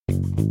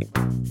Подкастын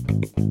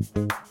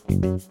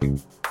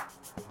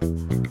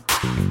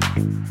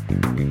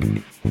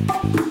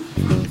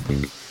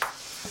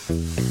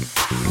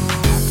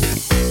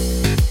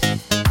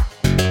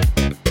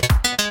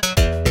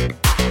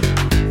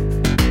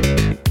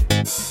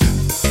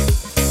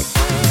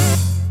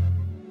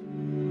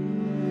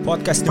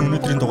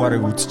өнөөдрийн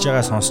дугаарыг үзэж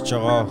байгаа сонсож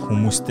байгаа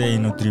хүмүүстээ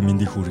энэ өдрийн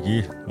мэндийг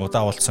хүргэе.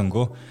 Удаа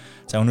уулзсангүй.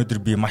 За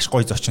өнөөдөр би маш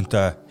гоё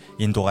зочинтой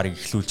энэ дугаарыг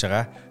эхлүүлж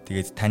байгаа.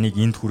 Тэгээд таныг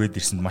энд хүрээд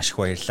ирсэнд маш их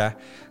баярлалаа.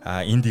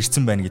 Энд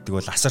ирсэн байна гэдэг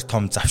бол асар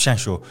том завшаан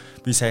шүү.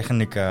 Би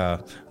саяхан нэг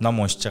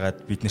ном уншиж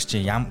байгаад бид нар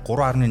чинь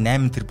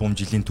 3.8 тэрбум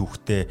жилийн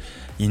түүхтэй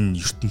энэ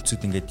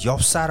ертөнцид ингээд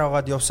явсаар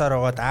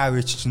байгаад аав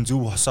ээж чинь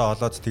зөв хосоо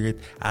олоод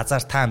тэгээд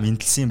азар та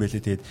мэдлсэн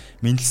байлээ. Тэгээд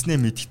мэдлснээ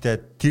мэдхтэй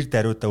тэр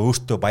даруйдаа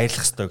өөртөө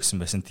баярлах ёстой гэсэн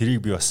байсан.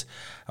 Тэрийг би бас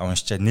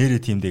уншичаад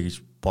нэрээ тиймдээ гэж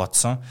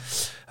бодсон.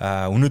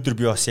 Өнөөдөр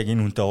би бас яг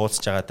энэ хүнтэй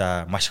уулзж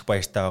байгаадаа маш их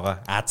баяртай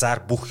байгаа.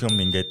 Азар бүх юм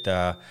ингээд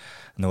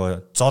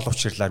нөгөө зол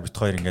учирлаар бит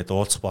хоёр ингээд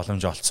уулзах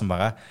боломж олцсон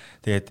байгаа.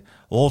 Тэгээд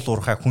уул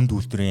уурхай хүнд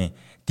үйлдвэрийн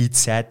дид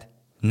сайд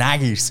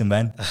Наги ирсэн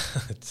байна.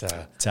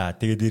 За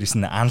тэгээд дээрэс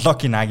нь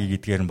Unlock Наги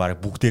гэдгээр нь баг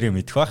бүгдээрээ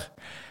мэдэх бах.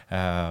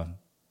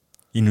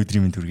 Энэ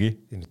өдрийн мэнд хүргэе.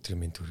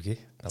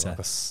 Намайг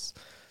бас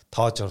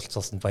тоож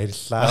оролцуулсанд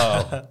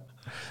баярлалаа.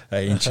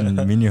 Энэ чинь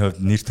миний хувьд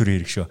нэр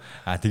төрийн хэрэг шүү.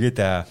 Тэгээд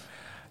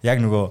яг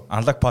нөгөө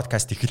Unlock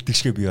podcast эхэлдэг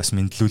шигэ би бас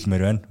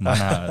мэдлүүлмээр байна.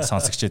 Манай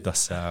сонсогчид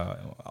бас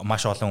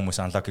маш олон хүмүүс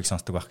Unlock-ыг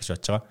сонсдог байх гэж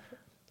бодож байгаа.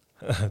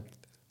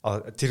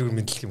 Тэр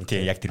мэдлэх юм.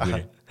 Тийм, яг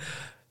тэргээрээ.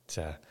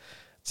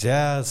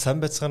 За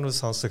сайн байцгаана уу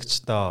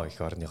сонсогчдоо. Их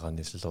орныхоо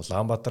нийслэл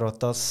Улаанбаатар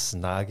хотоос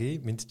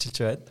Наги мэдчилж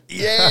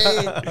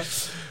байна.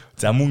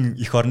 За мөн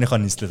их орныхоо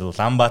нийслэл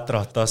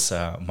Улаанбаатар хотоос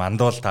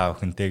мандуул та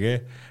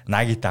бүхэнтэйгээ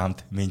Нагитай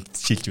хамт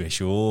мэдчилж байна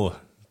шүү.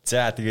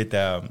 За тэгээд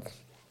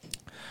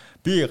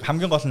би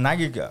хамгийн гол нь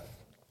Нагиг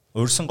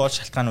өөрсөн гол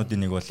шалтгаануудын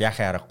нэг бол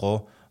яхаа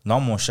аргагүй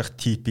ном унших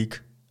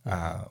типийг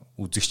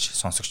үзэгч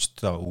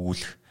сонсогчдод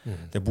өгүүлэх.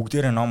 Тэгээ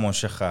бүгдээрээ ном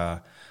унших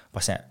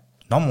бас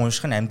ном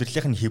унших нь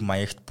амьдралын хэв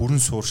маягт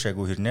бүрэн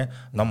сууршаагүй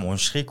хэрнээ ном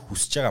уншихыг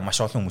хүсэж байгаа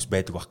маш олон хүмүүс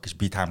байдаг байх гэж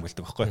би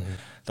таамагладаг байхгүй.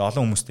 Тэгээ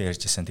олон хүмүүстэй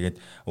ярьж байсан. Тэгээд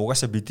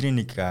угаасаа бидний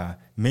нэг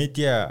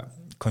медиа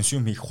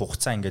консюм хийх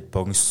хугацаа ингээд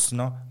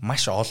богиносноо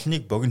маш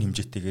олныг богино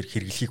хэмжээтэйгээр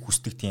хэрэглэхийг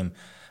хүсдэг тийм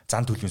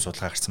зан төлөвийн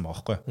судалгаа гарсан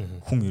байгаа байхгүй.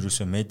 Хүн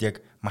ерөөсөө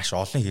медиаг маш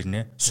олон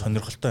хэрнээ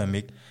сонирхолтой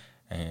юмыг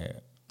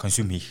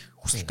консюм хийх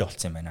хүсэлтэй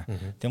болсон юм байна.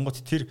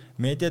 Тэнгуут тэр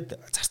медиад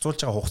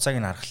зарцуулж байгаа хугацааг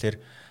нь харахаар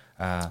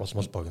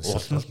улмал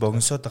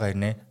богиносоод байгаа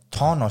хэрнээ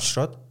тоон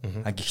олшроод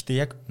гэхдээ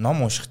яг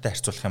ном уншихтай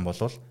харьцуулах юм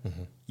бол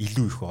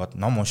илүү их байгаад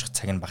ном унших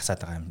цаг нь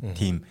багасаад байгаа юм.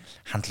 Тийм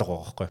хандлага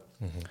байгаа байхгүй.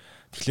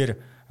 Тэгэхээр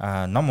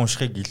ном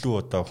уншихыг илүү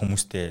одоо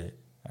хүмүүстэй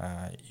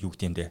юу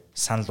гэмдэ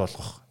санал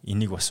болгох,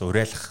 энийг бас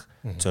уриалгах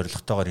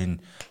зорилготойгоор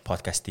энэ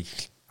подкастыг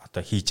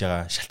одоо хийж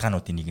байгаа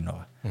шалтгаануудын нэг нь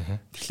байгаа.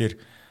 Тэгэхээр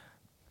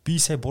би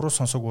сая буруу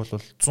сонсог бол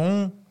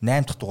 108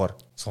 дахь дугаар.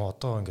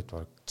 Одоо ингээд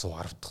баг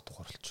 110 дахь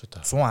дугаар болчихоо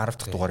та. 110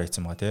 дахь дугаар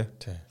хийсэн байгаа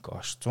тий.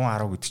 Гош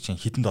 110 гэдэг чинь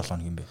хэдэн 7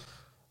 хоног юм бэ?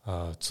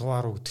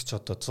 110 гэдэг чи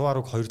одоо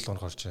 110-г 2 7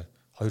 хоног орж 2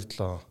 7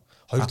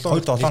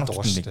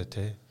 дугаар шүү дээ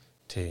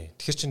тий.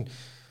 Тэгэхээр чин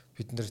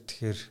бид нэр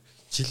тэгэхээр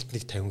жилд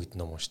нэг 50 гэд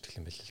ном уншдаг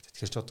юм байл л дээ.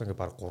 Тэгэхээр чи одоо ингээд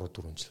баг 3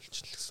 4 жил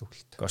болчихлоо гэсэн үг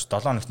л дээ. Гош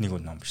 7 хоногт нэг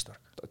ном биш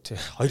даа. Тий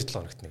 2 7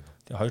 хоногт нэг.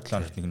 Тий 2 7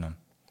 хоногт нэг ном.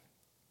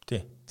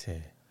 Тий.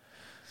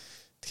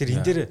 Тэгэхээр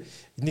энэ дээр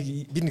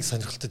би нэг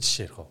сонирхолтой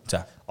жишээ ярих уу.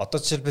 За. Одоо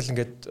жишээлбэл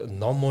ингээд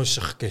ном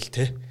унших гээл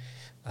те.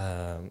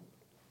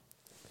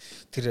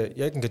 Тэр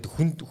яг ингээд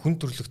хүн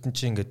төрлөختөн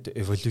чинь ингээд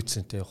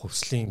эволюцэн те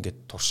хувьслын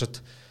ингээд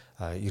туршид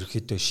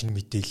ерөөхдөө шинэ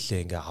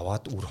мэдээлэлээ ингээд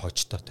аваад үр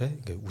хожтой те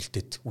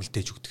ингээд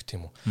үлдээж өгдөг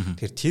тийм үү.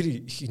 Тэгэхээр тэр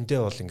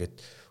эндээ бол ингээд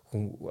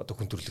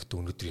хүн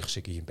төрлөختөн өнөөдрийнх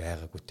шиг юм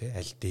байгаагүй те.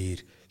 Аль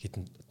дээр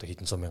хэдэн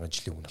 100 мянган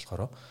жилийн өмнө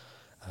болохоор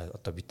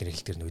одоо бидний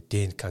хэл дээр нөгөө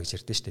ДНК гэж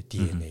ярьдэн шүү дээ.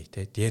 DNA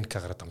те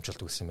ДНК-гаар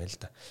дамжуулдаг гэсэн юм байна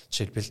л да.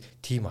 Жишээлбэл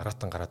тим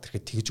аратан гараад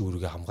ирэхэд тэгж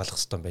өөрийгөө хамгаалах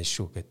хэрэгтэй байна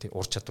шүү гэдэг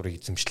ур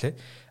чадварыг эзэмшлээ.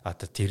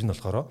 Тэр нь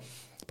болохоор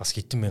бас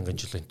хэдэн мянган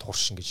жилийн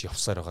турш ингэж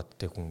явсаар байгаа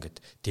те хүн ингээд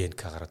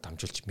ДНК-гаар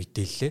дамжуулж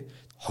мэдээлэлээ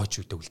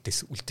хойч үдэ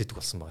үлдээдэг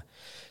болсон байгаа.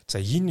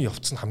 За энэ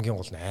явц нь хамгийн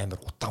гол нь амар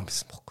удаан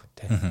байсан байхгүй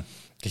те.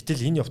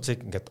 Гэтэл энэ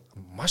явцыг ингээд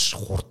маш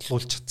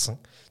хурдлуулж чадсан.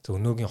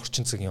 Өнөөгийн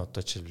орчин цагийн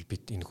одоо жишээлбэл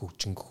бид энэ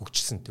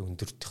хөгжсөн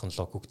өндөр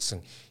технологи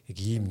хөгжсөн яг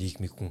ийм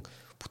нийгмийг хүн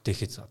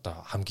бүтээхэд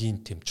одоо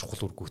хамгийн тэм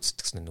чухал үр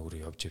гүйцэтгэсэн нь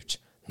өөрөө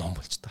явж ном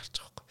болж таарч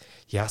байгаа байхгүй.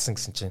 Яасан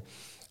гэсэн чинь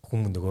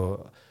хүн нөгөө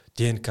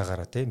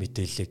ДНК-гаараа те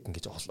мэдээллийг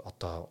ингэж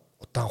одоо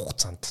удаан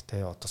хугацаанд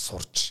те одоо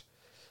сурч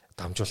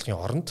дамжуулахын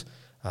оронд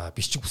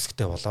бичиг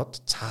үсгтэй болоод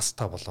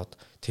цаастаа болоод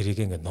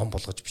тэрийг ингээ ном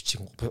болгож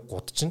бичиг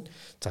гууд чинь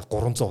за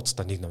 300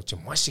 удаа нэг ном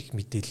чинь маш их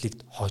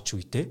мэдээллийг хойч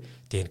үедээ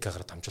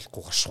ДНК-гаар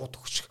дамжуулахгүйгээр шууд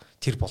өгч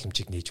тэр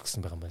боломжийг нээж өгсөн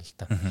байгаа юм байна л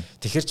да.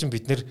 Тэгэхээр чин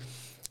бид нэр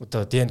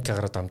одоо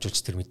ДНК-гаар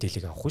дамжуулж тэр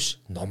мэдээллийг авах биш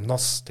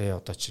номноос те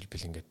одоо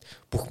жишээлбэл ингээд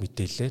бүх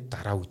мэдээлэлээ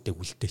дараа үедээ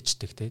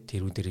үлдээчдэг те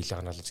тэрүүн дээр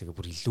илэг анализыг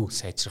бүр илүү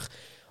сайжрах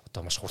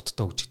одоо маш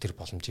хурдтай үжиг тэр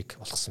боломжийг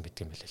олгосон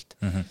байдаг юм байна л да.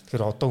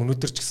 Тэгэхээр одоо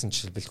өнөөдөр ч гэсэн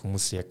жишээлбэл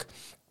хүмүүс яг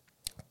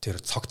тэр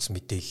цогц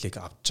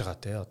мэдээллийг авч байгаа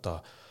те одоо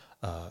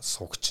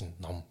суугч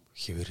ном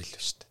хിവэрэл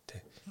ба штэ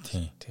те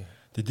Тийм.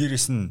 Тэгээ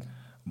дээрэс нь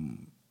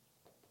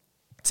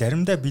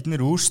заримдаа бид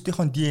нэр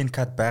өөрсдийнхөө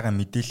ДНК-д байгаа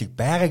мэдээллийг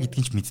байгаа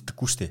гэдгийг ч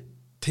мэддэггүй шүү дээ.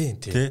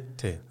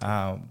 Тийм.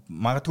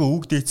 Магадгүй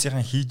үг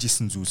дээдсийн хийж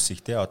исэн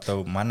зүйлсийг те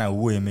одоо манай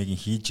өвөө эмээгийн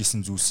хийж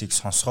исэн зүйлсийг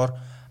сонсохоор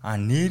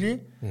нэрээ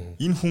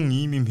энэ хүн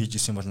ийм хийж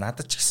исэн бол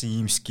надад ч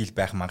гэсэн ийм скил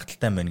байх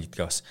магадaltaй байна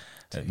гэдгээ бас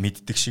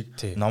мэддэг шиг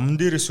номон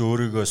дээрээс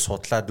өөрийгөө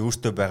судлаад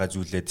өөртөө байгаа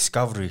зүйлээ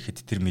discover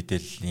хийхэд тэр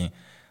мэдээллийн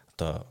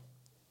одоо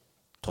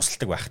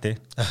тусалдаг байх те.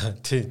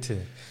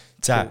 Тийм.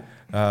 За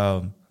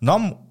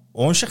ном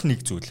унших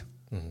нэг зүйл.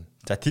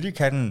 За тэрийг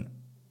харин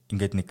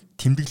ингээд нэг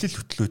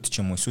тэмдэглэл хөтлөөд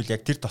ч юм уу эсвэл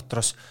яг тэр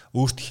дотроос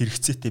өөрт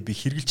хэрэгцээтэй би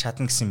хэрэгжилж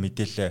чадна гэсэн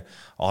мэдээлэл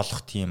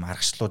олох тийм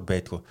аргачлалууд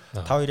байдгүй.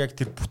 Та хоёр яг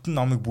тэр бүтэн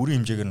номыг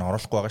бүрийн хэмжээгээр нь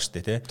оруулахгүй байгаа шүү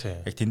дээ тий.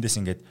 Яг тэндээс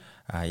ингээд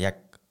яг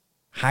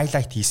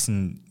хайлайт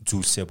хийсэн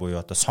зүйлсээ буюу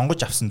одоо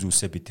сонгож авсан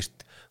зүйлсээ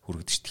бидэрт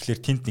хүргэдэг ш.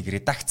 Тэгэхээр тэнд нэг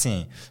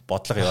редакцийн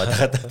бодлого яваад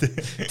байгаа даа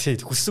тий.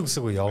 Хүсэг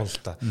явна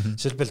л та.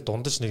 Жишээлбэл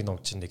дундаж нэг ном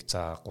чинь нэг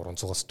за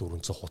 300-аас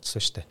 400 хуудас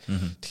байна штэ.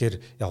 Тэгэхээр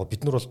яг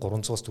бид нар бол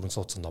 300-аас 400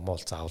 хуудас номоо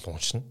бол заавал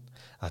уншина.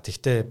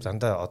 Тэгтээ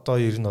дандаа одоо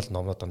ер нь бол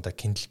номоо дандаа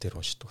Kindle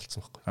дээр уншдаг болсон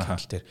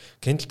байхгүй.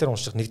 Kindle дээр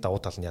унших нэг давуу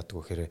тал нь яадаг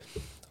вэ гэхээр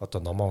одоо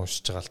номоо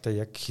уншиж байгаа л та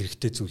яг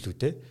хэрэгтэй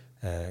зүйлүүдээ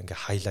ингээ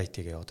хайлайт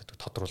хийгээ одоо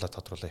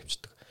тодруулаад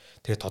явчихдаг.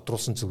 Тэгээ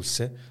тодруулсан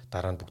зүйлсээ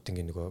дараа нь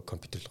бүгднийг нөгөө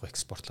компьютер руу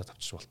экспортлоод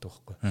авчиж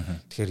болдог байхгүй.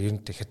 Тэгэхээр ер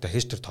нь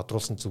дахиж тэр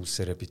тодруулсан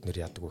зүйлсээрээ бид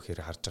нэр яадаг вэ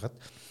гэхээр харж агаад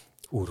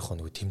өөрийнхөө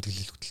нөгөө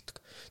тэмдэглэл хөтэлдэг.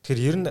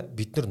 Тэгэхээр ер нь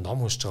бид нар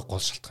ном уншиж байгаа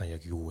гол шалтгаан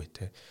яг юу вэ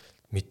те?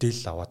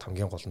 Мэдээлэл аваад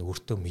хамгийн гол нь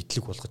өөртөө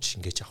мэдлэг болгож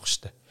шингээж авах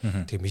штэ.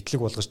 Тэгээ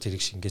мэдлэг болгож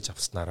тэрийг шингээж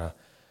авснараа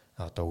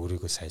одоо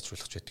өөрийгөө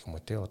сайжруулах гэдэг юм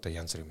уу те? Одоо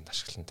янз бүрийн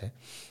ашиглан те.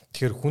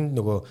 Тэгэхээр хүн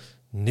нөгөө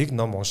нэг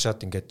ном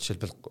уншаад ингээд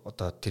жишээлбэл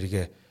одоо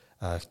тэрийгэ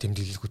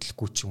тэмдэглэл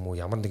хөтлөхгүй ч юм уу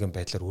ямар нэгэн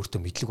байдлаар өөртөө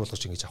мэдлэг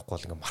болгож ингэж авахгүй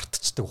бол ингээ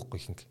мартчихдаг байхгүй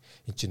ихэнх.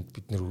 Энд чинь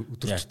бид нэр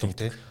өдөр тутам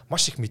те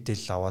маш их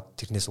мэдээлэл аваад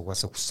тэрнээс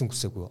угаасаа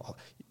хүсээгүй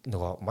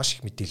нөгөө маш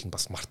их мэдээлэл нь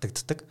бас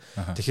мартагддаг.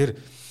 Тэгэхээр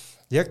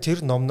яг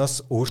тэр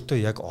номноос өөртөө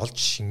яг олж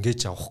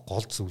шингээж авах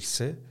гол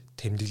зүйлсээ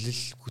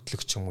тэмдэглэл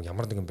хөтлөх ч юм уу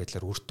ямар нэгэн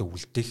байдлаар өөртөө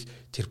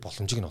үлдээх тэр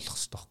боломжийг нь олох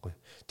хэрэгтэй байхгүй.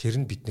 Тэр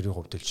нь бидний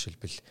хувьд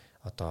жишээлбэл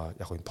одоо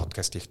яг энэ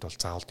подкаст хийхэд бол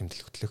заавал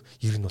тэмдэглэл хөтлөх,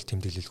 ер нь бол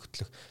тэмдэглэл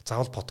хөтлөх.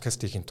 Заавал подкаст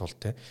хийхин тулд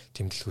те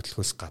тэмдэглэл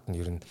хөтлөхөөс гадна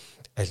ер нь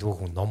альва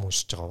хүн ном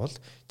уншиж байгаа бол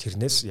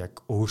тэрнээс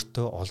яг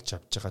өөртөө олж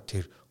авч байгаа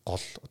тэр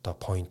гол одоо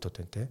поинтууд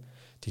байна те.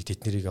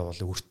 Тэднийг бол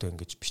өөртөө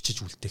ингэж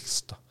бичиж үлдээх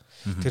хэрэгтэй.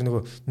 Тэр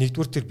нөгөө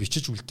нэгдүгээр тэр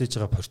бичиж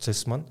үлдээж байгаа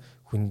процесс маань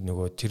хүн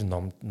нөгөө тэр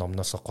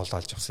номноос гол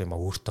алж авсан юм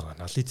а өөртөө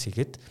анализ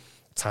хийгээд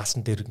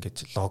цаасан дээр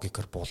ингээд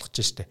логикоор буулгаж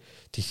штэ.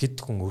 Тэгэхэд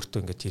хүн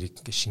өөртөө ингээд тэрийг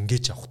ингээд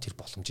шингээж авах тэр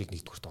боломжийг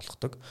нэгдүгürt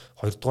олгодог.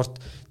 Хоёрдугаарт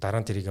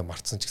дараа нь тэрийг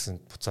мартсан ч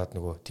гэсэн буцаад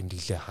нөгөө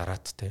тэмдэглэлээ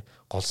хараад те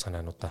гол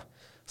санаануудаа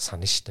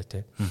санана штэ те.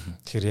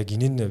 Тэгэхээр яг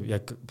энэ нь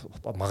яг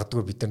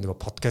магадгүй бид нар нөгөө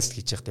подкаст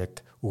хийж байхдаа яг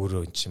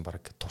өөрөө эн чинь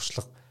баг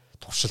туршилт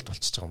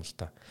болчихж байгаа юм л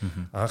да.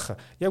 Анх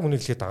яг үнэ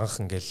хэлэхэд анх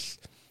ингээл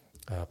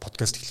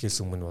подкаст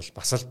эхлэхээс өмнө бол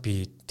бас л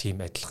би тийм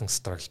адилхан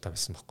страглтай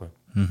байсан байхгүй.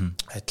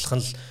 Адилхан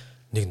л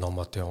нэг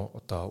номоо тэ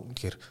одоо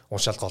үнэхээр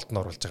уншаал голд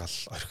нь оруулж байгаа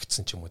л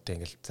орхигдсан ч юм уу тэ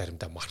ингээл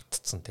заримдаа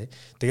мартцсан тэ.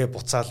 Тэгээ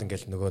буцаал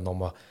ингээл нөгөө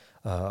номоо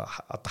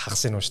одоо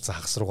хагасыг уншсан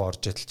хагас руугаа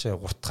орж идэлч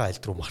гуртхан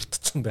айлд руу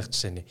мартцсан байх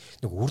жишээний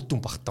нэг үр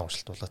дүн багтаа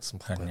уншилт болоодсан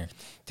байхгүй.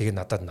 Тэгээ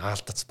надад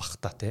наалдац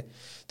багтаа тэ.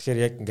 Тэгэхээр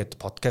яг ингээд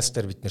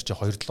подкастаар бид нэр чи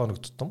 2-7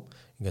 хоног тутам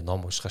ингээд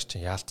ном уншихаар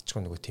чинь яалтчгүй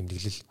нөгөө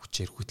тэмдэглэл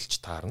хүчээр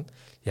хөтэлж таарна.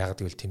 Яг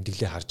гэвэл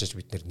тэмдэглэлээ харж аж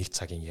бид нэр нэг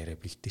цагийн яриа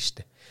бэлдэн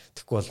штэ.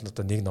 Тэгэхгүй бол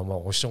одоо нэг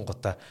номоо уншин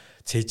гутаа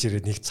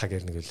цээжээрээ нэг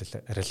цагаар нэг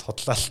арай л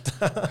хотлаа л та.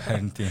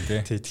 Харин тийм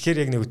тий.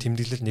 Тэгэхээр яг нэг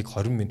тэмдэглэл нэг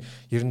 20 минут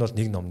ер нь бол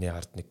нэг номны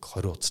ард нэг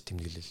 20 удаа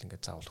тэмдэглэл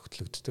ингээд заавал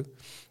хөтлөгддөг.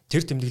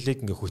 Тэр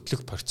тэмдэглэлийг ингээд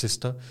хөтлөх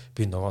процесстой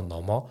би нөгөө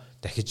номоо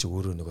дахиж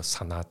өөрөө нөгөө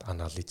санаад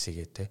анализ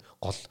хийгээ те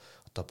гол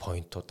одоо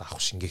поинтууд авах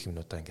шингээх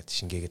юмнуудаа ингээд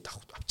шингээгээд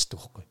авчдаг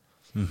байхгүй.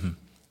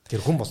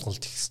 Тэр хүн болгон л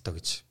тех хэвээр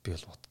гэж би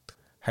бол боддог.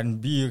 Харин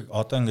би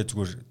одоо ингээд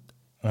зүгээр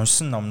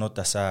уншсан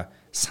номнуудаасаа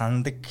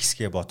сандаг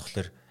хэсгээ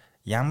бодглохлоор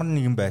ямар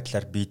нэгэн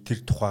байдлаар би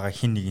тэр тухайга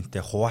хин нэгэнтэй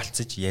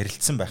хуваалцаж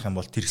ярилцсан байх юм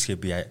бол тэр хэсгээ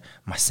би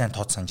маш сайн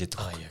тод санаж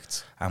байдаг.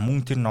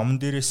 Мөн тэр номон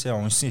дээрээсээ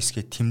уншсан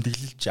хэсгээ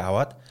тэмдэглэж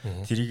аваад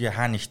тэрийг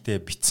хаа нэгтээ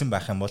битсэн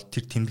байх юм бол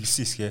тэр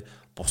тэмдэглэсэн хэсгээ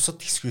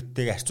бусад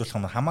хэсгүүдтэйгээ харьцуулах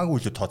юм хамаагүй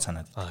илүү тод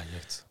санаад.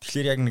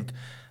 Тэгэхээр яг нэг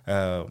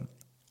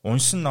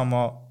уншсан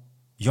номоо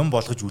юм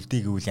болгож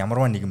үлдээ гэвэл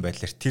ямарваа нэгэн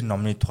байдлаар тэр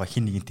номны тухай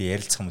хин нэгэнтэй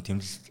ярилцах юм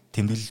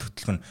тэмдэглэл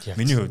хөтлөх нь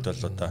миний хувьд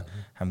бол одоо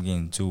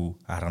хамгийн зөв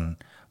арга нь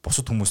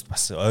бусад хүмүүст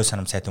бас ой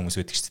санам сайтай хүмүүс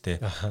байдаг шүү дээ.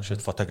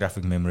 Шууд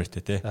photographic memory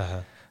те.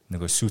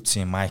 Нөгөө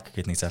Suits-ийн Mike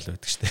гэдэг нэг залуу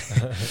байдаг шүү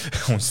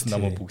дээ. Унсан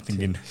намаа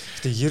бүгднийг.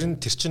 Гэтэ ер нь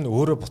тэр чинь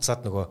өөрөө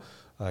буцаад нөгөө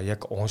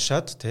яг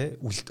уншаад те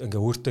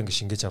ингээ өөртөө ингээ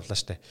шингээж авлаа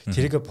штэ.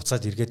 Тэрийгэ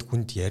буцаад эргээд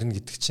хүнд ярина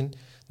гэдэг чинь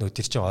нөгөө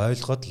тэр чинь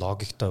ойлгоод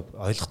логиктой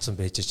ойлгоцсон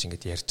байж чинь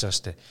ингээ ярьж байгаа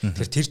штэ.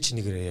 Тэгэхээр тэр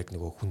чинийгээр яг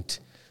нөгөө хүнд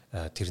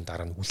тэрэн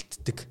дараа нь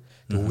үлддэг.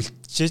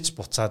 Үлдчихэж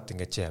буцаад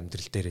ингээд чи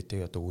амьдрал дээрээ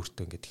те одоо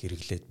өөртөө ингээд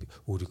хэрэглээд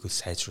өөрийгөө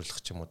сайжруулах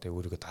ч юм уу те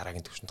өөрийгөө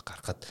дараагийн түвшинд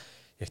гаргахад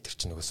яг тэр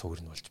чинь нөгөө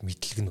суур нь болж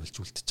мэдлэг нь болж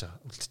үлдэж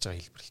байгаа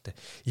хэлбэр л те.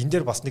 Энэ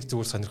дээр бас нэг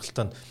зүгээр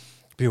сонирхолтой нь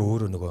би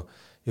өөрөө нөгөө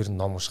ер нь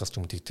ном уншихаас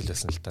ч юм тэгдэл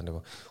байсан л та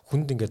нөгөө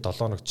хүнд ингээд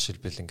 7 хоног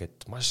жишээлбэл ингээд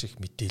маш их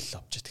мэдээлэл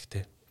авч яадаг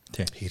те.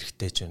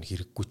 Хэрэгтэй ч байна,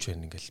 хэрэггүй ч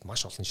байна ингээл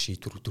маш олон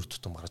шийдвэр өдөр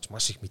тутам гаргаж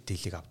маш их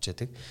мэдээллийг авч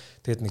яадаг.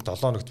 Тэгээд нэг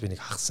 7 хоногт би нэг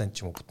хагас санд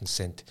ч юм уу бүтэн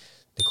санд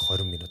нэг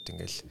 20 минут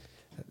ингээл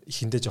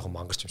ихэндээ жоохон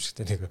мангарч юм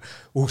шигтэй нэг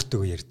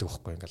өөртөө ярьдаг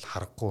байхгүй ингээл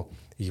харахгүй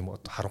ийм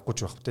харахгүй ч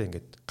байхтай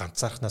ингээд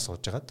ганцаархнаа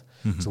сууж агаад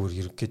зүгээр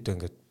ерөнхийдөө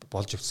ингээд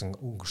болж өвсөн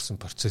өнгөрсөн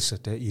процессоо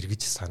те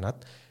эргэж санаад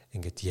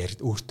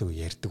ингээд өөртөө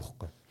ярьдаг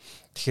байхгүй.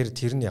 Тэгэхээр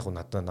тэр нь яг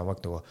надад намайг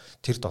нөгөө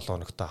тэр 7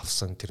 хоногт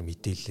авсан тэр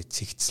мэдээлэлээ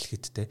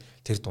цэгцлэхэд те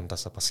тэр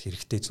дундаасаа бас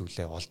хэрэгтэй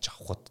зүйлээ олж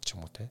авахд ч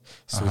юм уу те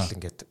эсвэл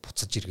ингээд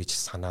буцаж эргэж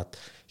санаад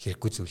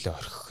хэрэггүй зүйлээ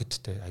орхиход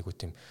те айгуу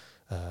тийм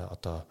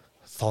одоо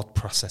thought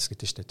process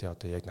гэдэг чинь те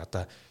одоо яг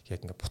надаа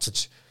яг ингээд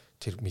буцаж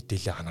тэр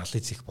мэдээлэл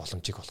анализ хийх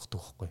боломжийг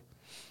олгодог байхгүй.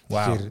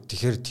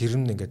 Тэгэхээр тэр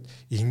нь ингээд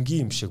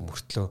энгийн юм шиг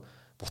мөртлөө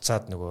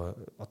буцаад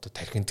нөгөө одоо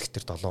тархинд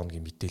тэр 7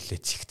 хоногийн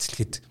мэдээлэлээ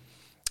цэгцлэхэд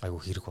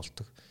айгуу хэрэг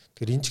болдог.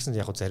 Тэгэхээр энэ ч гэсэн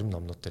яг зарим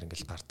номнууд дээр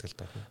ингээл гардаг л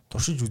да.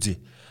 Туршиж үзье.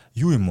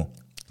 Юу юм уу?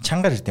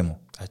 Чангаар ирд юм уу?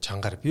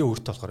 Чангаар. Би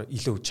өөртөө болохоор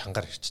илүү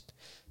чангаар ирчихэд.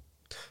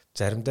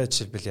 Заримдаа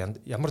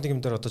жишээлбэл ямар нэг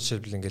юм дээр одоо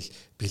жишээлбэл ингээл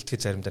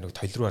бэлтгэж заримдаа нэг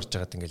тойл руу харж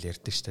байгаад ингээл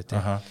ярьдаг штэ тий.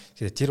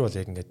 Тэгэхээр тэр бол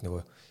яг ингээд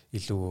нөгөө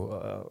илүү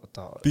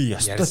одоо би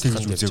ястаа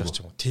тэгж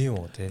үзээгүй юм. Тийм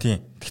үү тий.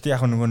 Тийм. Гэхдээ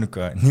яг нөгөө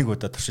нэг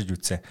удаа туршиж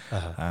үзсэн.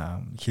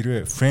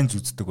 Хэрвээ Friends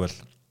үздэг бол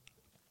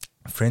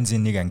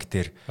Friends-ийн нэг анги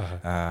дээр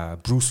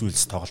Bruce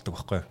Willis тоглодог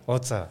байхгүй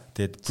юу? За.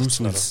 Тэгээд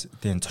Bruce Willis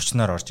тийм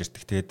зочноор орж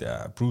ирдэг.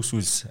 Тэгээд Bruce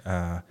Willis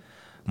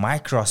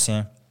Mike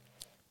Ross-ийн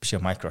биш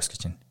Mike Ross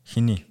гэж байна.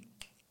 Хиний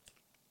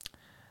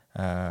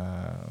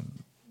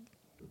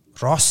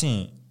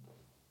Ross-ийн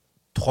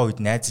тухайн үед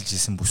найзалж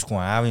исэн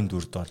бүсгүн аавын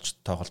дүрд болж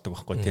тоглодог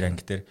байхгүй тэр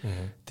анги дээр.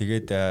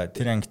 Тэгээд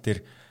тэр анги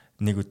дээр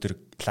нэг өдөр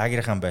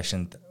лагерийн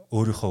байшинд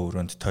өөрийнхөө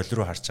өрөөнд тойл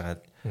руу харж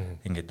агаад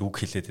ингээд үг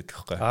хэлээд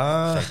байдаг байхгүй.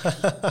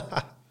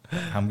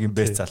 Хамгийн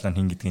бэст залуу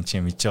хин гэдгийг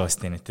чи мэдж байгаа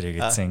сте нэтэрэ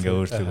гэдсэн ингээ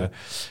өөртөө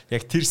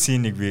яг тэр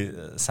синийг би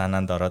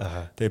санаанд ороод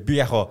тэгээ би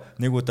яг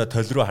нэг удаа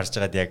тойл руу харж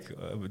байгаад яг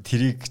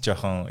тэрийг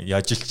жоохон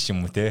яжилч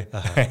юм уу те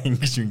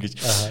ингэж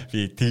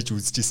би тэгж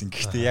үзчихсэн.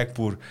 Гэхдээ яг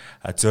бүр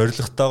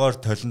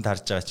зоригтойгоор тойлонд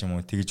харж байгаа ч юм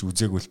уу тэгж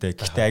үзээгүй л те.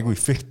 Гэхдээ айгүй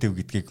эффектив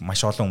гэдгийг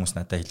маш олон хүмүүс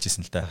надад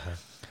хэлжсэн л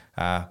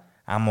та.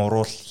 Ам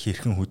уруул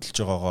хэрхэн хөдөлж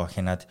байгаагаа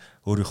хянаад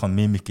өөрийнхөө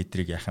мимик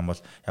гэдрийг яах юм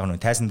бол яг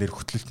нэг тайзан дээр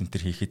хөтлөлт энэ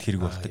төр хийхэд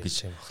хэрэг болдог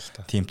гэж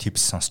тийм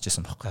типс сонсч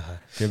байсан байхгүй.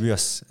 Тэгээ би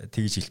бас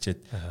тэгж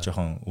хэлчихэд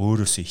жоохон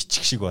өөрөөсөө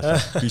ичих шиг болоо.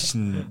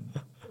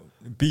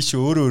 Би ч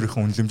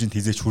өөрийнхөө үнэлэмжинд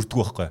хизээч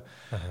хүрдэггүй байхгүй.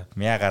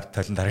 Мягаар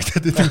толон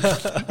дарагдаад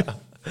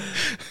байдаг.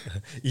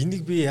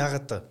 Энийг би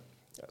яагаад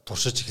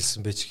туршиж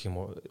эхэлсэн бэ гэх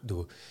юм уу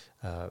нөгөө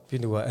би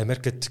нөгөө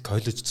Америкт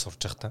коллежид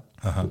сурж байхдаа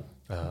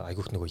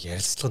айгүйх нөгөө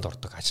ярилцлаганд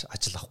ордог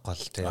ажил авах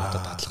гол те одоо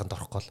дадлаханд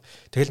орох гол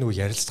тэгэл нөгөө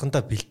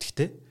ярилцлагандаа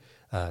бэлтгэхтэй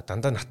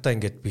дандаа натаа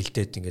ингээд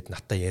бэлдээд ингээд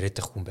натаа яриад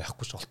байх хүн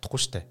байхгүй ч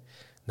олдохгүй штэ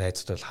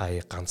найзууд бол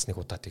хаяа ганц нэг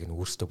удаа тийг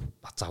өөрсдөө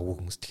бацаагүй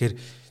хүмүүс тэгэхээр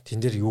тэн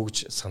дээр юу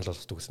гэж санал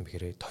болгодог гэсэн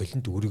бэхэрээ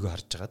тойлонд өөрийгөө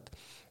харж агаад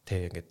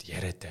те ингээд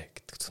яриадаа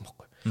гэдэг юм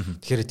байхгүй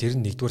тэгэхээр тэр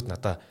нь нэгдүгürt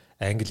надаа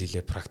англи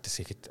хэлээ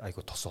практис хийхэд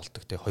айгу тос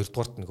болдог те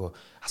хоёрдугаарт нөгөө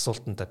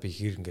асуултандаа би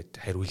хэр ингээд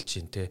хариулж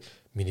гин те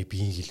миний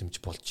биеийн хилэмж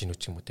болж гин үү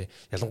ч юм уу те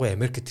ялангуяа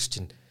Америкт тэр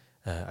чинь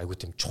айгу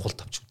тийм чухал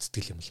тавч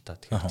үздэг юм л да.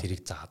 Тэгэхээр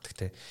тэрийг заадаг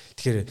те.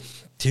 Тэгэхээр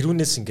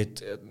тэрүүнээс ингээд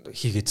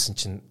хийгээдсэн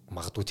чинь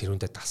магадгүй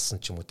тэрүүндээ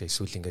дассан ч юм уу те.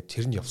 Эсвэл ингээд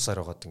тэр нь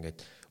явсаар байгаад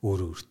ингээд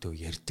өөрөө өөртөө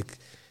ярьдаг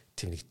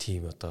тийм нэг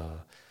тийм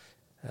одоо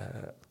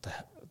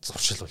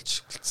зуршил болж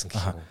болцсон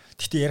гэх юм уу.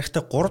 Гэхдээ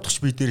ярихдаа 3 дахь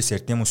бие дээрээс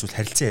ярьд юм уу эсвэл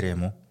харилцан яриа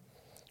юм уу?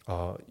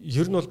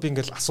 Ер нь бол би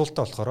ингээл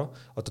асуултаа болохоор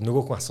одоо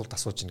нөгөө хүн асуулт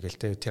асууж ингээл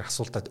те тэр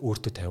асуултад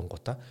өөртөө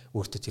тавингуудаа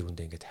өөртөө тэр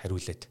үндэ ингээд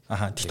хариулээд.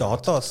 Гэхдээ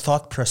одоо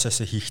thought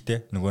process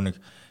хийхдээ нөгөө нэг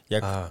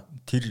яг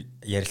тэр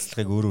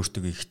ярилцлагыг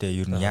өөртөө хийхдээ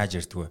ер нь яаж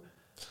ярьдаг вэ?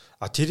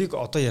 Тэрийг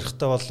одоо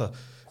ярихдаа бол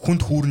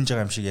хүнд хүүрнж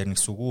байгаа юм шиг ярина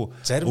гэсэн үг үү?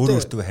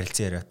 Өөртөө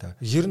харилцан яриа та.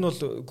 Ер нь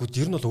бол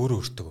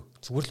өөртөө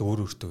зүгээр л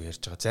өөртөө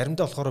ярьж байгаа.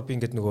 Заримдаа болохоор би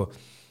ингээд нөгөө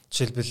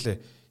жишээлбэл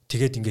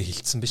тэгээд ингээ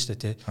хилцсэн биз дээ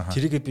тий.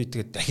 Тэрийгээ би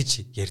тэгээд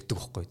дахиж ярьдаг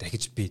байхгүй.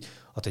 Дахиж би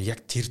одоо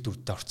яг тэр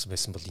дүрдээ орцсон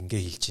байсан бол ингээ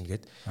хэлж гин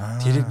гээд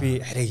тэрийг би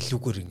арай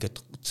илүүгээр ингээд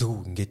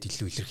зөв ингээд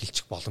илүү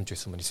илэрхийлчих боломж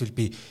байсан мөн. Эсвэл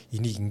би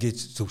энийг ингээд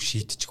зөв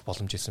шийдчих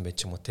боломж байсан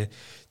байх юм уу тий.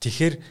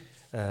 Тэгэхээр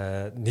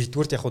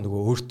нэгдүгээрт яг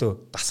нөгөө өөртөө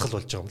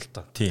дасгал болж байгаа юм л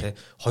та тий.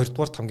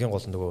 Хоёрдугаарт хамгийн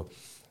гол нь нөгөө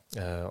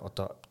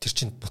одоо тэр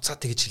чинь буцаад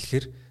тэгж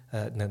хэлэхээр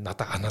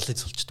надад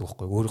анализ болчдөг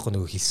байхгүй. Өөрийнхөө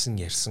нөгөө хэлсэн,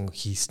 ярьсан,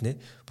 хийснээ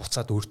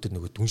буцаад өөртөө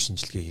нөгөө дүн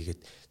шинжилгээ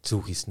хийгээд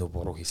зөв хийсэн үү,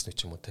 буруу хийсэн үү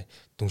ч юм уу те.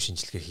 Дүн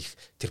шинжилгээ хийх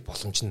тэр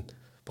боломж нь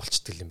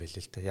болчдөг юм байл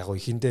л те. Яг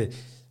ихэндээ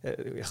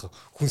яг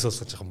хүн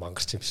сонсож байгаа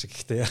мангарч юм шиг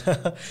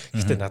гэхдээ.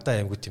 Гэхдээ надад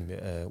аймгүй тийм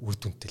үр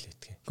дүнтэй л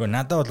байдаг. Гэхдээ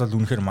надад бол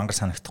үнэхээр мангар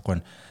санагдахгүй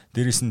байна.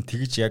 Дээрээс нь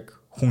тэгж яг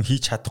хүн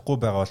хийж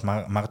чадахгүй байгаа бол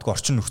магадгүй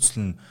орчин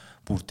нөхцөл нь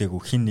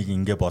бүрдээгүй хин нэг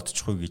ингэ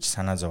бодчихгүй гэж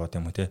санаа зовоод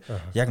юм уу те.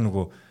 Яг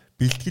нөгөө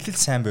бэлтгэлэл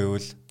сайн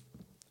байвал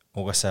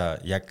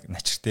угаасаа яг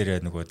начир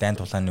дээр нөгөө дайн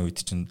тулааны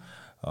үед чинь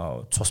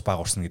цус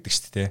багуурсан гэдэг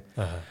шүү дээ.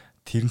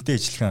 Тэрнтэй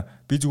ижилхэн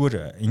би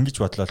зүгээр ингэж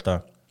бодлоо л доо.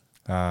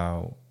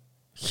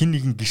 хин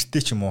нэгэн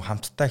гэртээ ч юм уу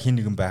хамтдаа хин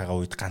нэгэн байгаа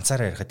үед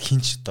ганцаараа ярихад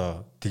хинч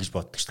одоо тэгж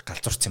боддог шүү дээ.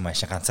 Галзуурсан юм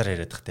аашаа ганцаараа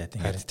яриад тахтай.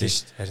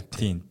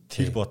 Тийм.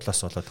 Тэр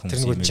бодлоос болоод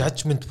хүмүүс тэр нэг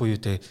judgment буюу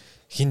те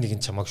хин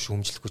нэгэн чамайг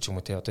шүүмжлэхгүй ч юм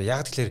уу те одоо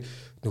яг тэгэхээр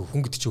нэг хүн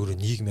гэдэг чинь өөрөө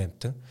нийгмийн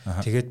амьтан.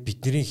 Тэгээд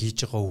бидний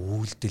хийж байгаа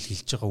үйлдэл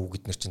хэлж байгаа үг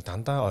эднэр чинь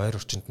дандаа ойр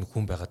орчинд нь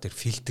хүн байгаа дээр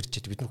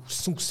фильтрчээд бид нар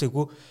хүссэн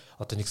хүсээгүй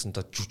одоо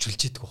нэгсэндээ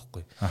жүжиглж идэг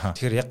байхгүй.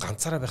 Тэгэхээр яг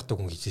ганцаараа байхдаа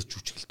хүн хийж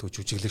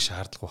жүжиглэх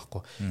шаардлага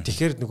байхгүй.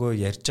 Тэгэхээр нөгөө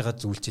ярьж байгаа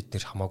зүйлчид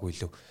нэр хамаагүй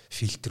илүү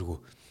фильтргүй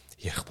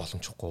ярих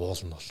боломжгүй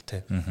уул нь бол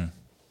те.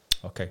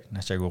 Окей,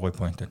 начаагүй гоё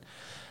point байна.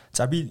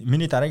 За би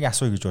миний дараагийн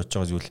асууя гэж бодож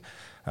байгаа зүйл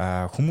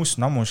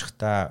хүмүүс ном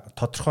уншихдаа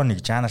тодорхой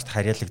нэг жанрт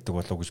харьяалагддаг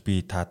болов уу гэж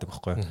би таадаг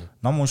байхгүй.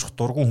 Ном унших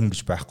дургүй хүн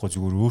гэж байхгүй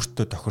зүгээр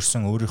өөртөө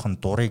тохирсон өөрийнх нь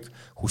дурыг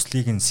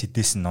хүслийг нь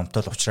сэдээсэн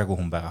номтой л уулзраагүй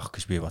хүн байгаа ах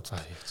гэж би бодсон.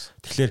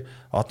 Тэгэхээр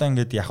одоо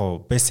ингээд яг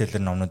бестселлер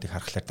номнуудыг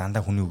харахаар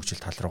дандаа хүний хөгжил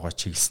тал руугаа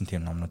чиглэсэн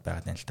тийм номнууд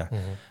байгаа юм л да.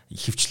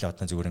 Ихэвчлэн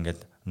одоо зүгээр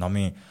ингээд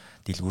номын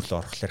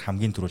дэлгүүрлөө орохлоор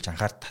хамгийн түрүүлж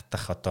анхаарал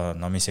татах одоо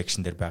номын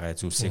секшн дээр байгаа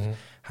зүйлсийг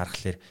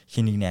харахаар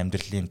хин нэгний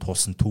амьдралын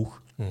туулсан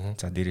түүх.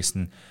 За дээрэс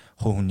нь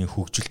хувь хүний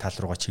хөгжил тал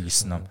руугаа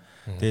чиглэсэн ном.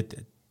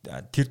 Тэгээд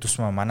тэр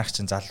тусмаа манайх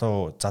чинь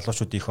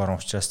залуучууд их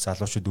орон учраас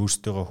залуучууд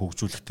өөрсдөө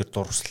хөгжүүлэх тэр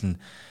дурсал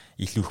нь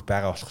илүү их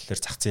байгаа болохоор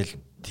зах зээл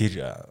тэр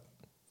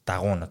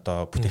дагуу нь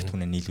одоо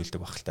бүтээгдэхүүнээ нийлүүлдэг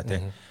баг л та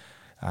тийм.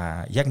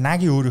 Яг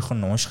Наги өөрийнх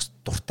нь унших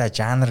дуртай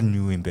жанр нь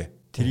юу юм бэ?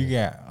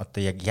 Тэрийг одоо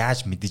яг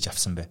яаж мэдэж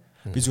авсан бэ?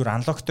 Би зүгээр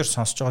аналогтор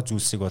сонсож байгаа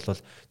зүйлсийг бол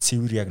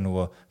цэвэр яг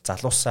нөгөө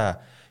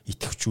залуусаа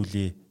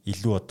идэвхжүүлээ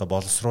илүү одоо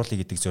боловсруулъя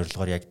гэдэг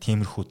зорилгоор яг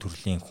тиймэрхүү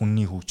төрлийн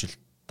хүний хөгжил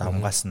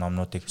давмгаас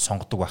номнуудыг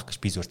сонгодог байх гэж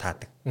би зүгээр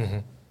таадаг.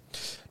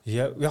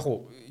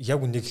 Яг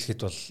үнийг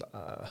хэлэхэд бол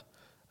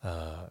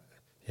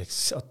яг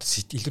одоо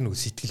илүү нөгөө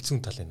сэтгэл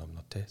зүйн талын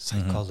номнууд те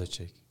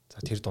psychology. За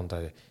тэр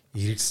дундаа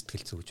эрэг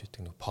сэтгэл зүй гэж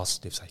байдаг нөгөө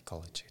positive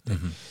psychology те.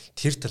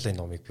 Тэр талын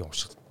номыг би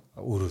унших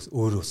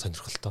өөрөө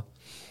сонирхолтой.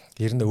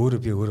 Ер нь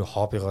өөрөө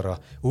хоббигоороо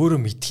өөрөө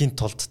мэдхийн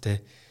тулд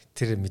те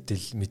тэр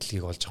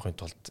мэдлэгийг олж авахын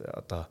тулд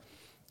одоо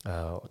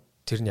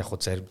тэр нь яг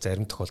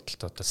зарим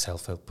тохиолдолд одоо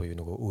self help буюу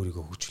нөгөө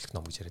өөрийгөө хөгжүүлэх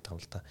ном гэж яриад байгаа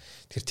юм л да.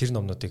 Тэр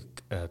номнуудыг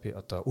би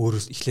одоо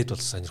өөрөөс эхлээд бол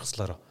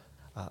сонирхслоор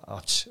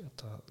авч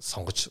одоо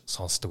сонгож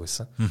сонсдог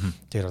байсан.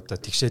 Тэр одоо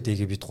тэгшээ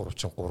дэгээ бид гурав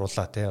чинь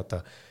гуруулаа те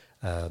одоо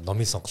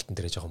номын сонголтын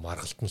дээр жоохон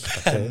маргалтан л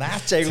та те.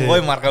 Наач айгу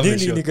гой маргаа байна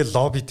шүү. Нэг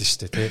лоббид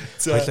штэ те.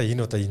 Хоёлаа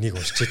энэ удаа энийг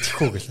уншчихэд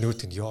тэхүү гэл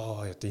нөөт нь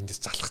ёо одоо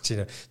эндээс залхаж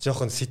байна.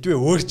 Жоохон сэдвээ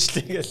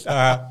өөрчлөе гэл.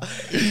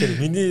 Тэр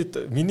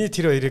миний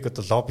тэр хоёрыг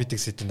одоо лоббидыг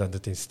сэдвэн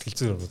дандаа тийм сэтгэл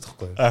зүйн юм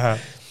байхгүй юу.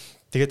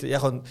 Тэгээд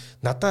яг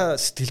надаа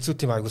сэтгэл зүй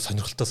тийм айгу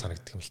сонирхолтой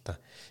санагддаг юм л та.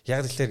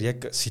 Яг тэгэхээр яг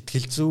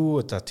сэтгэл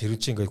зүй одоо тэр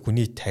үчи ингээ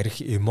хүний тарих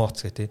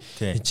эмоц гэх те.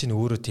 Энд чинь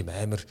өөрөө тийм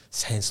амар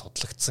сайн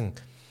судлагдсан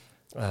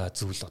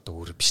зүйл одоо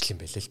өөрөө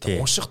бичлэн байлээ л та.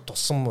 Унших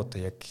тусам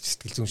одоо яг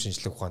сэтгэл зүйн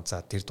шинжилгээ ухаан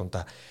за тэр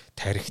дундаа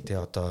тарихтэй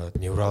одоо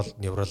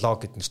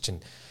невролог гэднэр чинь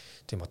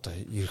тийм одоо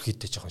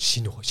ерөөхдөө жоохон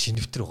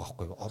шинэвтер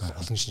байгаа байхгүй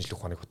олон шинжилгээ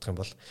ухааныг бодох юм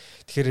бол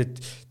тэгэхээр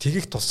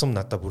тгийх тусам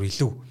надад бүр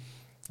илүү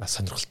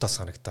сонирхолтой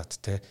санагдаад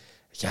те.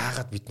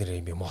 Яагаад бид нэр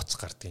юм эмоц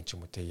гардаг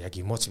юм те яг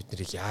эмоц бид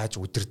нарыг яаж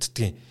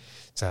үдирддэг.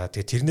 За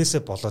тэгээ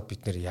тэрнээсээ болоод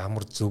бид нэр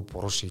ямар зөв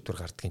буруу шийдвэр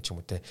гардаг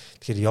юм те.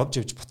 Тэгэхээр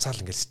явж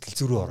буцаал ингээл сэтгэл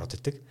зүй рүү ороод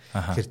идэг.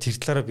 Тэгэхээр тэр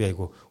талаараа би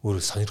айгу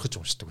өөрөө сонирхож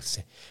уншдаг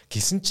байсан.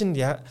 Гэсэн чинь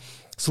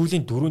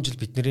сүүлийн 4 жил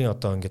бидний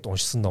одоо ингээд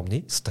уншсан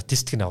номны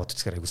статистикийг аваад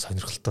үзэхээр айгу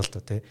сонирхолтой л та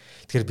те.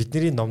 Тэгэхээр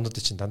бидний номнууд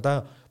чинь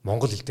дандаа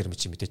монгол хэл дээр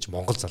мэдээж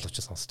монгол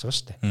залуучууд сонсож байгаа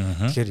шүү дээ.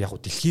 Тэгэхээр яг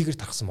дэлхийгээр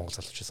тархсан монгол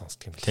залуучууд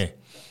сонсдог юм байна.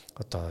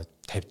 Одоо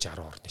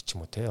 50-60 орны ч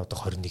юм уу те одоо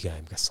 21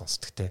 аймгаас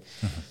сонсдог те.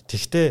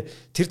 Тэгэхдээ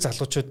тэр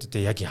залуучууд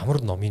яг ямар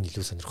номыг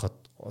илүү сонирхоод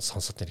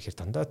сонсоод байна гэхээр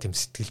дандаа тийм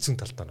сэтгэл зүйн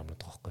талтай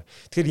номнууд байгаа байхгүй.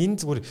 Тэгэхээр энэ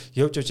зүгээр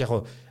явж яг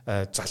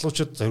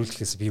залуучууд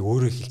зориулахээс би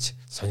өөрөө хэлж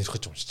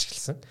сонирхож уншиж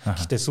эхэлсэн.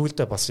 Гэхдээ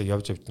сүүлдээ бас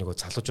явж нөгөө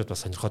залуучууд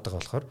бас сонирхоод байгаа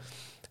болохоор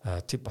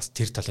бас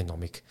тэр талын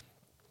номыг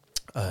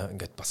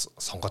ингээд бас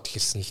сонгоод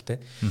эхэлсэн л дээ.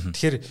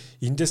 Тэгэхээр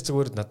эндээс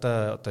зүгээр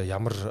надаа одоо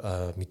ямар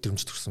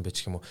мэдрэмж төрсэн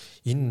байж гэх юм уу.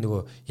 Энэ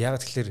нөгөө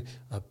яагаад тэгэхээр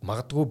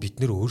магадгүй бид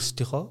нэр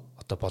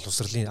өөрсдийнхөө одоо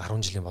боловсролын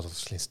 10 жилийн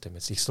боловсролын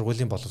системээс их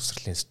сургуулийн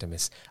боловсролын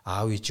системээс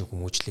аав ээжийн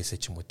хүмүүжлээсээ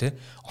ч юм уу те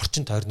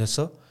орчин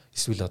тойрноосоо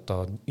эсвэл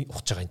одоо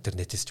ухаж байгаа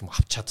интернетээс ч юм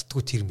авч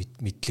чаддгүй тэр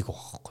мэдлэг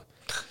байгаа байхгүй.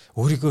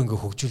 Өөрийгөө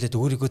ингээ хөгжүүлээд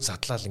өөрийгөө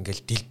задлал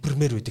ингээл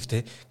дэлбэрмээр байдаг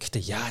те.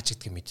 Гэхдээ яаж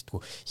гэдгийг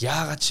мэддэггүй.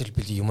 Яагаад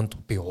жишээлбэл юмд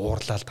би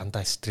уурлал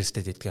дандаа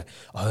стресстэй байдгаа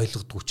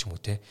ойлгодгүй ч юм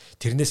уу те.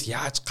 Тэрнээс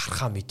яаж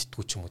гарахаа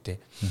мэддэггүй ч юм уу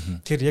те.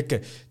 Тэр яг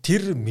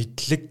тэр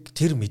мэдлэг,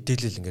 тэр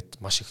мэдээлэл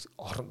ингээд маш их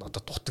одоо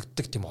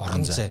дутагддаг тийм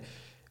орон зай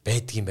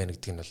байдаг юм байна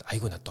гэдгийг нь бол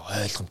айгүй надад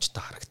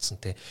ойлгомжтой харагдсан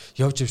те.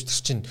 Явж тэр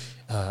чинь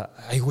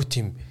айгүй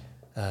тийм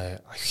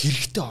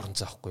хэрэгтэй орон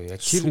зай байхгүй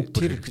яг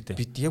тэр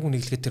бид яг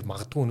үнэглэхэд тэр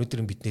магадгүй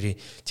өнөөдөр бидний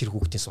тэр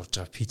хүүхдийн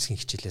сурж байгаа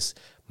физикийн хичээлээс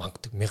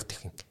мангад 1000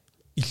 дахин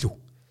илүү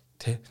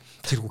тэ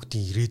тэр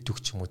хүүхдийн ирээдүг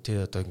ч юм уу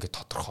тэ одоо ингээд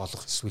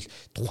тодорхойлох эсвэл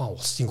тухайн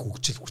улсын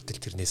хөгжил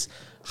хүртэл тэрнээс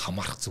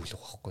хамаарах зүйл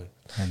байгаа байхгүй.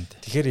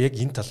 Тэгэхээр яг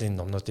энэ талын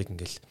номнуудыг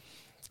ингээд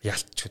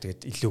яалтч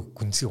тэгээд илүү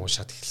гүнзгий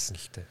уншаад эхэлсэн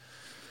л тэ.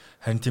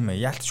 Харин тийм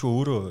ээ. Яалтчгүй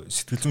өөрөө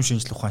сэтгэл зүйн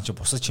шинжилгээ ухаан чи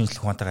бусад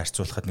шинжилгээ ухаантайгаар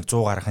харьцуулахад нэг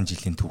 100 гаруй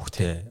жилийн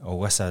түүхтэй.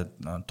 Угаасаа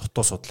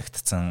дутуу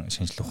судлагдсан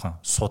шинжилгээ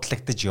ухаан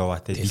судлагдаж яваа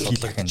те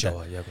дэлхийд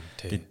дахиндаа.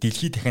 Тэгээд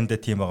дэлхийд дахиндаа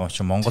тийм байгаа юм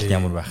чи Монголд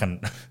ямар байх нь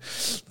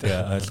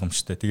тэгээ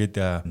ойлгомжтой.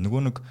 Тэгээд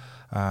нөгөө нэг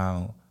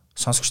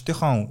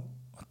сонсогчдынхон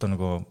одоо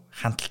нөгөө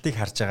хандлтыг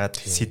харж агаад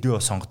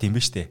сэдвээ сонгох юм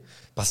ба штэ.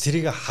 Бас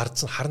тэрийг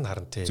харна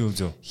те.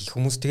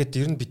 Хүмүүс тэгээд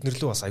ер нь бидний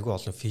лөө бас айгүй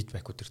олон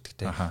фидбэкүүд ирдэг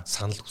те.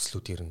 Санал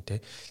хүслүүд ирнэ те.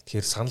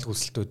 Тэгэхээр санал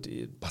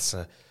хүслүүд бас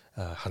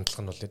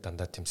хандлага нь бол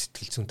дандаа тийм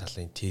сэтгэл зүйн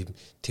талын тийм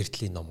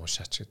тэртлийн ном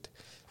уншаач гэдэг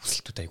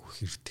хүсэлтүүд айгүй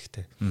хэрэгтэй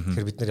те.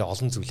 Тэгэхээр бид нэр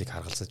олон зүйлийг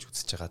харгалзаж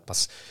үзэж байгаад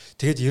бас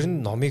тэгээд ер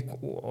нь номыг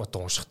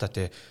одоо уншихтаа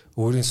те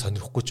өөрийн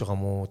сонирхгүй ч байгаа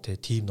мó те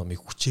тийм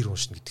номыг хүчээр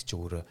уншина гэдэг чинь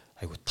өөрөө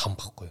айгүй том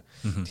байхгүй.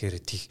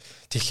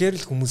 Тэгэхээр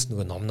л хүмүүс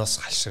нөгөө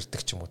номноос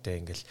халширдаг ч юм уу те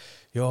ингээл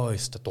ёо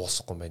ёстой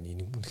дуусахгүй байна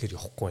энэ үнэхээр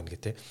явахгүй байна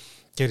гэдэг те.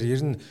 Тэгэхээр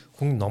ер нь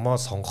хүн номоо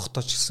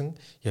сонгохдоо ч гэсэн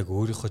яг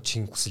өөрийнхөө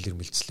чин хүсэл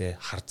эрмэлзлээ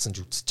хардсан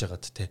ч үзэж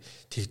байгаад те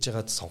тэгж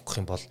байгаад сонгох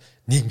юм бол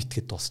нэг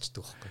мэтгэд дуусчдаг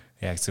байхгүй.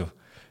 Яг зөв.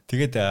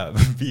 Тэгээд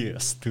би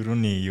бас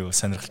түрүүний юу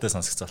сонирхолтой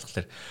сонсогц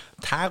болохоор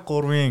та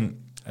гурвын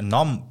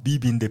ном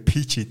бие биендээ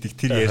пич хийдэг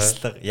тэр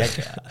ярьслага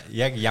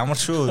яг ямар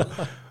шүү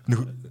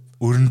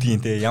өрөндгийн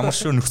те ямар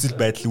шүү нөхцөл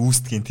байдал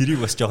үүсдгийн тэрийг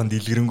бас жоохон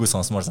дэлгэрэнгүй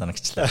сонсомоор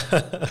санагчлаа.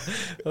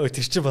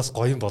 Тэр чинь бас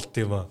гоё юм болд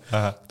юм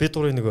аа. Би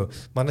дурын нөгөө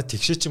манай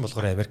тэгшээ чинь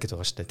болохоор Америкт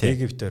байгаа шүү дээ.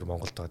 Тэгээ битээр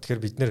Монголд байгаа.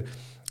 Тэгэхээр бид нэр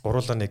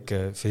гуруула нэг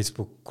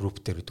Facebook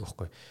групп дээр байдаг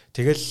байхгүй.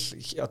 Тэгэл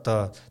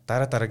одоо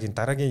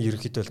дараагийн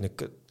ерөнхийдөө нэг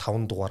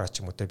 5 дугаараа ч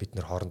юм уу те бид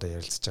нэр хоорондоо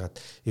ярилцж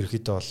хагаад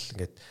ерөнхийдөө бол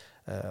ингээд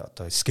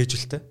одоо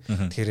скежюлтэй.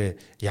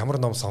 Тэгэхээр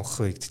ямар ном сонгох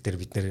вэ гэдгээр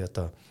бид нэр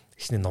одоо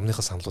эхний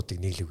номныхаа саналуудыг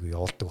нийлүүлгүй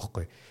явуулдаг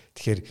байхгүй.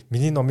 Тэгэхээр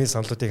миний номын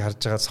саналуудыг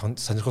харж байгаа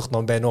сонирхох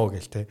ном байна уу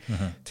гэл те.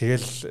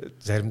 Тэгэл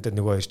заримдаа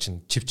нөгөө хоёр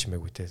чинь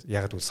чимээгүй те.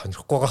 Яг л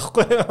сонирхгүй байгаа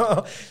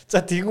байхгүй.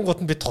 За тэгэн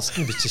гот нь би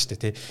тусад нь бичэн штэ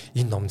те.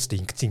 Энэ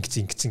номностой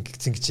ингэсэн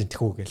гэж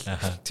тэхүү гэл.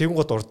 Тэгэн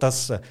гот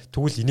урдаас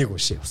тэгвэл энийг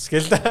уншия бас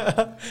гэл.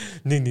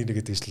 Нэг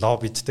гэдэг чинь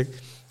лоббиддаг.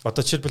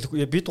 Одоо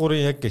жишээлбэл бид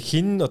гурийн яг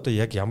хин одоо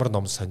яг ямар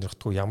ном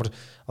сонирхдгүй ямар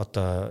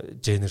одоо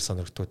жанр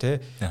сонирхдгүй те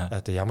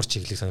одоо ямар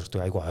чиглэлийг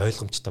сонирхдгүй айгу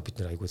ойлгомжтой бид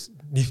нэр айгу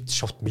нэвт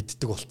шовт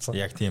мэддэг болцсон.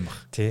 Яг тийм баг.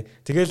 Тий.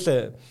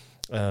 Тэгэл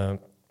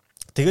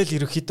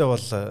ерөнхийдөө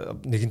бол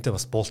нэгэнтээ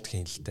бас буулт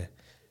хийн л дээ.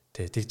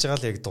 Тий. Тэгж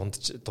байгаа л яг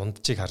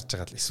дунджийг харж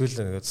байгаа л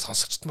эсвэл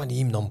сонсогчд маань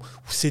ийм ном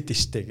хүсээд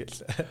штэ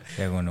гэл.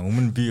 Яг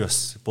өмнө би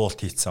бас буулт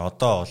хийцэн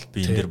одоо бол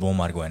би энэ дэр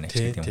буумааргүй байна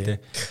гэх юм те.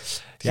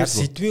 Яг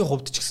сэдвийн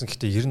хувьд ч гэсэн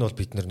гэхдээ ер нь бол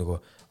бид нар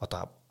нөгөө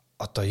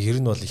одоо ер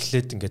нь бол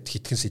эхлээд ингээд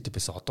хитгэн сэдв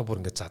байсан. Одоо бүр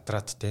ингээд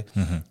задраад те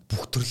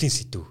бүх төрлийн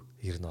сэдв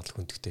ер нь бол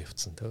хөндөгтэй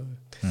явцсан те.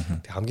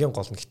 Тэг хамгийн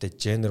гол нь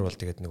гэхдээ жанр бол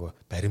тэгээд нөгөө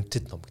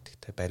баримтат ном гэдэг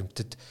те.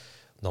 Баримтат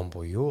ном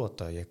буюу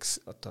одоо яг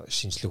одоо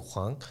шинжлэх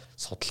ухаан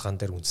судалгаан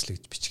дээр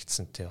үндэслэгдэж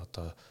бичигдсэн те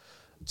одоо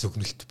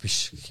зөвгнөлт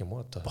биш гэх юм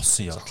уу одоо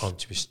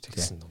зохиомж биш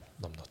тэгсэн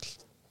номнууд л.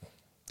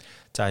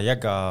 За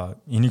яг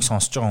энийг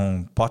сонсож байгаа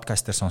хүн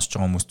подкастер сонсож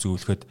байгаа хүмүүс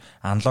зөвлөхөд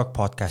аналог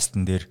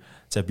подкастн дээр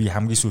за би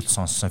хамгийн сүүлд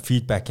сонссон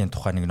фидбэкийн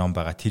тухай нэг ном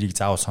байгаа. Тэрийг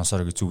заавал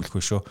сонсоорой гэж зөвлөх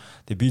вэ шүү.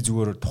 Тэгээ би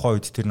зүгээр тухайн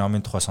үед тэр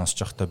номын тухай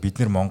сонсож байхдаа бид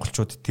нар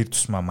монголчууд тэр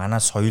тусмаа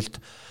манай соёлд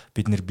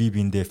бид нар бие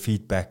биендээ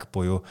фидбэк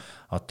буюу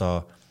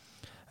одоо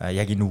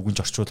яг энэ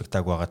үгэнж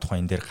орчуулагдаг байгаа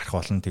тухай энэ дээр гарах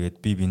болно. Тэгээд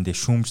бие биендээ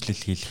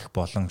шүүмжлэл хийх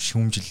болон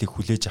шүүмжлэлийг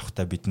хүлээж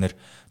авахдаа бид нар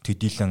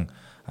төдийлөн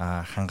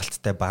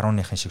хангалттай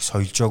барууныхан шиг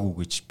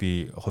соёлжоогүй гэж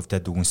би хувьдаа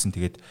дүгнсэн.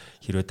 Тэгээд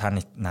хэрвээ та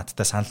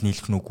надтай санал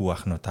нийлэх нүггүй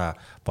байх нь та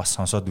бас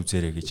сонсоод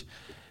үзээрэй гэж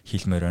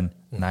хэлмээр байна.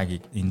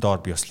 Нагийг энэ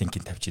доор би бас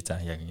линкийг тавьчих. За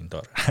яг энэ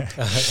доор.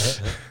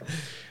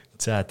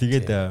 За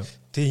тэгээд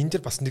тэгээ энэ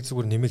дэр бас нэг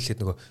зүгээр нэмэлээд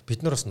нөгөө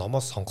бид нар бас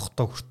номоос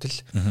сонгохдоо хүртэл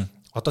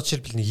одоо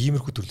жишээлбэл нэг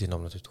иймэрхүү төрлийн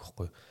номнууд байдаг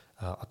байхгүй юу?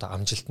 Одоо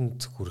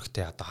амжилтанд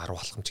хүрэхтэй одоо 10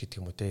 алхамч гэдэг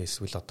юм уу те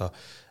эсвэл одоо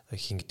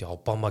хин гэдэг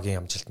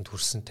Обамагийн амжилтанд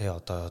хүрсэн те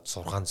одоо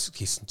 6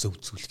 хийсэн зөв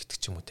зүйл гэдэг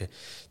ч юм уу те.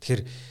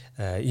 Тэгэхээр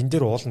энэ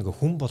дээр уул нэг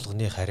хүн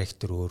болгоны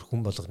характер өөр,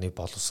 хүн болгоны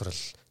боловсрал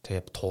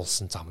те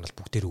туулсан замнал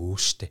бүгдээр өөр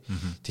штэ.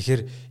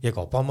 Тэгэхээр яг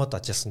Обамад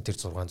ажилласан тэр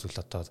 6 зүйл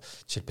одоо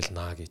жишээлбэл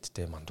наа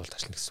гэдтэй мандуулт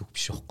ажиллана гэсэн үг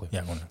биш байхгүй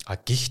юу? А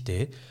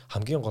гэхдээ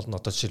хамгийн гол нь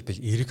одоо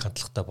жишээлбэл эерэг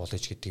хандлагатай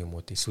болооч гэдэг юм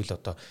уу те эсвэл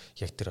одоо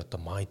яг тэр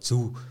одоо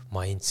зөв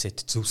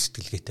майндсет, зөв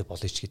сэтгэлгээтэй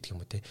болооч гэдэг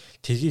юм уу те.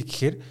 Тгийг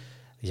гэхээр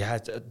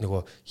яаж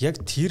нөгөө яг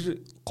тэр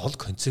гол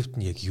концепт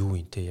нь яг юу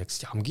юм те яг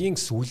хамгийн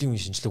сүүлийн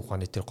үеийн шинжлэх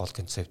ухааны тэр гол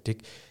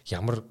концептыг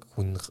ямар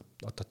хүн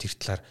одоо тэр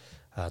талаар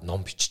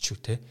ном биччихв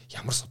те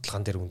ямар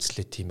судалгаан дээр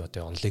үндэслээ тийм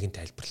одоо онлыг нь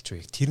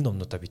тайлбарлаж яг тэр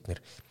номнуудаа бид нэр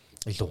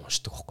илүү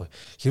уншдаг байхгүй.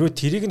 Хэрвээ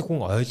тэрийг нь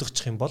хүн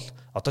ойлгочих юм бол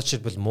одоо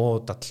жишээлбэл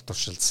муу дадал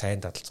туршил, сайн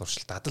дадал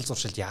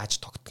зуршил яаж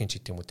тогтдгийг ч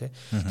гэдэг юм уу те.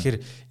 Тэгэхээр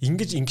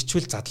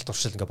ингэжвэл дадал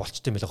туршил ингээ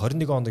болчтой юм байна.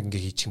 21 онд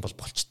ингээ хийчих юм бол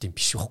болчтой юм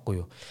биш байхгүй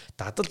юу?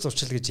 Дадал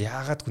зуршил гэж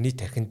яагаад хүний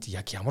тархинд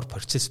яг ямар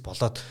процесс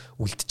болоод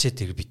үлдчихэд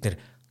тэр бид нэр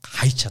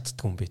хайж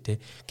чаддгүй юм бэ те.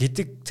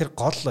 Гэдэг тэр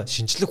гол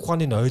шинжлэх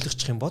ухааныг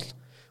ойлгочих юм бол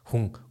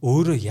хүн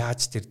өөрөө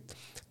яаж тэр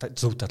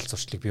зөв дадал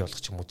зуршлыг бий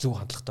болгох юм уу зөв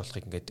хандлагатай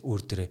болохыг ингээд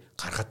өөр дээрээ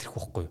гаргаад ирэх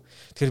байхгүй юу.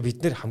 Тэгэхээр бид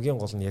нэр хамгийн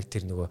гол нь яг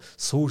тэр нөгөө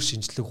суур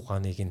шинжлэх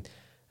ухааныг нь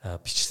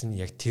бичсэн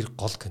яг тэр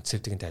гол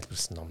концептыг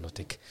тайлбарласан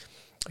номнуудыг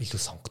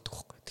илүү сонгодог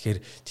байхгүй. Тэгэхээр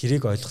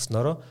тэрийг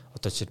ойлгоснороо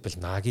одоо жишээлбэл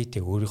Наги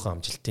тэг өөрийнхөө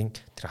амжилтын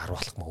тэр 10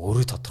 алхам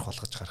өөрөө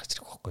тодорхойлгож гаргаж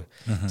ирэх байхгүй.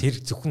 Тэр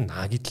зөвхөн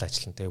Нагид л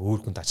ажиллана те өөр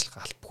хүнд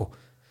ажиллах албагүй.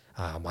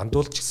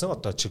 Мандуул ч гэсэн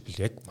одоо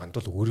жишээлбэл яг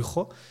мандуул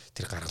өөрийнхөө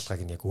тэр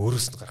гаргалгааг нь яг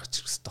өөрөөс нь гаргаж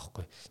ирэх хэрэгтэй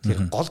байхгүй.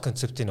 Тэгэхээр гол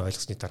концептыг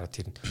ойлгосны дараа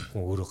тэр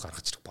хүн өөрөө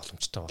гаргаж ирэх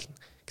боломжтой болно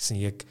гэсэн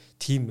яг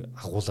тийм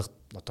агуулга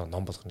одоо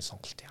ном болгоны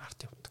сонголтын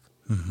ард явдаг.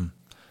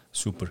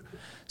 Супер.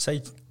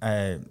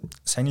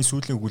 Саяны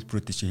сүүлийн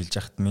өгүүлбэрүүдийг чи хэлж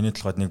байхад миний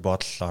толгойд нэг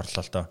бодол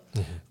орлоо л доо.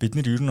 Бид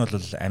нэр ер нь бол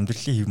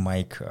амьдралын хэв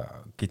маяг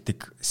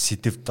гэдэг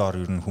сэдв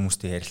доор ер нь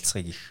хүмүүстэй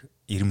ярилцахыг их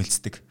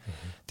ирмэлцдэг.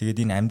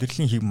 Тэгээд энэ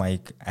амьдралын хэв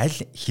маяг аль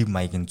хэв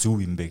маяг нь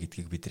зөв юм бэ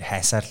гэдгийг бид нар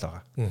хайсаар л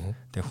байгаа.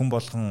 Тэгээд хүн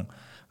болгон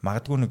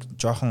магадгүй нэг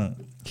жоохон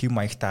хэв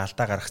маягтаа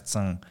алдаа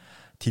гаргацсан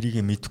тэрийг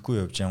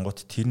мэдэхгүй явж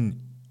ангууд тэр нь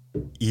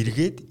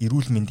эргээд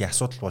эрүүл мэндийн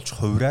асуудал болж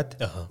хувраад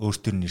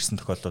өөртөө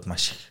нэрсэн тохиолдлууд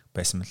маш их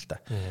байсан мэл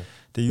та.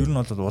 Тэгээ ер нь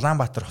бол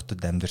Улаанбаатар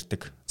хотод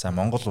амьдардаг. За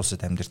Монгол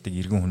улсад амьдардаг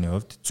иргэн хүний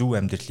хувьд зөв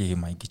амьдралын хэм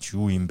маяг гэж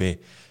юу юм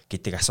бэ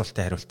гэдэг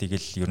асуултын хариултыг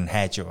л ер нь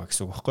хайж байгаа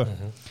гэсэн үг байхгүй.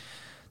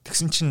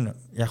 Тэгсэн чинь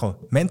яг нь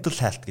mental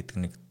health гэдэг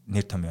нэг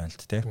нэр том юм л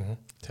тэ.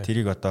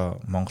 Тэрийг одоо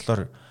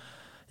монголоор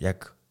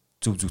яг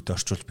зөв зүйтэй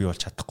орчуулж бий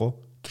болж чадахгүй.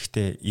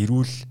 Гэхдээ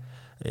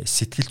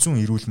сэтгэл зүйн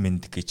эрүүл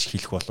мэнд гэж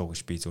хэлэх болов уу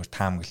гэж би зөвхөн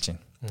таамаглаж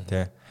байна.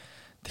 Тэ.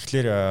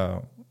 Тэгэхээр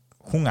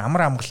хүн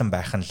амар амгалан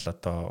байх нь л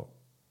одоо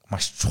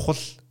маш чухал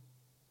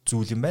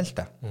зүйл юм байна л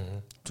да.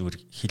 Зүгээр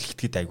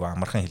хэлэхэд айгүй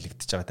амархан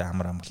хэлэгдэж байгаа тэ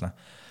амар амгалан.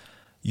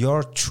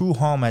 Your true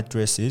home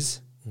address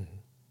is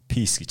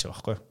peace гэж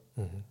байгаа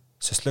байхгүй.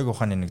 Социологи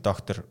ухааны нэг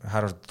доктор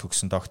Харвард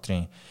төгссөн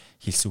докторийн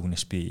хэлсэн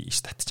үгнээс би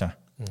иш татчихсан.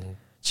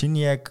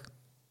 Чиний яг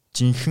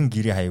жинхэнэ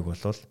гэрээ хаяг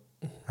бол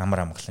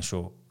амар амгалан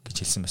шүү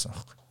гэж хэлсэн байсан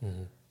байхгүй.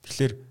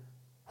 Тэгэхээр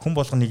хүн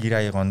болгоны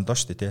гэрээ хаяг ондоо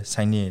шүү дээ,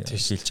 саяны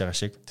хэлж байгаа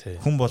шиг.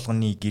 Хүн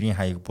болгоны гэрийн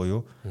хаяг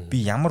буюу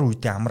би ямар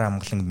үедээ амар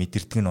амгалан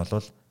мэдэрдэг нь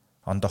бол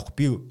ондоох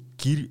би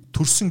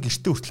төрсөн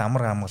гэртээ хүртэл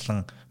амар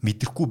амгалан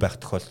мэдрэхгүй байх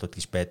тохиолдлууд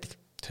гэж байдаг.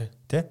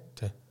 Тэ?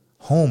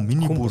 Home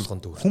миний бүр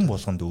хүн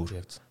болгонд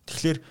өөр.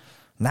 Тэгэхээр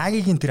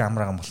Нагигийн тэр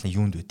амар амгалан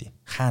юунд байдیں۔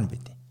 Хаана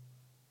байдیں۔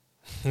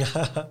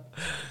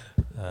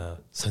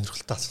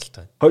 Сонирхолтой асуулт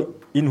байна. Хой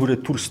энэ хүрээ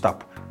түр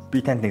стоп.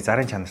 Би танд нэг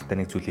зарын чанартай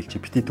нэг зүйл хэлчих.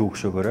 Бити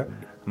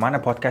төгшөөгөөрэй. Манай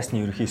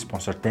подкастны ерөнхий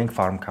спонсор Denk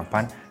Farm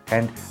компани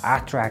танд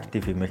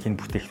Attractive эмээхийн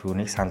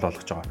бүтээгдэхүүнийг санал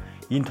болгож байгаа.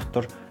 Энэ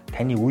дотор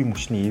таны үе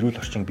мөчний эрүүл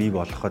орчин бий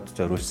болгоход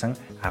зориулсан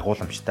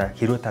агуулмжтай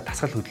хэрвээ та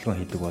дасгал хөдөлгөөн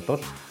хийдэг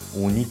бол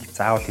үүнийг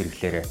заавал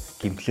хэрэглээрэй.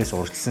 Гэмтлээс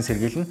урьдчилан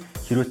сэргийлнэ.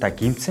 Хэрвээ та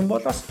гэмтсэн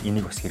болоос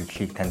энийг бас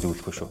хэрэглэхийг тань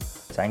зөвлөхөө шүү.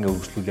 За ингээ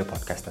үргэлжлүүлээ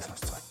подкастаа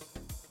сонсцгоо.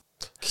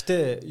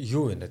 Гэтэ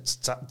юу вэ?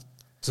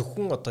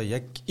 Зөвхөн одоо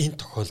яг энэ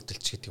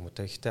тохиолдолч гэдэг юм уу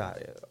те. Гэтэ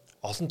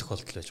олон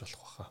тохиолдол байж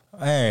болох байхаа.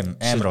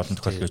 Амар олон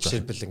тохиолдол байж болох.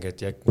 Жишээлбэл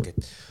ингээд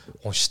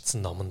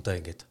уншицсан номондоо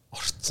ингээд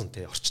орцсон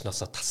те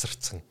орчноосоо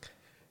тасарцсан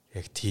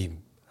яг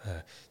тийм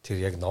тэр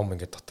яг ном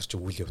ингээд дотор чи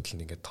үйл явдал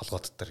нь ингээд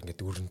толгой дотор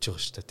ингээд өрнөж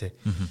байгаа шүү дээ те.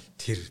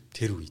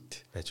 Тэр үед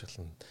байж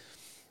болно.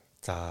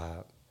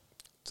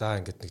 За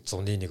ингээд нэг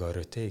 101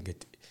 орой те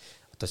ингээд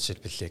одоо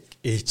жишээлбэл яг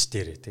ээж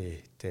дээрээ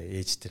те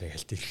ээж дээр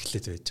хальт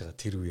ирэхлээд байж байгаа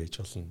тэр үе ээж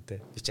болно те.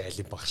 Би чи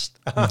айлын баг шүү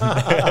дээ.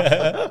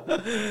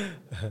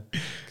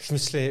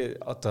 Гэхдээ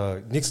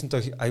одоо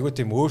нэгсэнтэй айгуу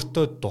тийм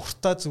өөртөө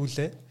дуртай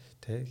зүйлээ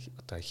те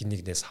одоо хин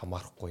нэгнээс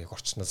хамаарахгүй яг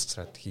орчноос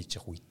цараад хийж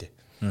явах үедээ.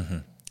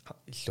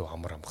 Илүү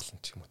амар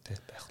амгалан ч юм уу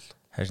те байх л.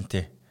 Харин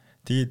тий.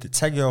 Тэгээд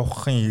цаг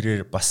явахын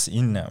ирээр бас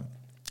энэ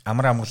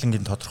амар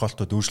амгалангийн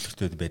тодорхойлолтууд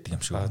өөрчлөлтүүд байдаг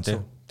юм шиг байна тий.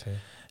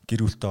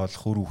 Гэр бүлтэй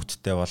болох, үр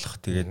хүүхэдтэй болох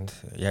тэгээд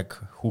яг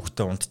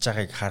хүүхдээ унтж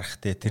байгааг харах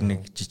те тэр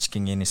нэг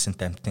жижигхэн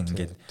innocent амтан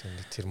ингээд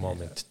тэр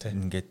момент те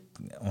ингээд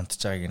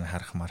унтж байгааг нь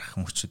харах марах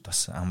мөчөд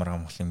бас амар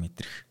амгалан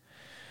мэдрэх.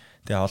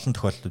 Тэгээ олон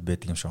тохиолдлууд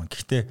байдаг юм шиг байна.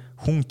 Гэхдээ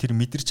хүн тэр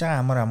мэдэрч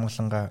байгаа амар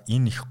амгалангаа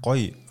энэ их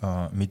гоё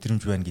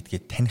мэдрэмж байна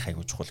гэдгээ таних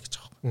аягүй чухал гэж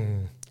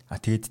байгаа.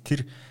 Тэгээд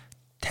тэр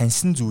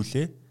таньсан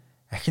зүйлээ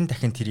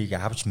дахин тэрийг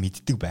авч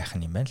мэддэг байх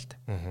нь юм байна л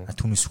да.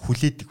 Түүнээс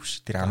хүлээдэг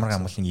биш. Тэр амар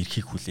амгалан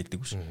эрхийг хүлээдэг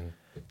биш.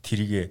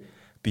 Тэрийг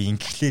би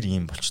ингэхлээр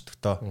ийм болчдөг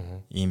тоо.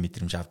 Ийм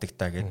мэдрэмж авдаг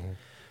та гэд.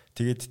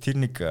 Тэгээд тэр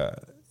нэг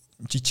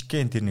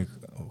жижигхэн тэр нэг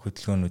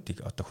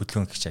хөдөлгөөнүүдийг одоо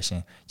хөдөлгөөн гэх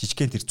чашийн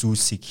жижигхэн тэр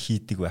зүйлсийг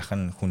хийдэг байх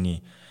нь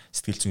хүний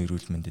сэтгэл зүйн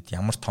эрүүл мэндэд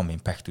ямар том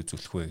импакт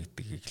үзүүлэх вэ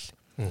гэдгийг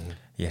л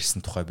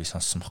ярьсан тухай би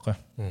сонссон байхгүй.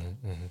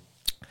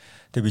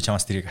 Тэгээ би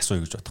чамаас тэрийг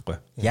асууя гэж бодохгүй.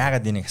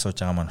 Яагаад энийг асууж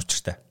байгаа маань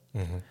учиртай.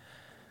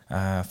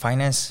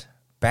 Finance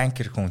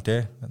banker хүн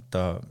те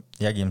одоо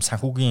яг ийм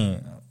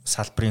санхүүгийн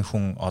салбарын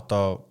хүн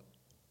одоо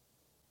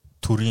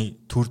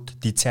төрд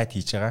дизайн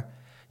хийж байгаа.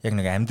 Яг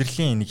нэг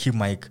амьдралын нэг хэв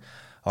маяг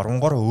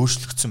оронгороо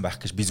өөрчлөгдсөн байх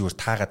гэж би зүгээр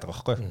таагаад байгаа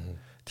байхгүй.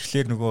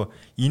 Тэгэхээр нөгөө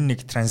энэ нэг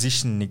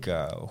транзишн нэг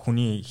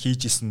хүний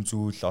хийж исэн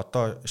зүйл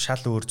одоо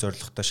шал өөр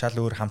зорилготой, шал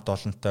өөр хамт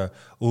олонтой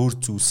өөр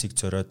зүйлсийг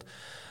зориод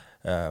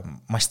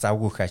маш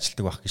завгүй их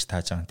ажилтдаг байх гэж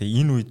тааж байгаа.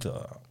 Тэгээ энэ үед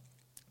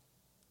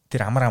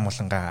тэр амар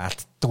амгалангаа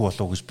алддаг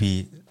болов уу гэж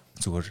би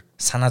зүгээр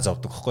санаа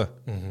зовдөг байхгүй.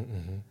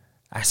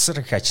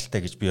 Асар их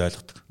ажилтай гэж би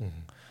ойлгодог.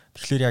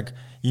 Тэгэхээр яг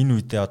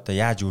энэ үедээ одоо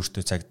яаж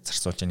өөртөө цаг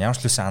зарцуулж байна? Ямар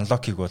ч лсэн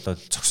анлокийг болоод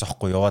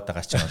зогсоохгүй яваад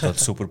байгаа чинь одоо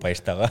супер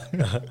баяртай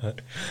байгаа.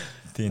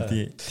 Тийм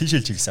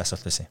тийшэл чигсэн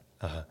асуулт байсан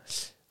юм.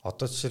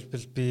 Одоо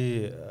жишээлбэл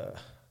би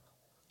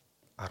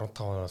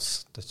 15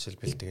 оноос одоо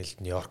жишээлбэл тэгэл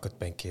Нью-Йоркод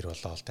банкир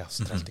болоо тэ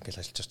Австралид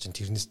ингээл ажиллаж чинь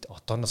тэрнээс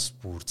одооноос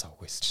бүр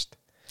завгүй байсан шүү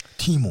дээ.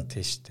 Тийм үү?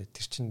 Тийм шүү дээ.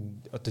 Тэр чинь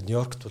одоо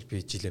Нью-Йоркт бол би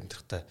жил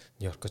амьдрахтаа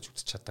Нью-Йоркож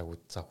үзэж чадаагүй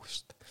завгүй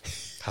шүү дээ.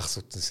 Хагас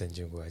үтэн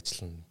санжингүй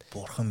ажиллана.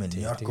 Бурхан минь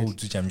Нью-Йорк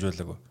үзэж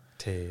амжуулаагүй.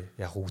 Тий,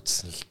 яг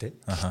үзсэн л дээ.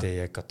 Гэтэ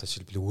яг одоо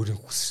жишээлбэл өөрийн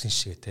хүссэн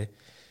шиг те.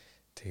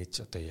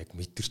 Тэгэж одоо яг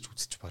мэдэрч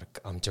үзэж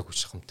баг амжаагүй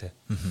шахам те.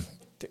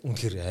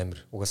 Үнэхээр амар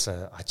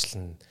угаасаа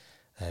ажиллана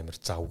амар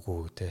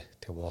завгүй те.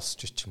 Тэг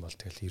уусч ичим бол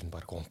тэгэл ер нь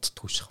баг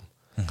унтдаггүй шахам.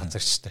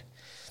 Газар штэ.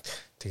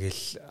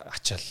 Тэгэл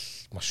ачаал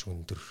маш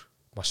өндөр,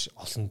 маш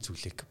олон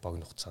зүйлийг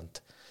богино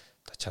хугацаанд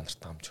одоо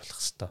чанарт амжуулах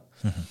хэвээр.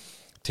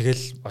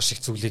 Тэгэл маш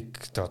их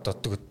зүйлийг одоо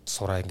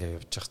сураа ингээ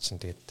явж байгаа чинь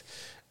тэгээд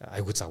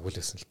айгүй завгүй л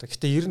байсан л та.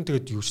 Гэтэ ер нь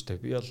тэгээд юу штэ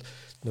би бол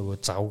нөгөө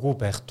завгүй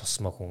байх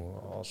тусмаа хүн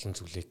олон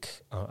зүйлийг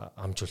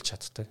амжуулж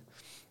чаддаг.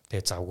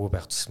 Тэгээ завгүй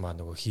байх тусмаа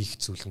нөгөө хийх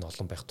зүйл нь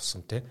олон байх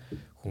тусам те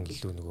хүн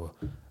илүү нөгөө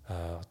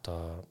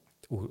одоо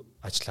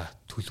ажлаа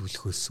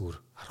төлөвлөхөөс өөр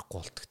аргагүй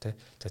болдог те.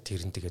 Тэгээ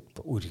тэр нь тэгээд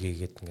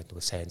өөрийгөөгээд ингээд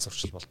нөгөө сайн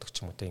зуршил болдог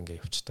ч юм уу те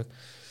ингээд явцдаг.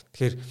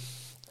 Тэгэхээр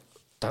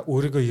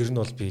өөрийгөө ер нь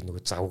бол би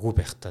нөгөө завгүй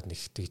байхдаа нэг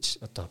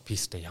тэгж одоо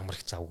пистэй ямар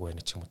их завгүй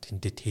байна ч юм уу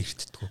тэндээ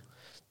тэрддэг.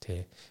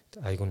 Тэ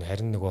айгуу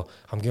харин нөгөө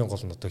хамгийн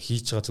гол нь одоо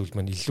хийж байгаа зүйл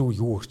маань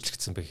илүү юу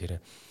өөрчлөгдсөн бэ гэхээр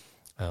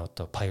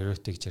одоо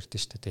priority гэж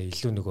ярьдэн шүү дээ.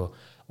 Илүү нөгөө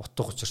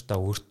утга учиртаа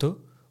өөртөө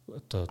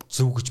одоо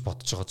зөв гэж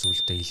бодож байгаа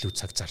зүйлдээ илүү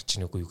цаг зарч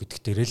ийнэгүй юу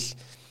гэдэг дээр л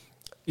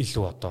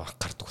илүү одоо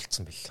анхаардаг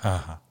болсон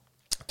байл.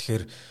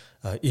 Тэгэхээр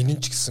энэ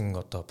ч гэсэн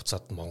одоо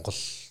буцаад Монгол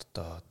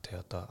одоо тэ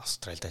одоо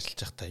Австралид ажиллаж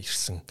байхдаа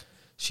ирсэн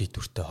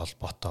шийдвэртэй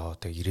холбоотой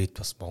тэг ирээд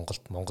бас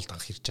Монголд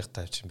анх ирж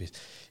байхдаа чинь би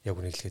яг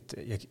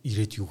үнэхээр яг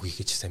ирээд юу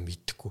хийх гэж сайн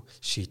мэддэггүй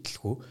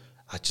шийдэлгүй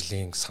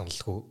ажлын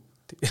саналгүй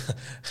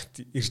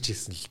ирж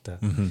исэн л та.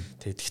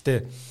 Тэгэхдээ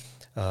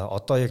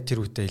одоо яг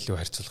тэр үедээ илүү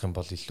харьцуулах юм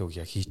бол илүү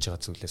яг хийж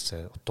байгаа зүйлээс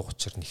утга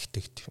учир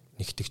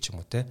нэгдэг ч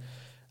юм уу те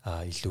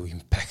илүү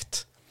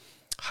импакт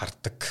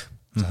хардаг.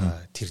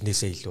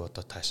 Тэрнээсээ илүү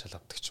одоо таашаал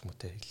авдаг ч юм уу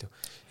те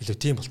илүү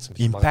тийм болцсон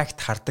байна. Импакт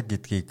хардаг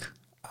гэдгийг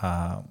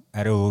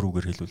арай өөр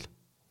үгээр хэлвэл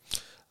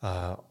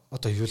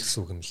одоо юу л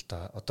гэсэн үг юм л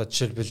да. Одоо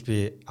жишээлбэл би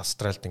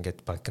Австралид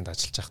ингээд банкнд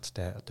ажиллаж байхад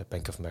те одоо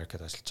Bank of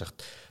America-д ажиллаж байхад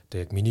одоо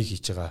яг миний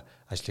хийж байгаа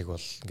ажлыг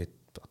бол ингээд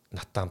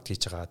натаа хамт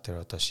хийж байгаа тэр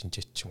одоо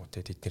шинжээч ч юм уу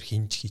те тэд нэр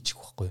хинж хийчих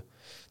байхгүй.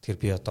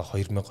 Тэгэхээр би одоо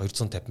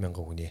 250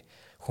 мянган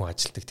хүн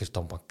ажилтдаг тэр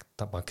том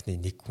банкны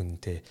нэг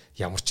хүнтэй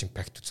ямар ч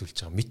импакт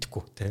үзүүлж байгаа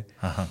мэдхгүй те.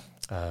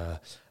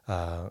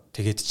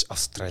 Тэгээд ч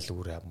Австрали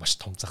өөрөө маш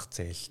том зах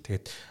зээл.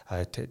 Тэгээд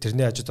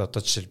тэрний хажууд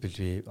одоо жишээлбэл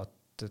би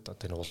одоо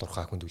энэ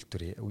уулуурхай хүнд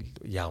үйлдвэр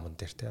яамн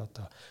дээр те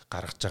одоо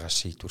гаргаж байгаа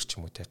шийдвэр ч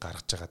юм уу те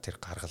гаргаж байгаа тэр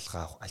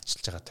гаргалгаа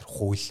ажиллаж байгаа тэр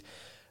хууль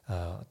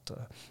одоо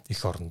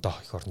их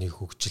орны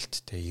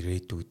хөгжилт те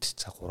ирээдүйд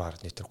цаг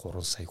 3.3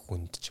 сая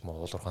хүнд ч юм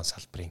уу уулуурхай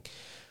салбарын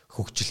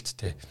хөгжилт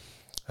те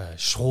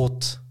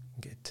шууд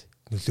ингээд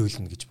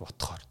нөлөөлнө гэж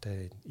бодохоор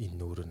те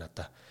энэ өөрөө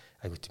надаа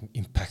айгуу тийм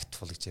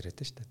импактфул гэж яриад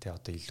байна шүү дээ те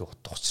одоо илүү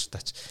утга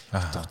учиртайч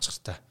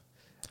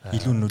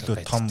илүү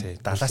нөлөө том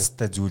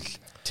далаастай зүйл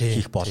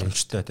хийх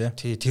боломжтой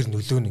тий тэр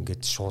нөлөө нь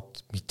ингээд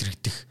шууд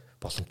мэдрэгдэх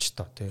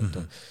боломжтой тий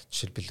одоо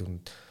жишээлбэл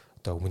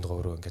одоо өмнө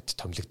гоороо ингээд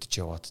томилогдож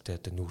яваад тий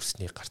одоо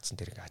нүүрсний гарцсан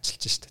дээр ингээд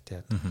ажиллаж штэ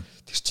тий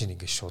тэр чинь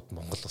ингээд шууд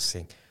Монгол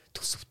улсын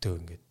төсөвтэй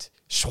ингээд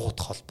шууд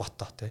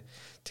холбоотой тий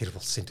тэр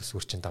улсын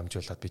төсвөр чинь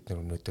дамжуулаад бид нар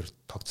өнөөдөр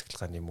тог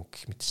цэглэгааны мөнгө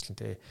гэх мэтчлэн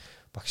тий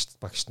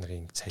багш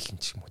нарын цалин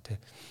ч юм уу тий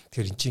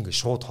тэгэхээр эн чинь ингээд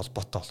шууд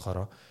холбоотой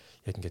болохоор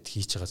яг ингээд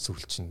хийж байгаа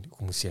зүйл чинь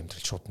хүмүүсийн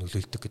амьдрал шууд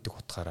нөлөөлдөг гэдэг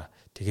утгаараа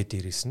тэгээ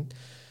дээрээс нь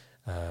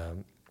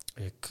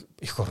яг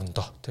их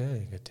орондоо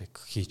тий ингээд яг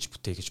хийж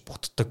бүтээ гэж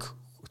боддог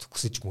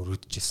хүсэж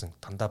мөрөөдөжсэн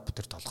дандаа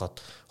бүтэр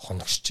толгойд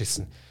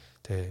хоногшижсэн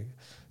тий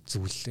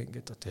зүйл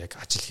ингээд одоо яг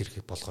ажил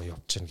хэрэг болгоо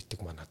явж гин гэдэг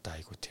маань надаа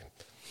айгу тийм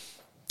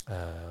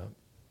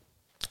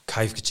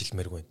кайф гэж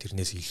хэлмээр байна.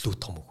 Тэрнээс илүү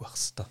том үг байх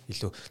хэвээр.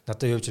 Илүү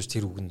надад явж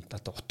тэр үг нь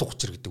надад утга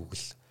учир гэдэг үг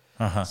л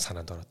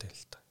санаанд ороод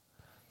байл та.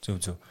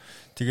 Зөв.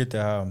 Тэгээд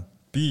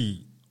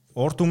би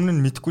урд өмнө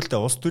нь мэдгүй л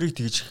да улс төрийг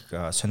тэгж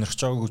сонирхож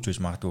байгаагүй гэж байж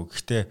магадгүй.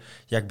 Гэхдээ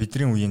яг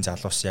бидний үеийн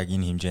залуус яг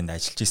энэ хэмжээнд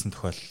ажиллаж исэн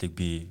тохиолдлыг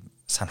би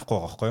санахгүй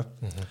байгаа байхгүй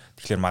юу.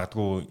 Тэгэхээр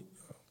магадгүй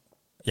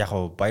яг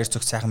баяр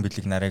цогц сайхан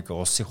бэлэг нарыг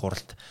улсын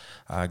хуралд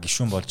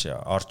гишүүн болж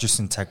орж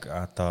исэн цаг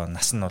одоо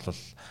нас нь бол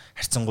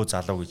харьцангуй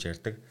залуу гэж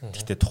ярьдаг.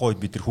 Гэхдээ тухайн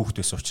үед бид нар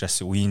хүүхэд байсан учраас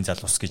үеийн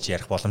залуус гэж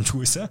ярих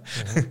боломжгүй байсан.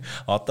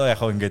 Одоо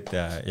яг ингээд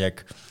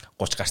яг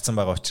 30 гарсан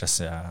байгаа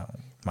учраас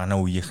манай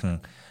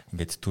үеийнхэн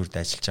ингээд төрд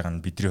ажиллаж байгаа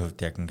нь бидний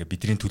хувьд яг ингээд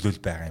бидний төлөөл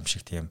байгаа юм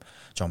шиг тийм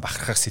жоон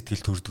бахархах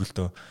сэтгэл төрдөг л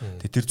дөө.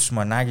 Тэгээ тэр туш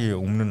манагийн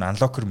өмнө нь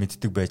анлокер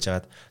мэддэг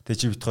байжгаад тэгээ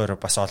чи бит хоёр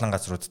бас олон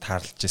газрууд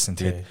таарлаж ирсэн.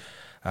 Тэгээд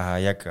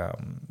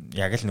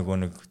яг л нөгөө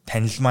нэг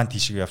танил маань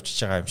тийшээ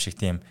явчихж байгаа юм шиг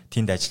тийм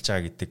тэнд ажиллаж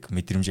байгаа гэдэг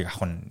мэдрэмжийг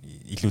авах нь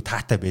илүү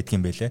таатай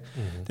байдгийн байлээ.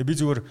 Тэгээ би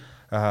зүгээр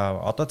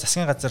одоо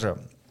засгийн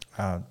газар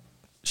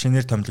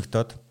шинээр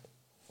томилогдоод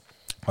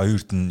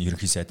Хоёрд нь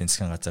ерөнхий сайдын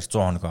засгийн газар 100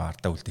 хоног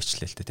ардаа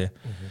үлдээчлээ л тэ.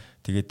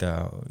 Тэгээд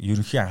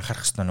ерөнхий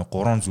анхаарах ёстой нэг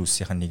гурван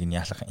зүйлсийн нэг нь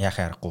яахын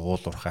аргагүй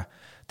уулуурхаа.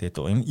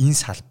 Тэгээд энэ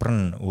салбар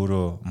нь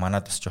өөрөө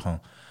манад бас жоохон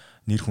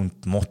нэр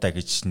хүнд муутай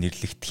гэж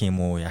нэрлэгдэх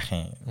юм уу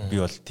яахын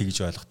би бол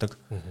тэгж ойлгодог.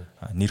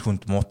 Нэр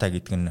хүнд муутай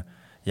гэдэг нь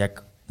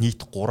яг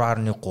нийт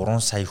 3.3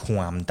 сая хүн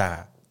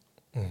амдаа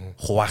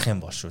хуваах юм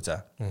бол шүү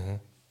за.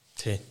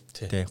 Тий.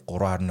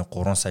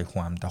 3.3 сая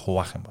хүн амдаа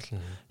хуваах юм бол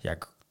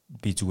яг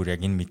би зүгээр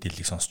яг энэ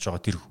мэдээллийг сонсож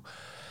байгаа тэр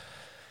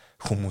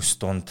хүмүүс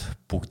донд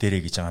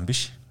бүгдээрээ гэж байгаа юм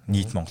биш.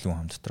 Нийт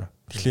Монголын хүн дотор.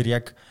 Тэгэхээр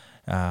яг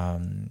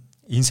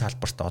энэ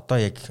салбарт одоо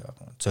яг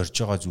зорж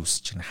байгаа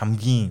зүйлс чинь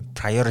хамгийн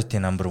priority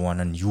number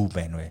 1 нь юу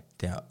байна вэ?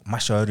 Тэгээ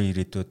маш ойрын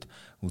ирээдүйд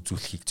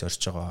үзүүлэхийг зорж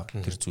байгаа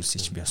тэр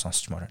зүйлсийг чинь би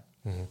сонсчмоор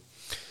байна.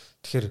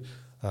 Тэгэхээр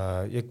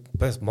яг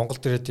Монгол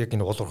дээрээ яг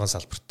энэ уулуурхаан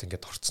салбарт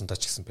ингээд орцсондоо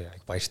ч гэсэн би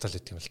яг баяртай л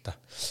гэдэг юм л та.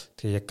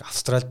 Тэгээ яг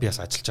Австралид би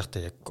бас ажиллаж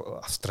байхдаа яг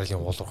Австралийн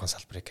уулуурхаан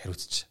салбарыг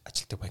хариуцж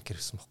ажилтдаг банкер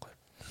байсан байхгүй.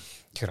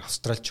 Тэгэхээр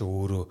Австрал ч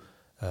өөрөө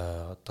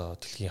одоо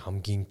дэлхийн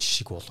хамгийн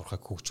жишг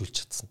уулуурхайг хөгжүүлж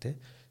чадсан тий.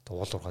 Тэгээ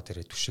уулуурхаа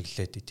дээрээ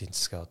түшиглээд эдийн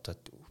засгаа одоо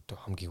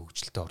хамгийн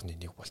хөгжилтэй орны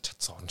нэг болж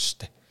чадсан орн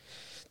шүү дээ.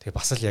 Тэгээ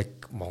бас л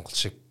яг Монгол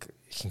шиг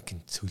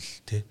ихэнх цөл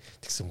тий.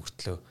 Тэгсэн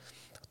мөртлөө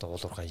одоо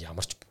уулуурхаа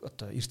ямар ч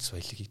одоо эрдэс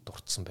баялагийг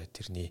дурдсан бай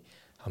тэрний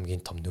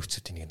хамгийн том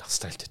нөөцүүдийн нэг нь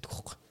Австралид байдаг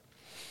байхгүй.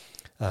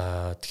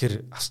 Тэгэхээр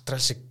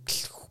Австрал шиг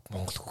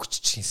Монгол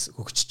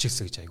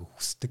хөгжижээсэ гэж айгүй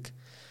хүсдэг.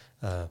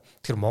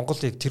 Тэгэхээр Монгол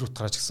яг тэр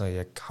утгаараа ч гэсэн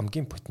яг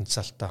хамгийн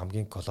потенциалтай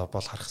хамгийн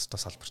глобал харах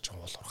хэвээр салбар чинь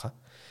уулуурхаа.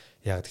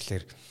 Яг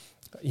тэгэхээр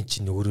эн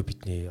чинь өөрөө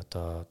бидний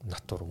одоо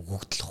натур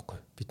өгөгдөл واخгүй.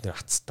 Бид нэр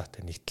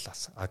хацтаатай нэг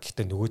талаас.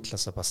 Гэхдээ нөгөө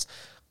талаасаа бас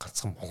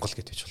ганцхан Монгол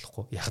гэж бич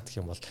болохгүй. Яг гэх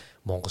юм бол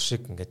Монгол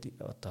шиг ингээд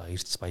одоо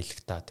эрдэс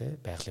баялагтаа тий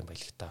байгалийн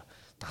баялагтаа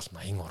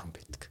 70-80 орн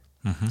байдаг.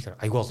 Тэгэхээр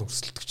аюул олон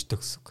өрсөлдөгчтэй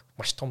гэсэн үг.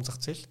 Маш том зах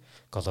зээл,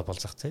 глобал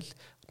зах зээл,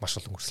 маш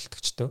олон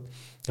өрсөлдөгчтэй.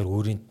 Тэгэхээр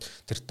өөрийн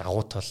тэр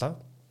давуу талаа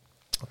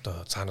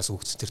одоо цаанаас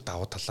өгсөн тэр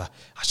давуу талаа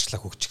ачлаа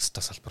хөгжих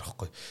хэвээр салбар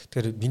байхгүй.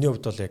 Тэгэхээр миний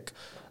хувьд бол яг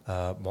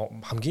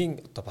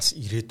хамгийн одоо бас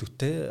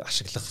ирээдүйтэй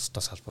ашиглах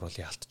хэвээр салбар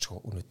бол яалтч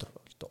өнөөдөр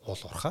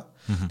уулуурхаа.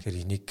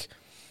 Тэгэхээр энийг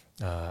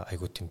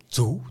айгуу тийм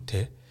зөв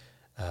те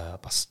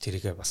бас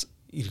тэрийгээ бас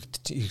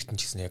иргэдэн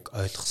ч гэсэн яг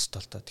ойлгох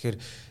хэвээр л та. Тэгэхээр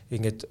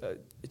ингээд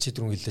чи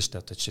түрүүн хэллээ шүү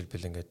дээ одоо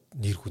жишээлбэл ингээд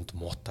нэр хүнд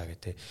муутай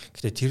гэх те.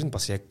 Гэтэ тэр нь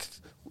бас яг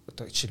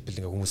одоо жишээлбэл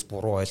ингээ хүмүүс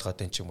буруу ойлгоод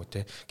байна ч юм уу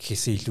те.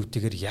 Гэхээсээ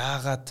илүүтэйгээр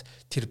яагаад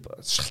тэр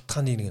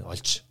шалтгааныг нэг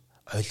олж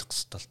ойлгох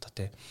хэвээр л та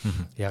те.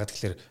 Яагаад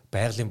тэгэхээр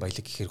байгалийн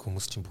баялаг гэхээр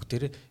хүмүүс чинь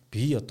бүгдээрээ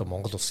би одоо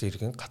Монгол улсын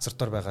иргэн газар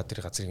дор байгаа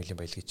тэр газрын элийн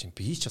баялагийг чинь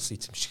би ч бас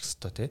эзэмших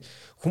хэвээр те.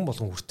 Хүн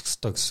болгон хүртэх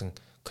хэвээр гэсэн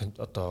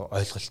одоо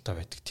ойлголттой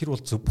байдаг. Тэр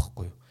бол зөв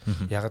бохгүй юу?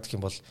 Ягаад гэх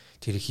юм бол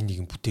тэр хин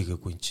нэгэн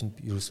бүтээгээгүй эн чинь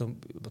ерөөсөө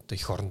одоо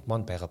их оронд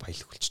маань байгаа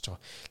баялаг болчихж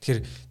байгаа. Тэгэхээр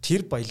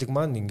тэр баялаг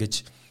маань ингэж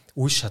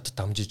үе шат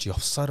дамжиж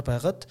явсаар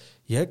байгаад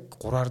яг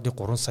 3.3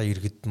 сая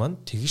иргэд маань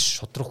тэгш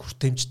шудраг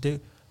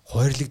хүртээмжтэй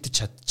хойрлогдож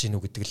чадчихэв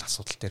үү гэдэг л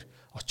асуудал дээр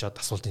очиод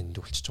асуултын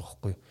тэмдэг болчихж байгаа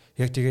байхгүй юу.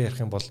 Яг тэгээ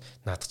ярих юм бол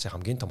наадах чи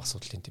хамгийн том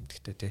асуудлын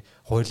тэмдэгтэй тий.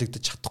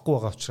 Хойрлогдож чадахгүй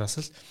байгаа учраас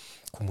л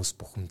хүмүүс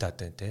бухимдаад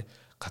байна тий.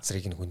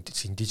 Газрыг нь хүнд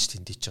сэндэж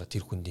байгаа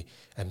тэр хүний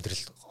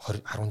амьдрал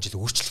 10 жил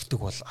өөрчлөгдөг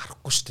бол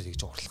аргагүй шүү дээ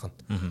гэж урлах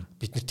нь.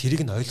 Бид нар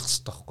тэрийг нь ойлгох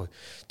хэрэгтэй байхгүй.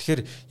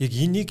 Тэгэхээр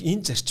яг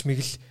энэ зарчмыг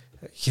л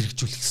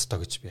хэрэгжүүлэх хэрэгтэй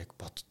гэж би яг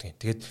боддгийн.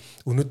 Тэгээд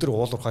өнөөдөр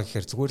уулуурхаа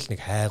гэхээр зүгээр л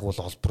нэг хайгуул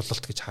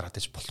олборлолт гэж хараад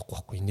иж болохгүй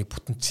байхгүй. Энийг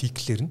бүтэн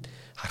циклээр нь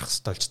харах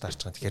хэрэгтэй болж таарч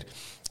байгаа. Тэгэхээр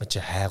чи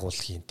хайгуул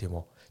хийн тийм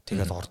үү.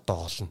 Тэгээд ордоо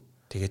олно.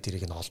 Тэгээд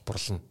тэрийг нь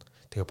олборлно.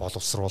 Тэгээд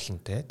боловсруулна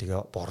тэгээ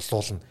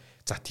борлуулна.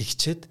 За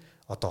тэгчээд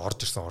одоо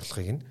орж ирсэн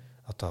орлогыг нь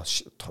одоо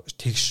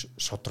тэгш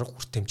шудраг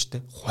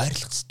хүртээмжтэй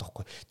хуваарлах хэрэгтэй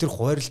байхгүй. Тэр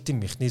хуваарлтын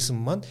механизм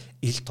маань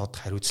ил тод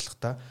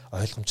хариуцлагатай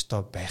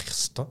ойлгомжтой байх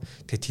хэрэгтэй.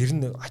 Тэгээ тэр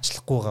нь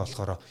ажиллахгүй байгаа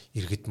болохоор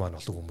иргэд маань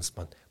олон хүмүүс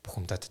маань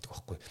бухимдаад байдаг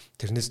байхгүй.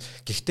 Тэрнээс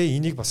гэхдээ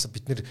энийг бас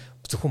бид нэр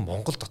зөвхөн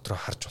Монгол дотроо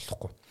харж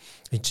болохгүй.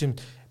 Энд чинь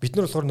бид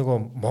нар болохоор нөгөө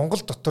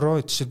Монгол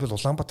дотроо жишээлбэл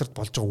Улаанбаатарт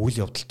болж байгаа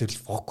үйл явдал дээр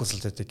л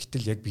фокуслаад байдаг.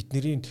 Гэтэл яг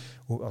бидний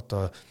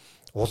одоо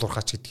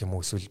уулуурхаач гэдэг юм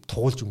уу эсвэл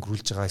туулж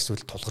өнгөрүүлж байгаа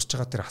эсвэл тулгарч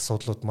байгаа тэр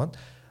асуудлууд маань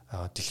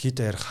дэлхийд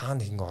даяар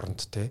хаана нэгэн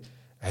оронд те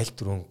аль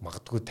дөрөв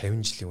магадгүй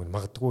 50 жилийн өмнө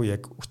магадгүй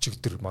яг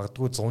өчигдөр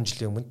магадгүй 100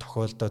 жилийн өмнө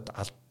тохиолдоод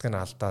алддаг нь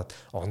алдаад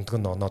ондог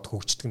нь оноод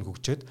хөгждөг нь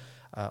хөгжөөд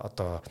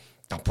одоо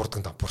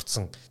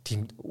дампуурцсан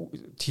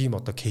тийм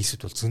одоо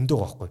кейсүүд бол зөндөө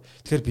байхгүй.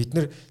 Тэгэхээр бид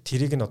нэр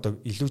тэрийг нь одоо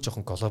илүү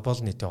жоохон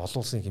глобал нийтийн олон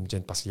улсын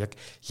хэмжээнд бас яг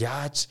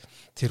яаж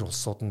тэр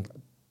улсууд нь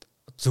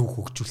зөв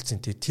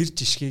хөгжүүлсэн тэр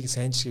жишгийг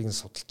сайн жишгийг нь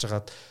судалж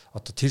агаад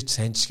одоо тэр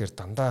сайн жишгээр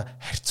дандаа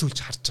харьцуулж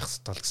харж явах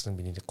хэрэгтэй гэсэн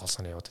миний нэг гол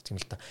санаа яваад тийм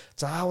л та.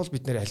 Заавал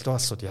бид нэр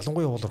аливаа асуудал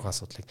ялангуяа уулуурхай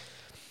асуудлыг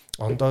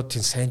ондоо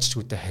тийм сайн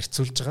жишгүүдэд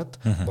харьцуулж агаад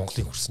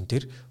Монголын хөрсөн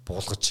дээр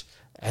буулгаж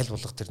аль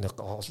болох тэр нэг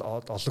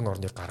олон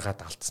орны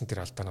гаргаад алдсан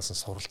тэр алдаанаас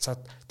нь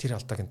суралцаад тэр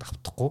алдааг нь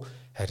давтахгүй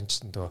харин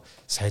ч нөө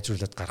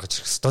сайжруулад гаргаж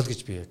ирэх ёстой л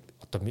гэж би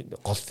одоо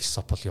гол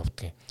философи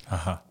явуулдаг юм.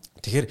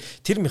 Тэгэхээр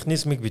тэр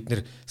механизмыг бид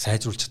нэр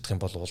сайжруулж чадах юм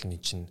бол уулын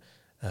чинь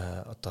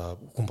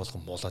одоо хүн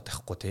болгон муулаад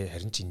байхгүй тий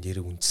харин ч энэ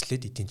нэрээ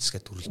үндэслээд эдийн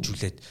засгаа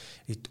төрөлжүүлээд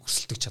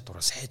өсөлтөг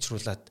чадвараа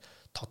сайжруулад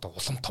одоо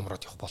улам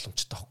томроод явах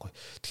боломжтой байхгүй.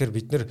 Тэгэхээр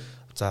бид нэр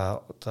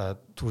за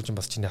түрүүжин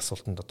бас чиний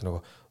асуултанд одоо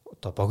нөгөө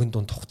одоо богино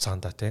дунд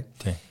хугацаанд тий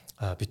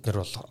бид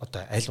нар бол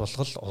одоо аль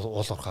болгол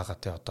уул уурхаагаа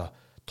тий одоо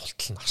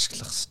тултал нь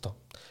ашиглах хэрэгтэй.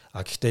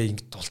 Гэхдээ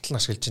ингэ тултал нь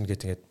ашиглаж гин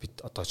гэдэг ингээд бид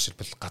одоо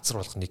жишээлбэл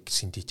газар болох нэг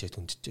синдижээд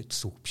үндэжээ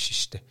гэсэн үг биш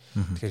шүү дээ.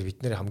 Тэгэхээр бид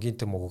нэр хамгийн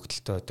том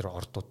өгөгдөлтөй тэр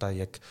ордуудаа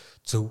яг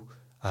зөв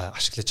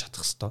ашиглаж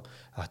чадах хэрэгтэй.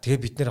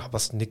 Тэгээ бид нэр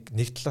бас нэг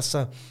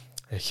талаасаа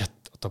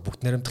одоо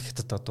бүгд найрамдах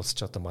хятад одоос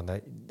ч одоо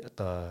манай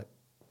одоо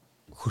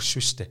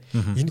хөрш биш үү.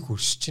 Энэ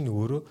хөрш чинь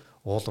өөрөө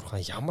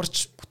уулуурхаан ямар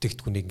ч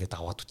бүтээгдэхүүнийг ингээд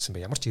аваад утсан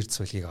бай. Ямар ч эрдэс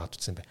байлгийг аваад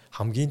утсан бай.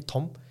 Хамгийн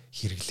том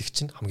хэрэглэгч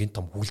нь хамгийн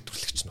том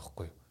үйлдвэрлэгч нь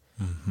байхгүй юу.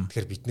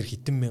 Тэгэхээр бид нэр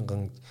хэдэн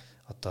мянган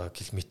одоо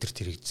километр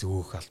тэрийг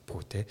зөөх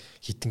албагүй те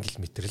хэдэн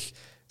километр л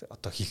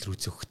одоо хил рүү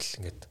зөөхтөл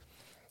ингээд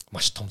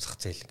маш том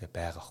зах зээл ингээд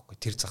байгаа байхгүй.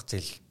 Тэр зах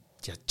зээл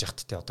ядж яхад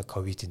те одоо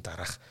ковидын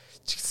дараах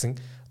ч гэсэн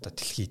одоо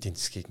дэлхийн эдийн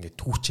засгийг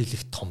ингээд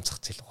түүчээлэх том зах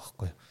зээл байгаа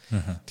байхгүй.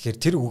 Тэгэхээр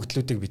тэр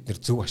өгөгдлүүдийг бид нэр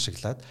зөв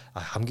ашиглаад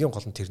хамгийн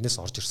гол нь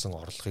тэрнээс орж ирсэн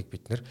орлогыг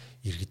бид нэр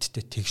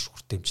иргэдтэй тэгш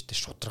хүртээмжтэй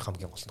шудраг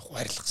хамгийн гол нь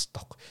хуваарлах хэрэгтэй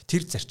байхгүй.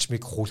 Тэр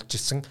зарчмыг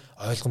хуулжсэн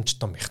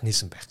ойлгомжтой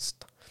механизм байх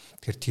хэрэгтэй.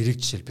 Тэгэхээр тэрийг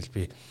жишээлбэл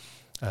би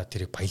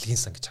тэрийг баялагын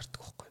сан гэж хардаг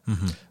байхгүй.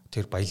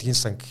 Тэр баялагын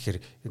сан гэхээр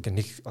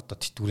нэг одоо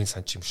тэтгэврийн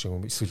сан ч юм шиг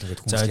эсвэл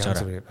ингээд хүмүүс янз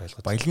бүр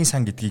ойлгоод. Баялагын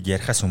сан гэдгийг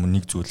ярихаас өмнө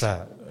нэг зүйл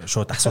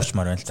шууд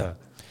асуучмаар байна л да.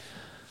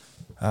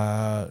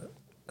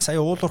 Сая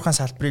уулуурхаан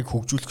салбарыг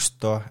хөгжүүлэх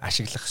ёстой,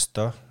 ашиглах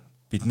ёстой.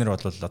 Бид нар бол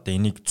одоо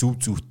энийг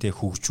зөвтэй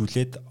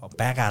хөгжүүлээд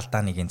байгаа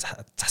алдааныг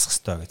засах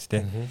ёстой гэдэг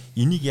тийм.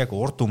 Энийг яг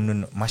урд өмнө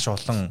нь маш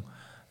олон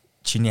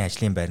чиний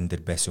ажлын байран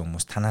дээр байсан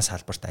хүмүүс, танаа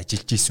салбарт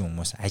ажиллаж исэн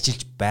хүмүүс,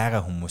 ажиллаж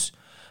байгаа хүмүүс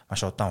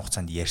маш удаан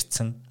хугацаанд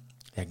ярьсан.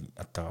 Яг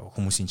одоо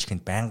хүмүүсийн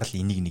чихэнд байнга л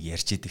энийг нэг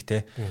ярьж идэг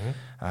те.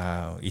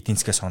 Эдийн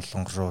засгаа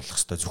сонлонгоруулах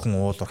хэрэгтэй, зөвхөн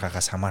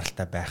уулуурхаагаас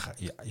хамааралтай байх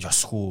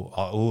ёсгүй,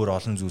 өөр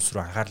олон зүйлс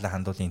рүү анхаарлаа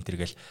хандуулах энэ төр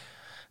гэл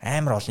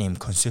амар олон юм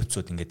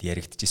концепцууд ингээд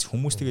яригдчихсэн.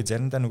 Хүмүүс тэгээ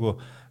заримдаа нөгөө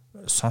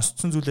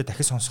сонсцсон зүйлээ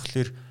дахиж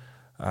сонсхолоор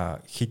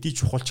хэдий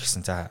чухал ч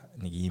гэсэн за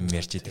нэг юм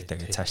ярьж идэг та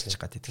гэж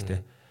цаашлах гад идэг те.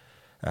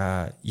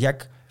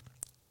 Яг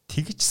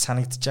тэгж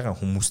санагдж байгаа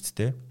хүмүүст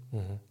те.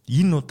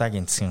 Энэ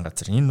удаагийн засгийн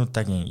газар, энэ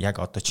удаагийн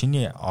яг одоо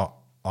чиний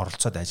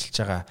оролцоод ажиллаж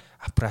байгаа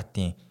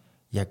аппаратын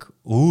яг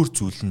өөр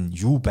зүйл нь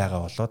юу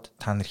байгаа болоод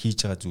та нар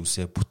хийж байгаа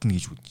зүйлсээ бүтнэ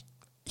гэж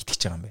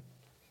итгэж байгаа юм бэ?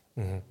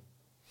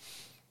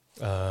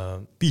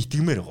 Би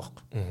итгэмээр байгаа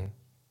байхгүй.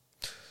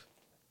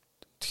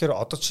 Тэгэхээр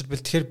одоо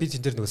жишээлбэл бид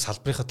энэ дээр нөгөө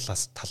салбарынхаа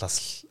талаас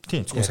л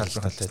тийм зөвхөн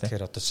салбарынхаа талаас.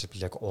 Тэгэхээр одоо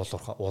жишээлбэл яг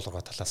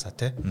уулуурхаа талаасаа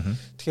тий.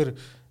 Тэгэхээр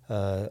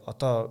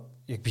одоо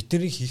яг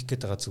бидний хийх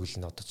гээд байгаа зүйл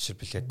нь одоо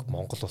жишээлбэл яг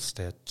Монгол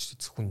улстай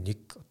зөвхөн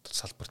нэг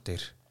салбар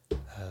дээр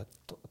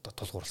одоо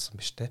тулгуурласан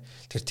биш тий.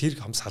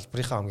 Тэр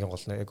салбарынхаа хамгийн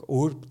гол нь яг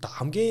өөр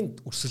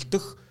хамгийн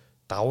өрсөлдөх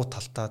давуу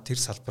талтай тэр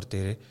салбар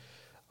дээрээ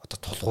одоо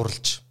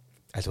тулгуурлаж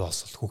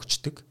аливаас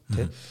хөгждөг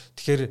тий.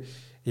 Тэгэхээр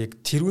яг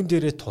тэрүүн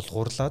дээрээ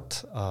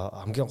тулгуурлаад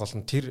хамгийн гол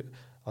нь тэр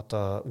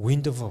одоо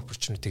window of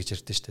opportunity гэж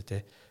ярьдэн шүү дээ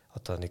тий.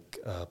 Одоо нэг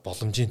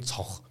боломжийн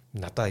цонх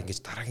надаа ингэж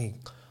дараагийн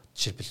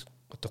жишээлбэл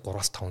одоо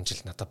 3-5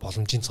 жил надад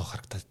боломжийн цонх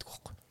харагдаад байдаг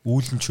байхгүй.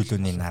 Үүлэн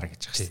чөлөөний нар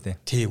гэж байна шүү дээ.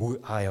 Тий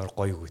ямар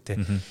гоё үү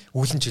те.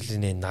 Үүлэн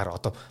чөлөөний нар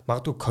одоо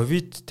магадгүй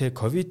ковид те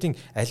ковидын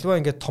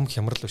альва ингээд том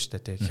хямрал ба шүү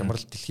дээ те.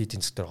 Хямрал дэлхийн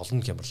эдийн засгаар олон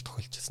хямрал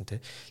тохиолдчихсан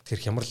те.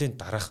 Тэгэхээр хямралын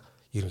дараах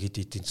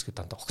ерөнхийдөө эдийн засаг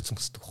дандаа огцон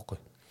өсдөг байхгүй.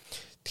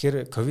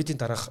 Тэгэхээр ковидын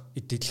дараах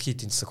дэлхийн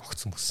эдийн засаг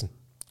огцон өснө.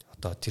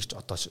 Одоо тэр ч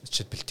одоо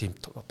жишээлбэл тийм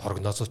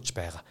прогнозууч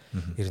байгаа.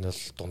 Ер нь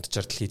бол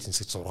дунджаар дэлхийн эдийн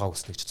засаг 6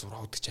 өснө гэж 6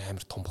 өдөг чи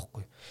амар том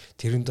бохгүй.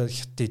 Тэрэнд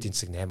хятадын эдийн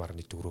засаг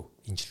 8.4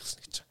 энэ жил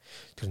өснө гэж.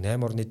 Тэр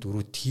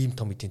 8.4 тийм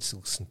том эдийн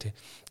засаг өссөн те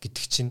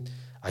гэдэг чинь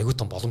аюу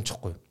том боломж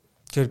واخгүй.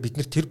 Тэгэхээр бид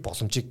нэр тэр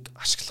боломжийг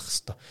ашиглах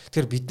хэрэгтэй.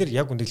 Тэгэхээр бид нэр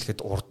яг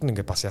үнэхээр урд нь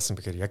ингээд бас яасан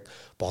бэхээр яг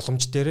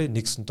боломж дээрээ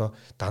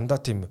нэгсэндөө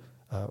дандаа тийм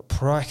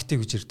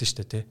proactive гэж ирдэ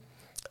штэ те.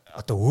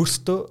 Одоо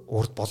өөртөө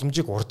урд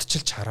боломжийг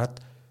урдчилж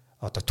хараад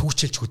одоо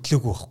түүчилж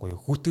хөдлөөгүй байхгүй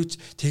юу.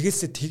 Хүүтэж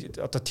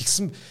тэгээсээ одоо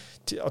тэгсэн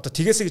одоо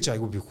тэгээсээ гэж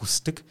айгүй би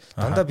хүсдэг.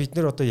 Дандаа бид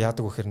нэр одоо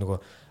яадаг вэ гэхээр нөгөө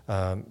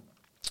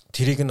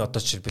тэрийг нь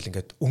одоо жишээлбэл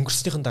ингээд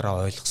өнгөрснийхэн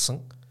дараа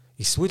ойлгосон.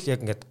 Эсвэл яг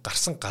ингээд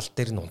гарсан гал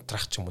дээр нь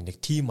унтраах ч юм уу нэг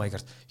тим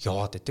маягаар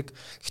яваад байдаг.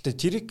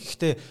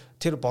 Гэхдээ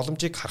тэр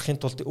боломжийг харахын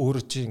тулд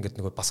өөрөө чи ингээд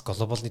нөгөө бас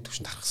глобалны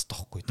түвшинд харах хэрэгтэй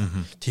байхгүй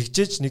юу.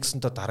 Тэгжээж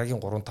нэгсэндээ дараагийн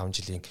 3-5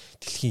 жилийн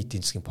дэлхийн эдийн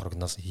засгийн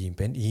прогноз ийм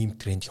байна. Ийм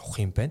тренд явах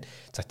юм байна.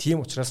 За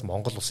тийм учраас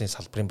Монгол улсын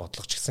салбарын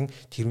бодлого ч гэсэн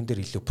тэрүүн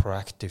дээр илүү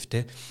proactive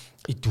те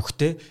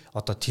идэвхтэй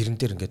одоо тэрэн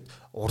дээр ингээд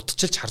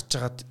урдчилж харж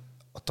байгаад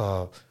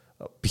одоо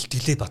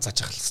бэлтгэлээ бацааж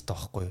авах хэрэгтэй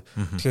байхгүй юу.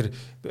 Тэгэхээр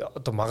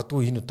одоо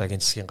магадгүй энэ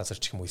удаагийн засгийн газар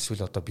ч юм уу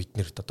эсвэл одоо бид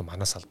нэрт одоо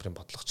манай салбарын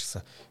бодлого ч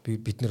гэсэн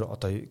бид нэр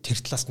одоо тэр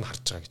талаас нь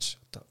харж байгаа гэж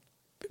одоо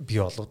би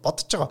бол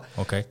бодож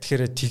байгаа.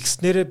 Тэгэхээр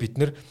тэгснээрээ бид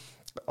нэр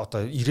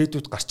одоо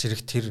ирээдүйд гарч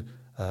ирэх тэр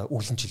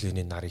үүлэн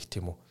жилийн нарыг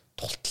тийм үү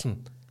тултал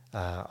нь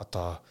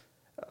одоо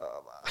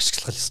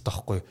ашиглах хэрэгтэй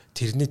байхгүй юу.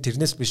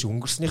 Тэрнээс биш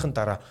өнгөрснийхэн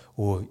дараа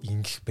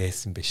ингэх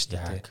байсан байж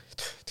тээ.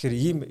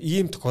 Тэгэхээр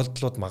ийм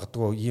тохиолдлууд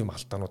магадгүй ийм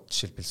алдаанууд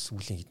жишээлбэл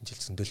сүүлийн хэдэн жил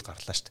зөндөл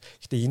гарлаа шүү дээ.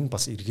 Гэтэ энэ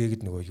бас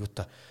эргээгээд нөгөө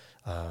юута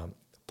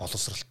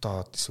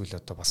боловсролтой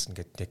эсвэл одоо бас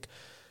ингээд нэг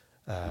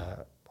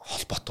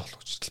холбоотой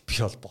болгож би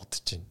бол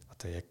бодож байна.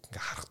 Одоо яг ингээ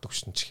харах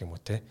төвшин ч юм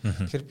уу те.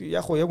 Тэгэхээр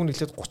яг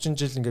үнэхээр 30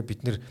 жил ингээ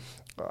бид нэр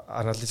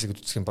анализыг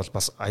үзэх юм бол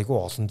бас айгүй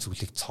олон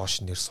зүйлийг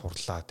цоош нэр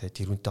сурлаа те.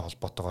 Тэрүүнтэй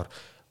холбоотойгоор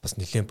бас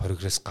нэлээд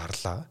прогресс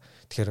гарлаа.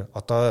 Тэгэхээр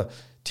одоо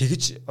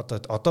тэгж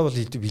одоо бол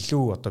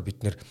илүү одоо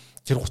бид нэр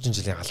тэр 30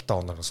 жилийн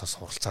алдаа оноороос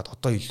суралцаад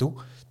одоо илүү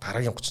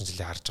дараагийн 30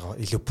 жилийн харж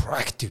байгаа илүү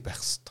proactive байх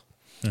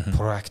хэрэгтэй.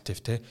 Proactive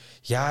те.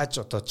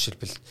 Яаж одоо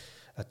жишээлбэл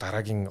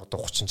дараагийн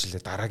одоо 30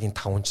 жилээ дараагийн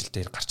 5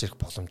 жилдээ гарч ирэх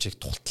боломжийг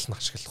тултал нь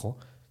ашиглах уу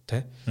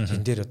тий.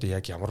 Тэн дээр одоо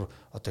яг ямар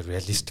одоо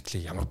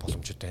realistically ямар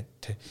боломжууд байна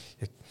тий.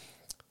 Яг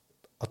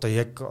одоо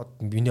яг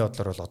миний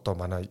бодлоор бол одоо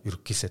манай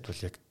ерөнхий сайд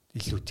бол яг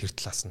илүү тэр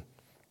талаас нь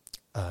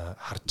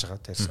харж байгаа.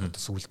 Тэрс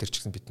одоо сүүл дээр ч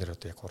гэсэн бид нэр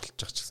одоо яг оролцож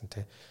байгаа ч гэсэн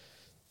тий.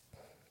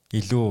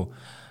 Илүү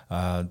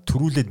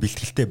төрүүлээд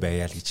бэлтгэлтэй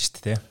байя л гэж шүү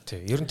дээ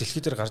тий. Ер нь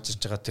дэлхий дээр гарч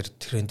ирж байгаа тэр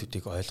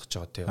трендүүдийг ойлгож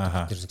байгаа тий.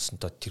 Одоо бид нэр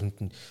нэгсэндээ тэрэнд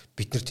нь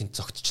бид нар тэнд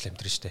зогтчих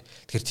лэмдэр шүү дээ.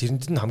 Тэгэхээр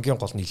тэрэнд нь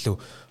хамгийн гол нь илүү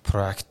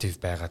proactive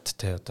байгаад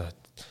тий.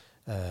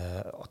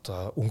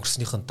 Одоо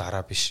өнгөрснийхэн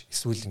дараа биш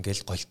эсвэл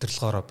ингээл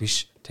голтрлогоороо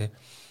биш тий.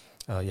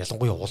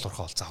 Ялангуяа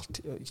уулуурхаа ол заавал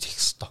хийх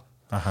ёстой.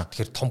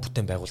 Тэгэхээр том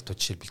бүтээн байгуулалтууд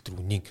жишээлбэл тэр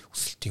үнийн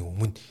өсөлтийн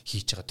өмнө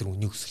хийж байгаа тэр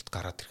үнийн өсөлт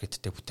гараад ирэхэд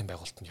тэ бүтээн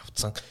байгуулалт нь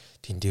явцсан.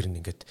 Тэн дээр нь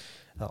ингээд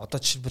одоо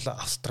жишээлбэл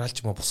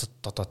Австралич юм уу бусад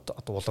одоо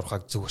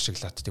уулуурхааг зөв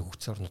ашиглаад тэ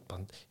хөгжсөн орнууд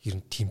банд ер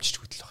нь тимчж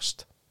хөдөл байгаа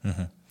шүү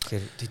дээ.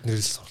 Тэгэхээр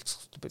тэднэрээс суралцах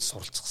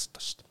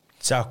хэрэгтэй шүү дээ.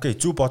 За окей,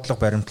 зөв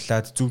бодлого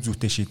баримтлаад зөв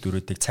зүйтэй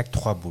шийдвэрүүдийг цаг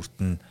тухай бүрт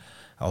нь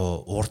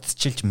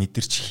урдчилж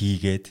мэдэрч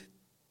хийгээд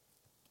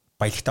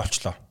баялагтаа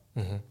олчлоо.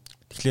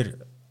 Тэгэхээр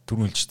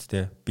түрүү хэлж шүү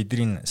дээ.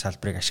 Бидний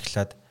салбарыг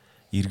ашиглаад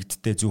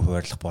иргэдтэй зөв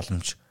хуваарлах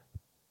боломж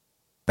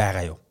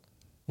байгаа юу?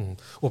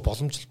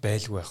 Боломж л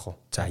байлгүй байх уу?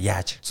 За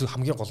яаж?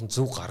 Хамгийн гол нь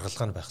зөв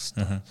гаргалгаа нь байх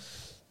хэрэгтэй.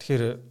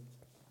 Тэгэхээр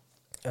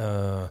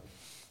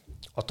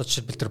одоо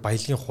жишээлбэл тэр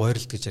баялагын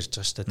хуваарлт гэж ярьж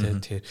байгаа шүү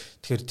дээ.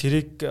 Тэгэхээр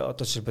тэрийг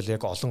одоо жишээлбэл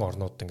яг олон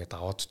орнууд ингээд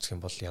аваад үзэх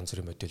юм бол янз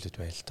бүрийн модулүүд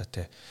байна л да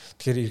тий.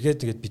 Тэгэхээр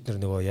эргээд бид нар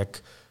нөгөө яг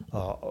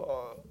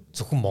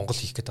зөвхөн Монгол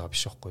хийх гэдэг байгаа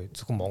биш байхгүй.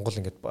 Зөвхөн Монгол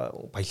ингээд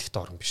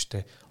баялагтай орн биш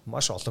тий.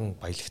 Маш олон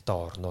баялагтай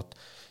орнууд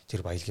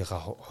тэр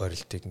баялагынхаа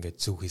хуваарлтыг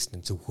ингээд зөв хийсэн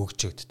нь зөв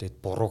хөгжөөд тий.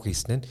 Буруу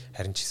хийсэн нь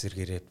харин ч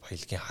эсэргээрээ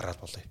баялагын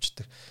хараал болоо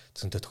явчихдаг.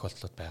 Зөндөө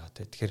тохиолдлууд байгаа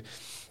тий. Тэгэхээр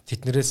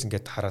тэднэрээс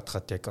ингээд хараад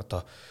хаад яг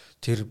одоо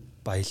тэр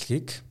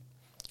баялагыг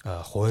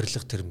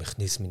хуваарлах тэр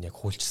механизм нь яг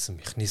хуульчилсан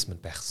механизм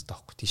байх хэрэгтэй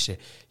байхгүй тийшээ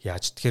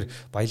яаж тэгэхээр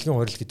баялагын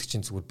хуваарлт гэдэг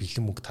чинь зүгээр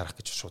бэлэн мөнгө тарах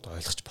гэж шууд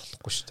ойлгож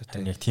болохгүй шүү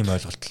дээ. Яг тийм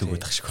ойлголт л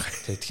өгöd ах шиг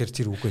байна. Тэгэхээр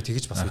тэр үгүй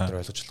тэгэж бас бид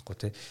нар ойлгож болохгүй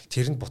те.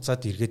 Тэр нь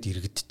буцаад эргээд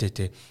иргэдтэй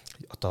те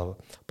одоо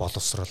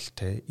боловсрал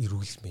те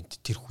эрүүл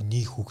мэнд тэр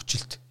хүний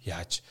хөгжилд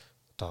яаж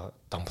одоо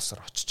дамбасар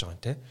очиж байгаа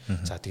юм те.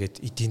 За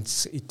тэгээд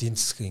эдийн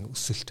засгийн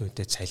өсөлт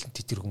үнэтэй цалин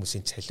тэр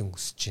хүмүүсийн цалин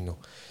өсөж гинүү.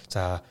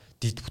 За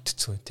дид бүтц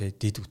үнэтэй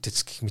дид бүтц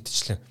гэх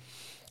мэтчлэн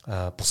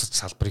бусад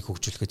салбарыг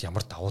хөгжүүлэхэд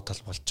ямар давуу тал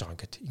болж байгаа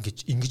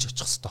ингэж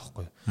очих хэрэгтэй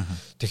байхгүй юу.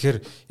 Тэгэхээр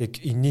яг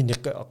энэний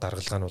нэг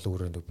гаргалгаа нь бол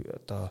өөрөө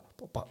одоо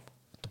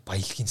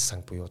баялагын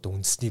сан буюу одоо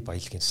үндэсний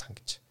баялагын сан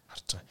гэж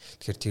харж байгаа.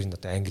 Тэгэхээр тэр нь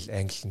одоо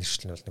англи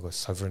нэршил нь бол нөгөө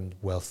sovereign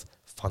wealth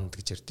fund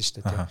гэж ярьдэн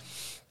шүү дээ.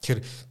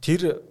 Тэгэхээр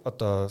тэр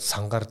одоо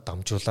сангаар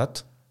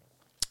дамжуулаад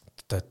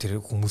одоо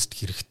тэр хүмүүст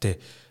хэрэгтэй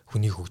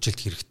хүний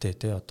хөгжилд хэрэгтэй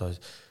те одоо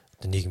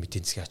нийгмийн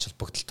эдийн засгийн ач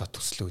холбогдолтой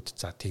төслүүд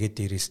за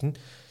тэгээд дээрэс нь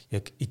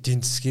яг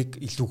эдийн засгийг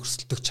илүү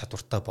өрсөлдөх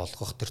чадвартай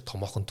болгох тэр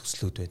томоохон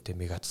төслүүд байна те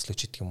мега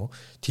төслүүд гэдэг юм уу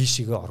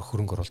тийшээгээ орох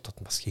хөрөнгө оруулалтууд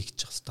нь бас хийж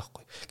байгаа хэрэгтэй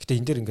байхгүй. Гэтэ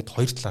энэ дээр ингээд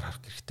хоёр талаар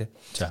харах хэрэгтэй.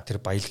 Тэр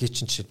баялагын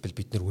чинь жишээлбэл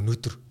бид нэр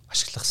өнөөдөр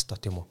ашиглах хэрэгтэй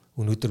тийм үү?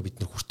 Өнөөдөр бид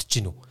нэр хүртэж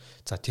гин үү?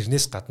 За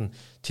тэрнээс гадна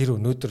тэр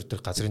өнөөдөр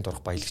тэр газрын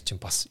дорох баялаг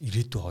чинь бас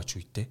ирээдүй хойч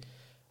үедээ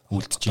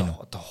үлдэж гин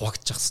үү? Одоо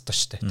хуваагдчих хэрэгтэй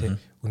шүү дээ тийм.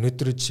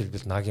 Өнөөдөр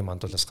жишээлбэл нагийн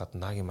мандуулаас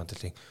гадна нагийн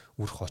мандуулын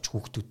үр хойч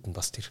хүүхдүүд нь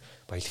бас тэр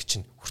баялаг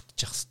чинь хүртэж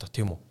явах хэрэгтэй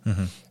тийм үү?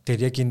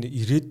 Тэгэхээр яг энэ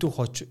ирээдүй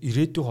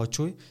хойч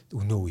үе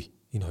өнөө үе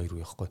энэ хоёр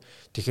үе байхгүй.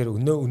 Тэгэхээр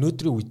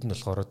өнөөдрийн үед нь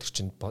болохоор тэр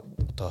чинь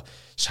одоо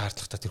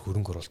шаардлагатай тэр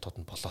хөрөнгө оруулалтууд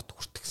нь болоод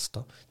хүртэх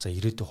хэрэгтэй. За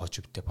ирээдүйн хойч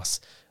үедээ бас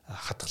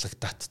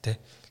хадгалагдаад те.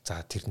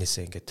 За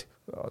тэрнээсээ ингээд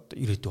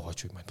ирээдүйн хойч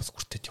үе маань бас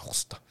хүртээд явах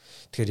хэрэгтэй.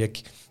 Тэгэхээр яг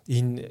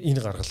энэ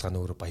гаргалгаа нь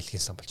өөрөө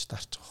баялагын сан болж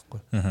таарч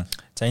байгаа байхгүй.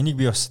 За энийг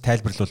би бас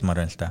тайлбарлуулмаар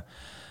байна л да.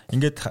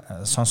 Ингээд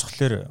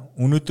сонсхолоор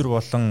өнөөдөр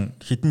болон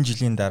хэдэн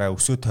жилийн дараа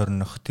өсөө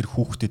тойрнох тэр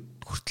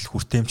хүүхдэд хүртэл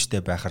хүртээмжтэй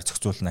байхаар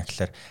зохицуулна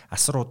гэхлээр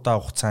асар удаа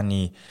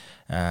хугацааны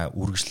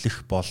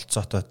үргэлжлэх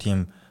бололцоотой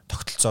тийм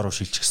тогтолцоо руу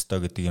шилжих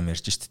ёстой гэдэг юм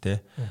ярьж штэ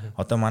тэ.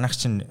 Одоо манайх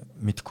чинь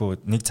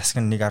мэдгүй нэг засаг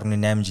нь 1.8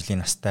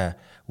 жилийн настай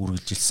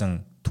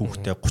үргэлжилсэн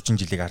түүхтэй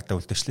 30 жилиг ардаа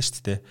үлдээшлээ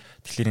штэ тэ.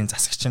 Тэгэхээр энэ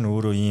засаг чинь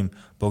өөрөө ийм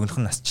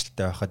богинохон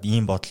насжилттай байхад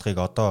ийм бодлогыг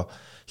одоо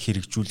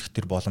хэрэгжүүлэх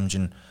тэр боломж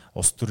нь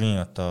улс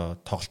төрийн одоо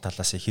тоглолт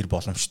талаас хэр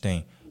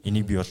боломжтой юм.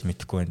 Энийг би бол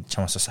мэдэхгүй байна.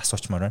 Чамаас бас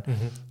асуучмаар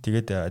байна.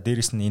 Тэгээд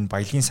дээрэс нь энэ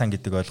баялагын сан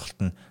гэдэг ойлголт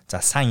нь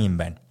за сан юм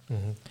байна.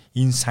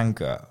 Энэ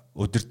санг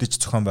өдөрдөж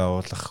зохион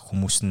байгуулах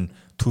хүмүүс нь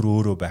төр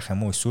өөрөө байх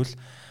юм уу эсвэл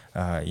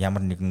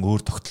ямар нэгэн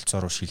өөр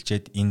тогтолцоо руу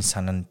шилжээд энэ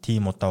санаа нь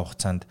тийм удаа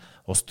хугацаанд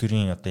улс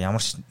төрийн одоо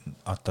ямар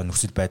одоо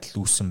нөхцөл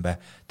байдал үүссэн бай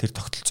тэр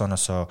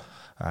тогтолцооноосоо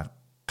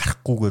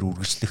гарахгүйгээр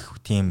үргэлжлэх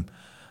тийм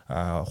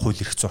хууль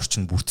эрх зүйн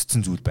орчин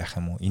бүрдсэн зүйл байх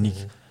юм уу? Энийг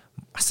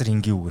асар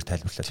энгийн үгээр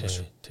тайлбарлаад байна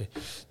шүү.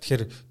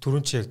 Тэгэхээр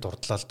түрүүн чи яг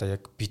дурдлаа л да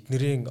яг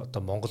бидний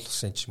одоо Монгол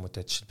улсын ч юм уу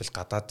те жишээлбэл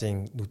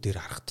гадаадын нүдээр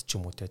харахад ч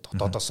юм уу те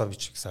дотоодосоо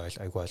бич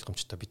гэсэн айгүй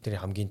ойлгомжтой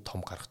бидний хамгийн том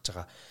гаргаж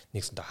байгаа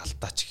нэгсэндээ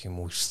алдаач гэх юм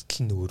уу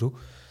эрсдэл нь өөрөө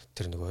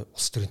тэр нөгөө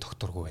улс төрийн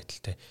тогтворгүй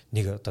байдал те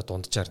нэг одоо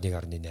дунджаар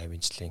 1.8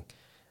 жилийн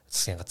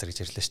засгийн газар гэж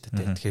ярьлаа шүү дээ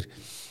те. Тэгэхээр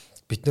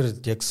бид нэр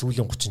яг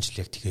сүүлийн 30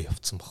 жил яг тгээ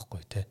явцсан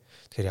байхгүй те.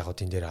 Тэгэхээр яг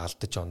энэ дээр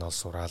алдаж оноол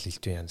сураал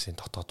элдвийн янзын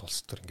дотоод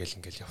улс төр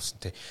ингээл явсан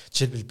те.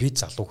 Жишээлбэл би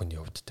залуу хүний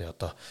хувьд те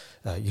одоо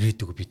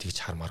ирээдүг би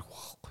тэгж хармааргүй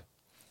байхгүй.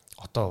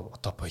 Одоо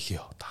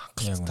болио одоо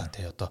хангалттай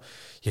те одоо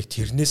яг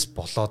тэрнээс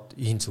болоод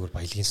энэ зүгээр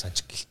баялагын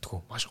санч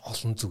гэлтгүү маш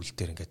олон зүйл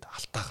дээр ингээд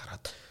алдаа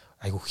гараад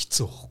айгүй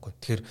хэцүү байхгүй.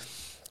 Тэгэхээр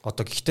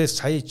одоо гэхдээ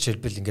сая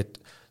жишээлбэл ингээд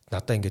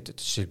надаа ингээд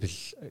жишээлбэл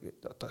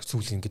одоо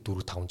сүүлийн ингээд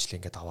 4-5 жил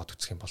ингээд аваад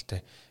үзэх юм бол те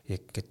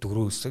яг ингээд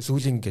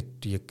сүүлийн ингээд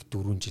яг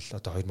 4 жил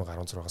одоо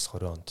 2016-аас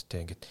 20 онд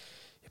те ингээд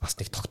бас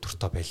нэг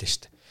доктортой байлаа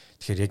шүү дээ.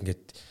 Тэгэхээр яг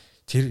ингээд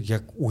тэр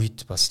яг үед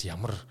бас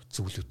ямар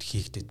зүйлүүд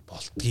хийгдээд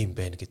болдгийм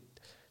байх гэд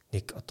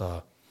нэг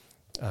одоо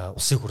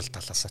улсын хурал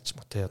талаасаа ч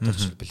юм уу те одоо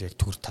жишээлбэл яг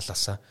төр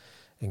талаасаа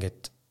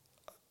ингээд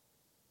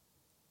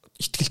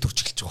итгэл төрж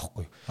эхэлж байгаа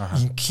байхгүй юу.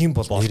 Ингийн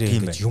бол нэрээ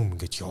ингэж юм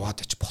ингэж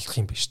яваад ич болох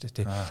юм биш үү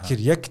те.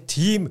 Тэгэхээр яг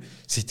тийм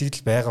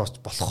сэтгэл байгаа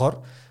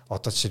болохоор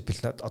одоо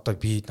жишээлбэл одоо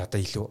би надаа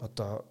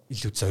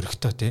илүү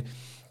зоригтой те.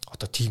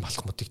 Одоо тийм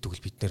алхмуудыг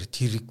тэгвэл бид нэр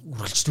тэрийг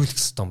үргэлжлүүлэх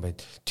хэрэгтэй юм байна.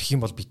 Тэгэх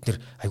юм бол бид нэр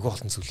аягүй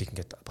олон зүйлийг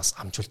ингээд бас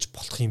амжуулж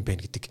болох юм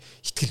байна гэдэг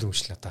итгэл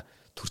үнэмшил надаа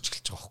төрж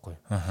эхэлж байгаа байхгүй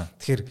юу.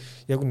 Тэгэхээр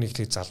яг нэг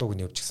л залуу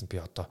хүний хувьд гэсэн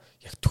би одоо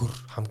яг төр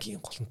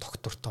хамгийн гол нь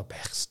доктортой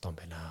байх хэрэгтэй юм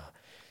байна.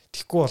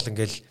 Тэгэхгүй бол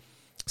ингээл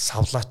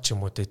савлаач ч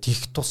юм уу те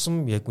тийх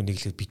тусам яг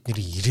үнэглээ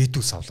бидний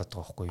ирээдүй савлаад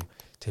байгаа байхгүй юу.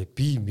 Тэ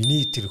би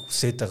миний тэр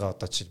хүсээд байгаа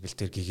одоо жишээлбэл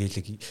тэр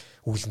гэгээлэг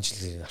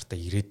үүлэнчлэлийн артаа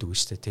ирээдүй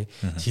шүү дээ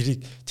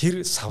те.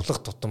 Тэр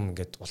савлах тутам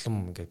ингээд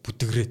улам ингээд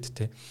бүдгрээд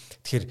те.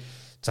 Тэгэхээр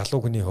залуу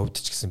хүний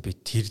хувьд ч гэсэн би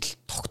тэр л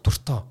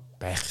доктортой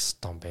байх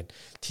хэрэгтэй юм байна.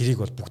 Тэрийг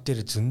бол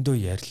бүгдээрээ зөндөө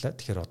ярьлаа.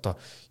 Тэгэхээр одоо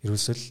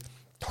ерөөсөө л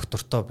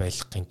доктортой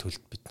байлгахын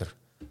тулд бид нар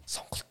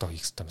сонголтоо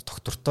хийх хэрэгтэй.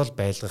 Доктортой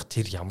байлгах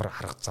тэр ямар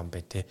арга зам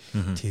байна те.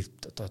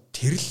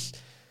 Тэр л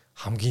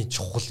хамгийн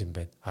чухал юм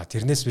байна.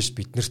 Тэрнээс биш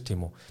бид нар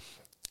тийм үү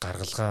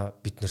гаргалгаа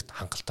биднэрт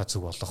хангалттай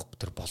зөв болох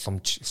тэр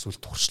боломж эсвэл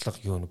туршлага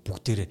юу нэ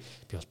бүгдээрээ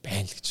би бол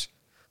байна л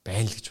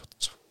гэж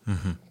бодож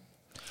байгаа.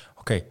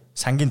 Окей,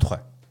 сангийн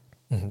тухай.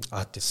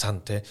 Тий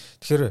сан тий.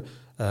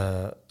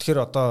 Тэгэхээр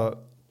одоо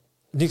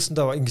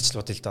нэгсэндээ ингэж л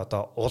бодъё л да.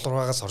 Одоо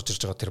уулуураас орж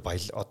ирж байгаа тэр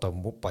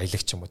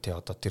баялагч юм уу тий.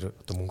 Одоо тэр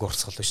мөнгө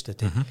урсгал ба шүү дээ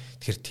тий.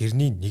 Тэгэхээр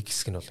тэрний нэг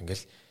хэсэг нь бол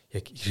ингээл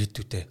яг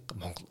ирээдүйдээ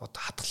Монгол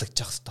одоо хадгалагдаж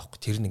байгаа хэрэгтэй байхгүй.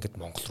 Тэр нь ингээд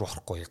Монгол руу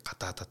орохгүй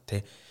гадаадад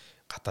тий.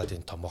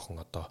 Гадаадын томоохон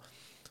одоо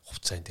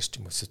хувьцаан дээр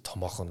ч юм уу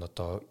томоохон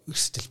одоо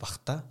эрсдэл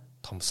багтаа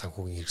том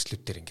санхүүгийн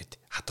хэрэгслүүд дээр ингээд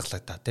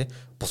хадгалагдаа тий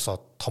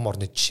бусад том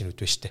орны жишээнүүд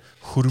байна штэ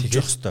хөрвж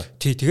явах хэвээр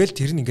тий тэгэл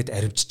тэр нь ингээд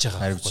арвижж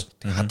байгаа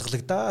байхгүй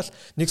хадгалагдаал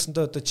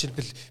нэгсэндээ одоо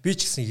жишээлбэл би ч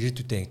гэсэн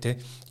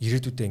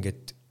ирээдүйдээ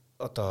ингээд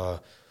одоо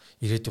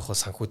ирээдүйнхөө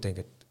санхүүдээ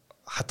ингээд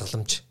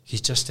хадгаламж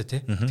хийж байгаа штэ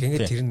тий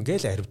тэгээд тэр нь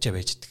гээл арвижаа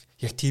байж идэг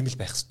яг тийм л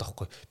байх хэрэгтэй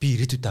байхгүй би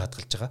ирээдүйдээ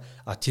хадгалж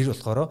байгаа тэр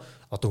болохоор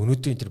одоо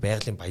өнөөдрийн тэр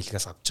байгалийн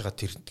баялагаас авж байгаа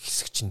тэр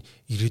хэсэг чинь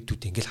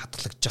ирээдүйд ингээл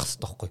хадгалагдаж байгаа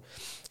хэрэгтэй байхгүй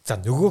за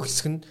нөгөө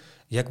хэсэг нь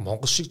яг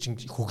Монгол шиг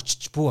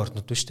хөгжиж буй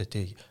орнууд ба штэ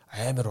тий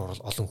амар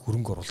олон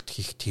хөрөнгө оруулалт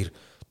хийх тэр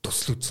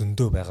төслүүд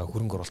зөндөө байгаа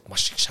хөрөнгө оруулалт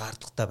маш их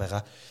шаардлагатай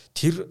байгаа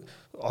тэр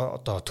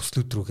одоо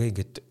төслүүд рүүгээ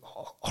ингээд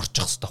орж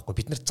явах хэрэгтэй байхгүй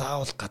бид нар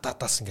заавал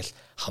гадаадаас ингээл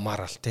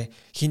хамаараал те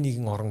хин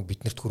нэгэн орн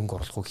биднэрт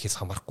хөрөнгө оруулах уу гэхээс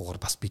хамаарахгүйгээр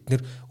бас бид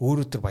нар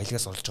өөрөө тэр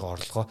баялагаас олж байгаа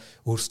орлогоо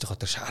өөрсдийнхөө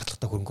тэр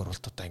шаардлагатай хөрөнгө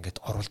оруулалтуудаа ингээд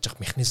оруулж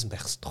явах механизм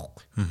байх хэрэгтэй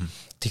байхгүй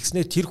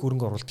тэгснээр тэр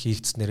хөрөнгө оруулалт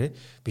хийгдснээрээ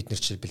бид нар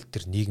жишээлбэл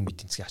тэр нийгмийн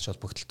эдийн засгийн ач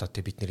холбогдолтой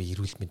те бидний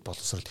эрүүл мэнд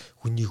боловсрол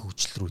хүний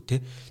хөгжил рүү те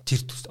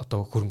тэр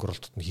одоо хөрөнгө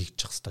оруулалтууд нь хийгдэж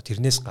явах хэрэгтэй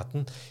тэрнээс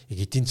гадна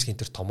эдийн засгийн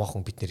тэр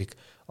томоохон бид нарыг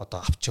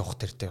одоо авч явах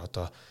тэр те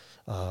одоо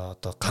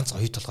ганц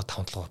оюу толгой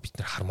таван толгой бид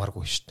нар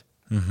хармааргүй шүү дээ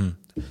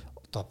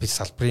одоо би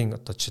салбарын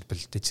одоо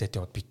жишээлбэл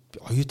дэцэтийн би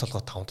оюу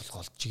толгой таван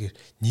толгой олж игээр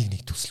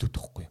нэг төслүүд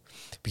байхгүй юу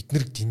бид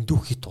нэр дэндүү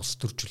хит ус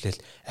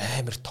төржүүлэл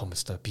амар том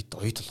өстой бид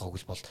оюу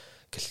толгойг бол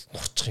ингээл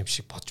нурчих юм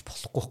шиг бодож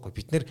болохгүй байхгүй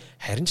бид нэр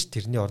харин ч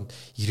тэрний оронд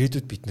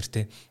ирээдүйд бид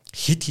нартэй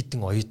хид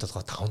хідэн оюу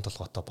толгой таван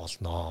толгойтой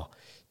болноо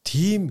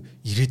тийм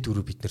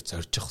ирээдүрөө бид нэр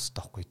зорж явах хэрэгтэй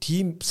байхгүй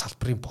тийм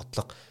салбарын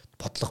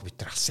бодлого бид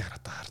нар алсын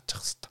хараад харж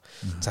явах хэрэгтэй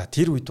за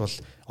тэр үед бол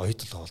оюу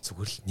толгой бол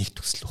зүгээр л нэг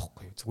төсөл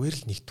байхгүй юу зүгээр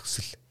л нэг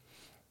төсөл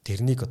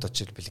тэрнийг одоо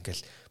жишээлбэл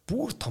ингээл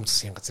бүр том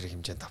засгийн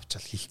газрын хэмжээнд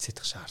авчаал хилцээд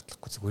их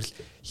шаардлагагүй зүгээр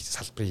л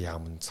салбарын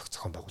яам нь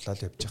зохион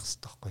байгуулалт явж явах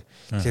хэрэгтэй байхгүй.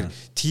 Тэгэхээр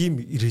тийм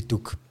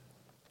ирээдүг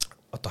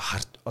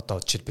одоо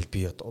жишээлбэл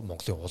би одоо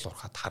Монголын уул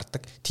уурхайд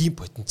хардаг тийм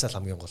потенциал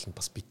хамгийн гол нь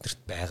бас биднэрт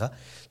байгаа.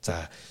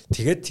 За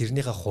тэгээд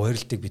тэрнийхээ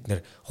хуваарлтыг бид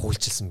нэр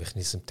хуульчилсан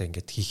механизмтай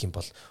ингээд хийх юм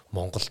бол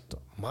Монголд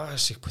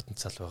маш их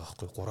потенциал байгаа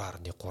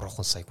байхгүй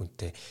 3.3 сая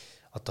хүнтэй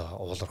одоо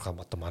уул уурхай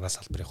одоо манай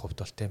салбарын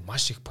хувьд бол те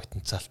маш их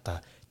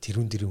потенциалтай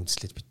тэрүүн дэрийн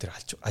үндэслэлд бид нар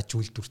аж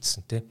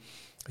үйлдвэрчсэн те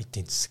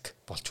эдийн засаг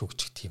болж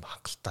хөгжих тийм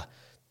хангалттай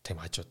тийм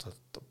хажууд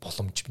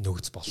боломж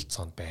нөөц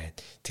болцсон байна.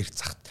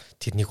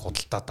 Тэрнийг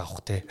худалдаад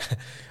авах те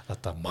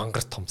одоо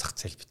мангар том зах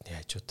зээл бидний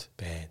хажууд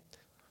байна.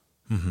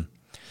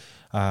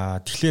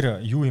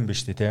 Тэгэхээр юу юм бэ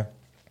штэ те?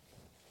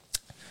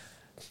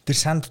 Тэр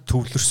санд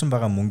төвлөрсөн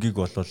байгаа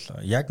мөнгийг бол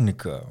яг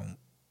нэг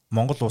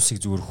Монгол улсыг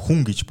зүгээр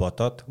хүн гэж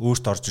бодоод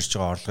өөрт орж ирж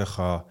байгаа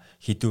орлогынхоо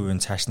хэдэн хувийн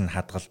цааш нь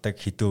хадгалдаг,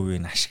 хэдэн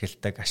хувийг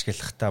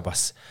ашиглахдаа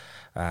бас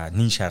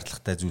нин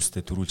шаардлагатай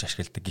зүйлстэй төрүүлж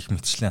ашигладаг гэх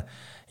мэтчлэн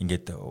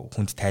ингээд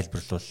хүнд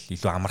тайлбарлавал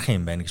илүү амархан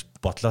юм байна гэж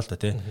бодлоо л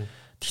да тий.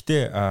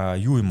 Гэхдээ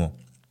юу юм уу?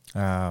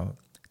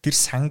 Тэр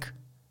санг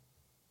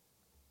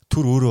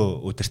төр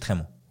өөрөө удирдах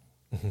юм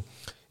уу?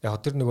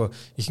 Яг тэр нөгөө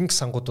ихэнх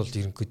сангууд бол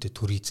ерөнхийдөө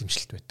төрийн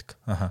эзэмшилт байдаг.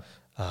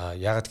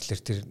 Яагаад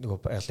гэвэл тэр нөгөө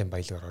байгалийн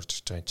баялагаар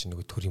орж ирж байгаа юм чинь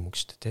нөгөө төрийн мөнгө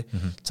шүү дээ тий.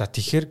 За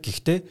тэгэхээр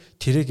гэхдээ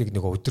тэрийг яг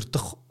нөгөө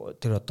удирдах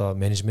тэр одоо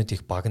менежмент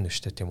их баг нь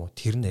шүү дээ тийм үү.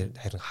 Тэр нь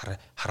харин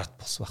хараат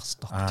бос байх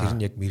хэрэгтэй. Тэр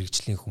нь яг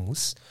мэрэгжлийн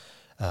хүмүүс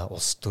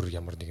улс төр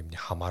ямар нэг юмны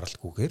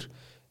хамааралгүйгээр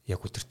яг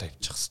удирдах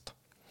явчих хэрэгтэй.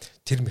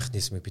 Тэр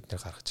механизмыг бид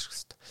нэр гаргаж ирэх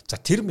хэрэгтэй. За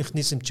тэр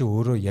механизм чи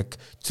өөрөө яг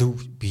зөв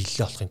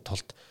биелэл олохын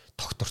тулд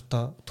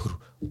доктортой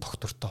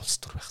улс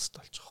төр байх хэрэгтэй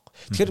болж байгаа.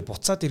 Тэгэхээр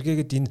буцаад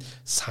эргээгээд энэ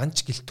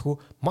санч гэлтгүү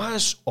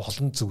маш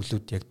олон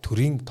зүйлүүд яг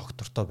төрийн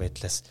доктортой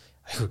байдлаас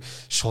аюу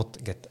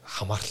шууд ингээд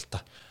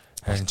хамааралтай.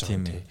 Харин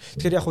тийм ээ.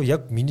 Тэгэхээр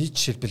яг миний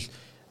жишээлбэл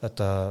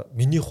одоо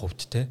миний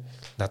хувьд те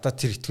надад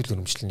тэр ихтгэл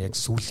өрөмжлөл нь яг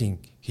сүүлийн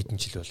хэдэн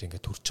жил бол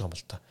ингээд төрж байгаа юм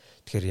л та.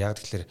 Тэгэхээр яг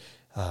тэгэхээр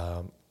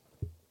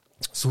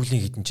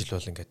сүүлийн хэдэн жил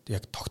бол ингээд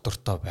яг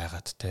доктортой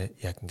байгаад те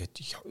яг ингээд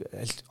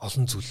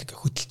олон зүйл ингээд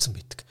хөдөлсөн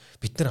байдаг.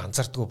 Бид нэр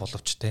анзаардгүй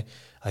боловч те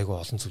айгүй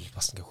олон зүйл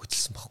бас ингээд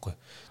хөдөлсөн байхгүй.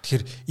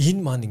 Тэгэхээр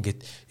энэ маань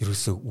ингээд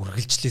ерөөсөө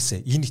үргэлжлээсээ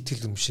энэ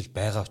ихтгэл өрөмжлөл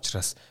байгаа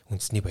учраас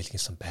үндэсний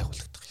баялагын сан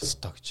байгуулагдах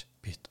ёстой гэж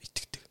би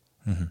итгэдэг.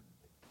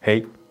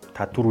 Хей,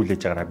 та түр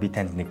хүлээж байгаараа би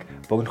танд нэг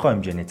богинохоо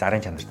хэмжээний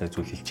зарын чанартай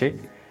зүйл хэлчихье.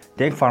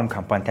 Deg Farm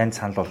компани танд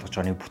санал болгож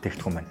байгаа нэг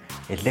бүтээгдэхүүн маань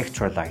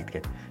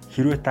Electrolyte гэдэг.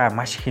 Хэрвээ та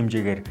маш их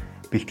хэмжээгээр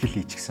бэлтгэл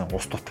хийчихсэн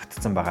ус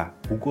дутагдсан байгаа.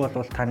 Үгүй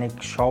бол та нэг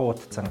шоу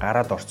утцсан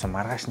гараад орсон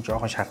маргааш нь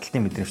жоохон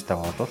шаардлагатай мэдрэмжтэй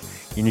байгаа бол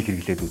энийг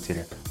хэрэглээд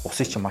үзээрэй.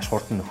 Усыг чинь маш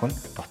хурдан нөхөн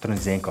дотор нь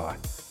зинк байгаа.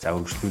 За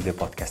үргэлжлүүлээ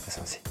подкастаа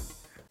сонсъё.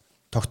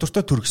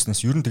 Доктортой төр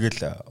гэснээс ер нь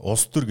тэгэл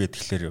улс төр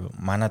гэдгээр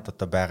манад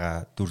одоо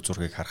байгаа дүр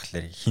зургийг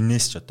харахаар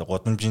хинээс ч одоо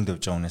гудамжинд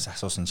явж байгаа хүнээс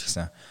асуусан ч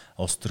гэсэн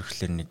улс төр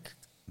гэхэлэр нэг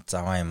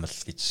заван юм л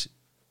гэж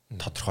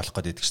тодорхойлох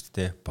гээд байдаг шүү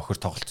дээ. Бохир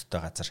тоглолттой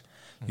газар.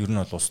 Ер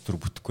нь бол улс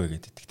төр бүтэхгүй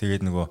гэдэг.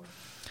 Тэгээд нөгөө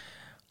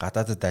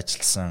гадаадд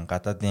ажилласан,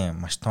 гадаадын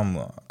маш том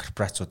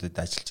корпорациудад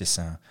ажиллаж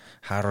исэн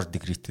Harvard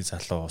дегрейтэй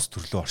залуу улс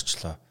төрлөө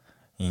орчлоо.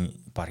 Энэ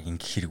баг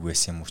ингэх хэрэг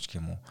байсан юм уу ч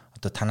юм уу?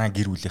 Одоо танаа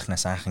гэр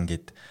бүлийнхнээс анх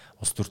ингээд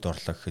улс төрд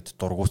орлоо гэхэд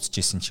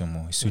дургуутжсэн ч юм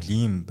уу? Эсвэл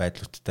ийм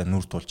байдлуудтай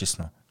нүр тулж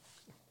исэн үү?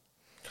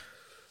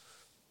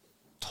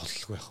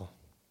 Толлгүй яах вэ?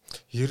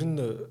 Ер нь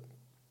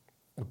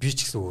би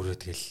ч гэсэн өөрөө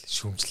тэгэл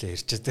шүүмжлээ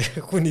ярьж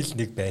байгаа. Хүний л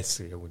нэг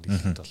байсан яг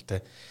үнэхээр бол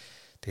тэ.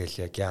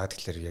 Тэгэл яг яагаад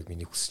тэгэхээр яг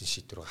миний хүссэн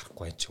шийдвэр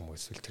гарахгүй юм ч юм уу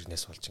эсвэл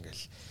тэрнээс болж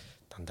ингээл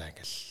дандаа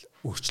ингээл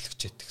өөрчлөгч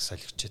яддаг,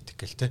 солигч яддаг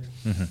гэл тэ.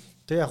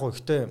 Тэгээ яг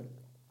гэхдээ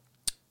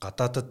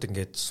гадаадад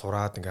ингээд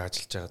сураад ингээд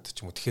ажиллаж байгаад ч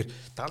юм уу тэгэхээр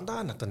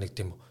дандаа надад нэг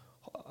тийм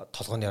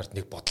толгойн ард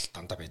нэг бодол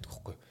дандаа байдаг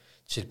байхгүй.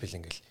 Жишээлбэл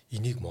ингээл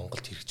энийг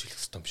Монголд хэрэгжүүлэх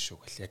ёстой юм биш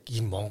үү гэл. Яг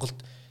энэ Монголд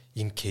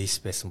энэ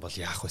кейс байсан бол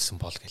яах байсан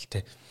бол гэл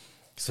тэ.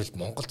 Эсвэл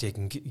Монголд яг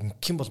ингэх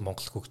юм бол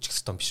Монгол хөгжих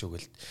ёстой юм биш үү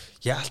гэл.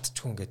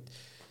 Яалтчгүй ингээд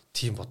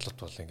тийм бодлоод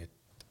бол ингээд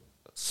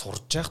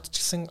сурж яахт ч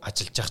гэсэн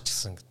ажиллаж яах ч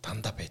гэсэн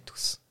дандаа байдаг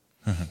гэсэн.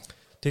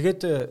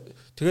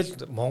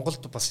 Тэгэл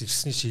Монголд бас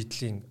ирсний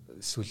шийдлийн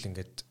эсвэл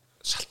ингээд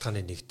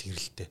шалтгааны нэг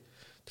тэрэлтэй.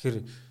 Тэгэхээр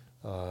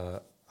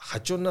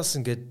хажуунаас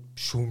ингээд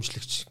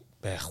шүүмжлэгч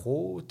байх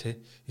уу те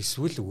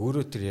эсвэл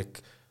өөрөө тэр яг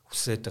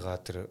хүсээд байгаа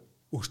тэр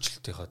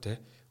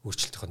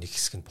өөрчлөлтийнхөө нэг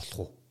хэсэг нь болох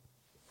уу.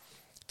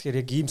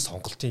 Тэгэхээр яг ийм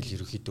сонголтын л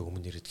ерөөхдөө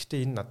өмнө ирээд.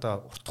 Гэтэ энэ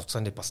надаа урт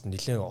хугацааны бас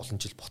нэлээд олон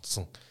жил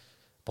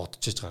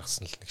бодож иж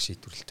гаргасан л нэг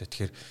шийдвэрлэлтэй.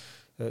 Тэгэхээр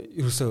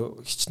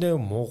ерөөсө хичнээн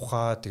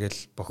муухай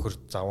тэгэл бохир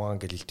заван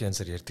гэл элдэн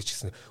янзаар ярьдаг ч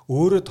гэсэн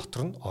өөрөө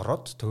дотор нь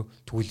ороод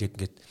тэгвэл яг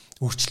ингээд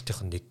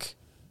өөрчлөлтийнх нь нэг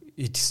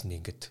эдисний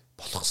ингээд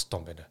болох хэвээр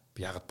юм байна. Би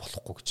яагаад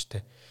болохгүй гэж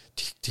те.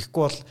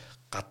 Тэгэхгүй бол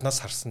гаднаас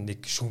харсан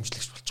нэг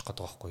шүүмжлэгч болчих гээд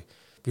байгаа байхгүй.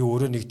 Би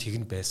өөрөө нэг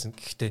тэгн байсан.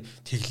 Гэхдээ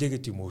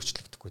тэглээгээд юм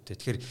өөрчлөгдөхгүй те.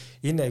 Тэгэхээр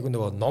энэ айгу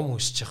нөгөө ном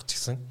уншиж явах ч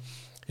гэсэн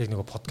яг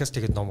нөгөө подкаст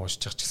хийгээд ном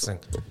уншиж явах ч гэсэн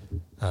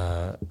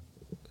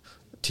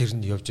тэр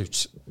нь явж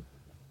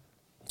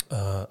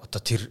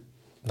одоо тэр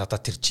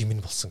надад тэр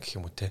жимэн болсон гэх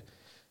юм уу те.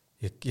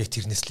 Яг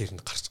тэрнээс л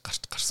ирнэ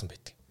гарсан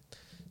байдаг.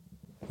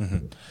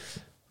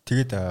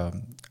 Тэгээд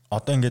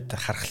одоо ингээд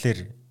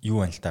харахаар юу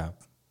байна л да.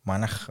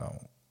 Манайх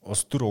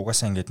улс төр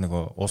угаасаа ингээд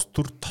нөгөө улс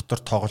төр дотор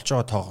тоглож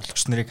байгаа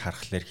тоглогч нарыг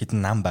харахаар хідэн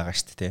нам байгаа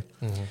шүү дээ.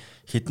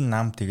 Хідэн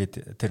нам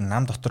тэгээд тэр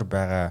нам дотор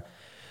байгаа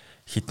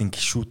хідэн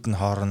гişүүд нь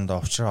хоорондоо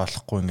уулзраа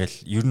олохгүй ингээл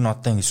ер нь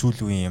одоо ингэ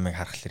сүүл үеийн ямыг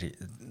харахаар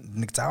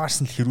нэг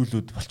заваарсан л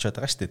хэрүүлүүд болчиход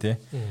байгаа шүү дээ.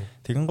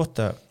 Тэгэн гут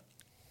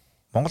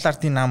Монгол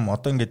ардын нам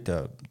одоо ингээд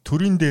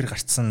төрийн дээр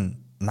гарцсан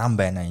нам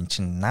байна. Энд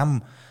чинь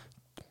нам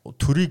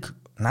төрийг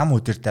нам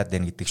удирдаад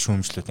байна гэдэг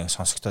шүүмжлүүд ингэ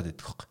сонсогдоод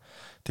байдаг хөөх.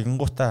 Тэгэн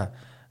гутаа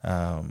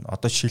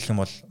одоо жишээлх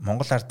юм бол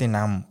Монгол ардын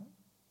нам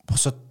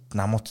бусад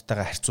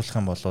намуудтайгаа харьцуулах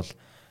юм бол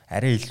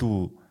арай илүү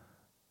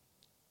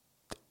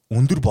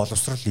өндөр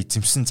боловсрол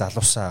эзэмсэн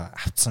залуусаа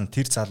авцсан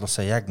тэр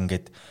залуусаа яг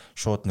ингээд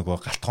шууд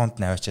нөгөө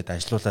галтгоонд наваачаад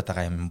ажилуулад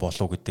байгаа юм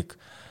болов уу гэдэг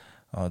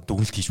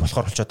дүгнэлт хийж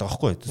болохоор болчиход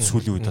байгаа байхгүй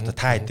сүүлийн үед одоо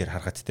та хэд дээр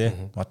харахад те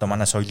одоо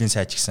манай соёлын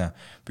сайж гэсэн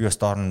би бас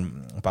доор нь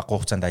баг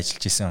хугацаанд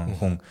ажиллаж исэн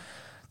хүн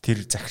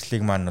тэр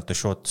захирлыг маань одоо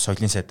шууд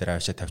соёлын сайд дээр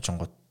аваачаад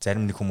тавьчихгод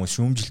зарим нэг хүмүүс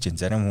шүүмжилж байна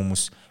зарим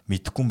хүмүүс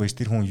мэдэхгүй юм байж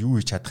тэр хүн юу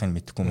хийж чадахыг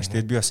мэдэхгүй юм байж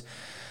тэгээд би бас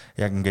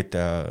яг ингээд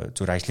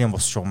зүр ажлын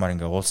бус шугамаар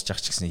ингээд уулзж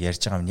байгаа ч гэсэн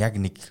ярьж байгаа юм яг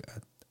нэг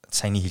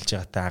саяны хэлж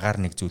байгаатай агаар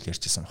нэг зүйл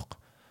ярьжсэн байхгүй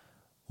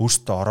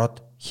өөртөө ороод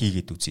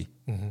хийгээд үзье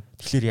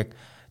тэгэхээр яг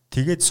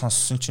тэгээд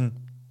сонссон чинь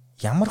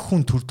ямар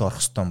хүн төрд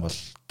орох ёстой юм бол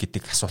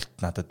гэдэг асуулт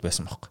надад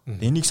байсан байхгүй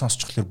энийг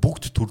сонсчихлоор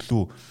бүгд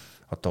төрлөө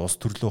одоо улс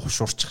төрлөө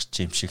хушуурчих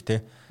юм шиг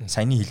те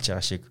саяны хэлж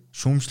байгаа шиг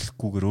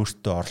шүүмжлэхгүйгээр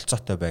өөртөө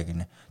оролцоотой бай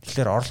гинэ.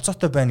 Тэгэхээр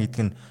оролцоотой байна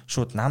гэдэг нь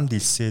шууд намд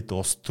илсээд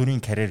улс төрийн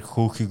карьер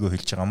хөөхийгөө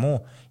хэлж байгаа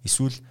мó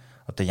эсвэл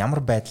одоо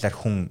ямар байдлаар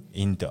хүн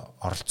энд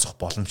оролцох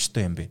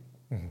боломжтой юм бэ?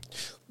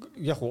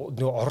 Яг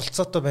нөгөө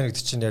оролцоотой байна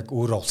гэдэг чинь яг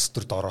өөрөө улс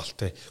төрд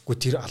ороолтой.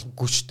 Гэхдээ тэр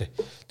албагүй шүү дээ.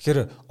 Тэгэхээр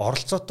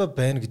оролцоотой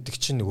байна гэдэг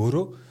чинь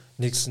өөрөө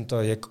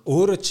нэгсэнтэй яг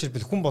өөрөө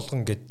жишээлбэл хүн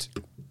болгон гэд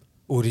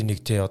өөрийн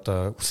нэг те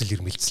одоо хүсэл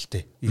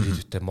эрмэлзэлтэй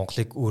ирээдүйтэй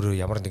Монголыг өөрөө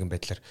ямар нэгэн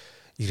байдлаар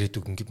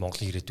ирээдүг ингээд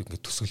Монголын ирээдүг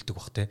ингээд төсөөлдөг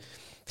бах те.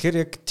 Тэгэхээр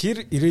яг тэр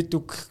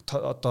ирээдүг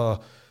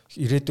одоо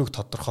ирээдүг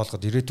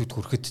тодорхойлоход ирээдүйд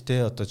хүрэхэд те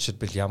одоо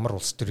жишээлбэл ямар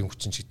улс төрийн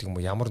хүчин ч гэдэг юм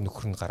уу ямар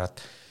нөхөр нь гараад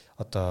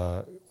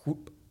одоо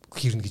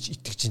хэрнэ гэж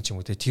итгэж чинь ч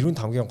юм уу те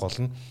тэрүүнд хамгийн гол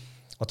нь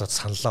одоо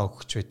саналаа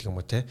өгч байдаг юм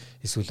уу те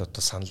эсвэл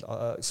одоо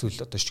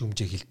эсвэл одоо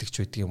шүүмжээ хилдэгч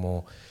байдаг юм уу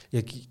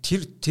яг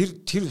тэр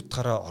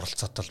утгаараа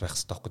оролцоотой байх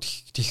хэрэгтэй байхгүй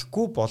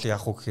тийхгүй бол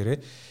яах вэ гэхээр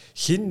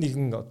хин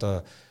нэгэн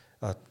одоо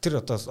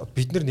тэр одоо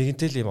бид нар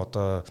нэгэнтэй л юм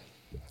одоо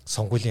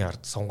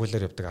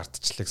сонгуулиар явдаг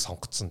ардчлалыг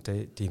сонгоцсон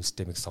тийм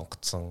системийг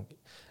сонгоцсон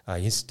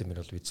энэ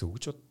системээр бол би зөв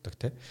гэж боддог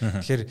те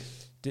тэгэхээр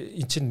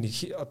эн чинь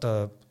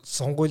одоо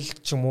сонгуул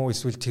ч юм уу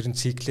эсвэл тэрэн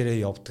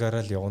циклэрээ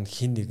явдгаараа л явна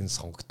хин нэгэн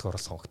сонгогдохоор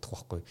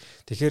сонгогдох байхгүй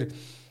тэгэхээр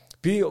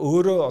би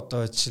өөрөө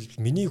одоо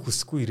жишээл миний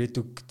хүсэхгүй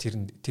ирээдүг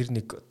тэр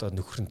нэг одоо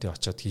нөхрөнтэй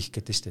очиод хийх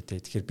гэдэг нь шүү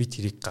дээ. Тэгэхээр би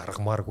тэрийг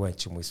гаргамааргүй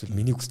байх юм уу эсвэл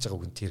миний хүсэж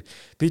байгаа хүн тэр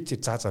би тэр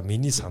за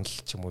миний санал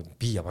ч юм уу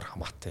би ямар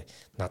хамаатай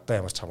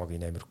надаа ямар ч хамаагүй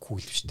амар кул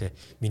биш те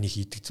миний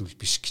хийдэг зүйл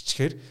биш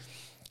гэчихээр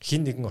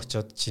хин нэгэн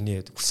очиод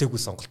чиний хүсээгүй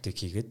сонголтыг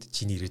хийгээд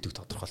чиний ирээдүг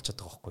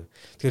тодорхойлчиход байгаа байхгүй.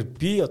 Тэгэхээр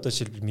би одоо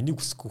жишээл миний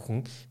хүсэхгүй хүн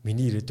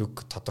миний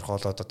ирээдүг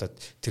тодорхойлоод одоо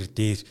тэр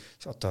дээр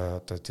одоо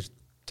тэр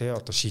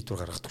одоо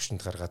шийдвэр гаргах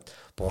төвшөнд гаргаад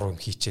буруу юм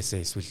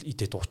хийчээсээ эсвэл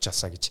идээд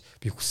уучаасаа гэж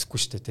би хүсэхгүй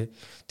шүү дээ.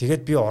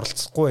 Тэгээд би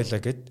оролцохгүй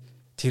байлаа гэд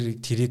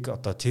тэрийг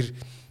одоо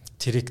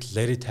тэрийг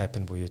let it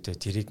happen буюу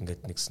тэрийг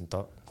ингээд нэгсэн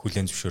доо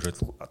хүлээн зөвшөөрөөд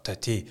одоо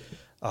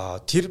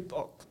тэр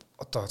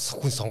одоо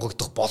хүн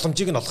сонгогдох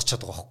боломжийг нь олгох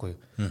чаддаг байхгүй юу.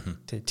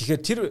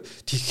 Тэгэхээр тэр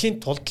тэгхийн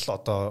тулд л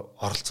одоо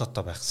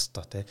оролцоотой байх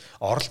хэрэгтэй тий.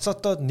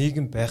 Оролцоотой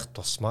нийгэм байх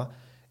тусмаа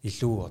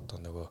илүү одоо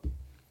нөгөө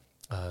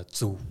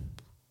зөв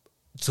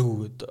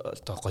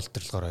одоо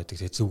голдролгоор байдаг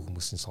тий зөв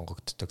хүмүүс нь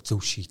сонгогддог зөв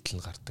шийдэл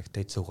нь гардаг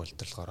тий зөв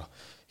голдролгоор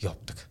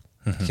явдаг.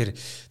 Тэгэхээр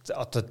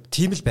одоо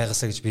тийм л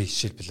байгаасаа гэж би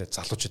жишээлбэл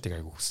залуучуудыг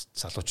айгу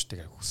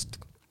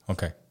хүсдэг.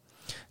 Окей.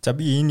 За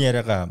би энэ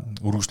яриагаа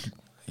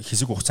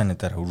хэсэг хугацааны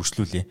дараа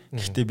үргэлжлүүлье.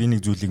 Гэхдээ би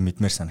нэг зүйлийг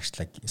мэдмээр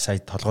санагчлаа.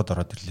 Сая толгойд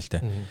ороод ирлээ л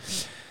дээ.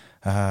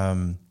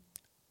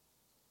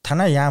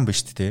 Танаа яам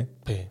биш тий.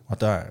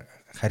 Одоо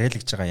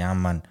хариалагж байгаа яам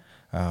маань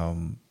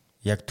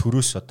яг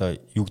төрөөс одоо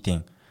юу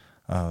гэдгийг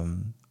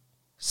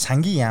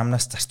сангийн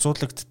яамнаас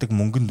зарцуулагддаг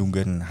мөнгөн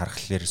дүнгээр нь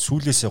харахаар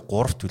сүүлээсээ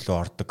 3 төлөө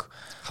ордог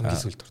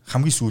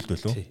хамгийн сүүлд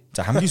болов.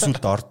 За хамгийн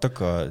сүүлд ордог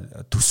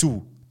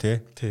төсөв тий.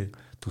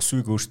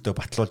 Төсвийг өөртөө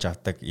батлуулж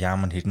авдаг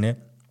яам нь хэрнээ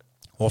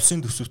улсын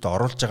төсөвт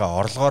оруулж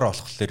байгаа орлогоор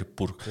болохоор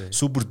бүр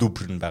супер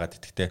дупер нь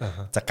байгаад идэх те.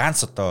 За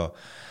ганц одоо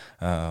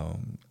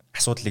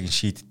асуудлыг нь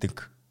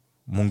шийддэг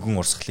мөнгөн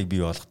урсгалыг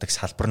бий болгодог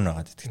салбар нь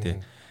байгаад идэх те.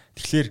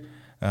 Тэгэхээр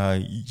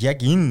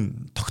яг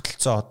энэ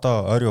тогтолцоо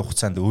одоо ойрын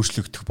хугацаанд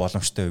өөрчлөгдөх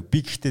боломжтой.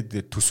 Би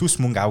гэхдээ төсвөөс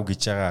мөнгө ав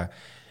гэж байгаа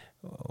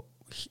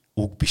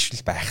үг биш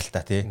л байх л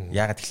та тий.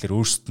 Ягаад тэгэхээр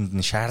өөрсдөнд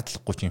нь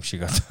шаардлагагүй юм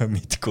шиг одоо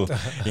мэдгүй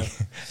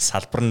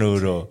салбар нь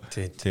өөрөө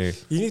тий.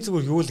 Энийг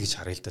зүгээр юу л гэж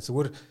харъя л да.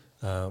 Зүгээр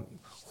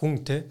хүн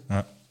тий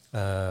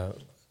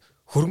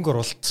хөрөнгө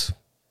оруулалт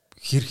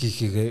хэр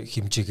хийхээ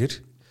хэмжээгээр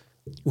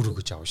үр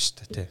өгөж авна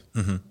шүү дээ тий.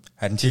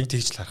 Харин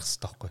тэгж л харах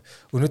хэрэгтэй байхгүй.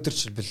 Өнөөдөр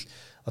жишээлбэл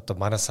одоо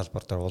манай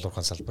салбар дээр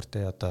уулуурхаан салбар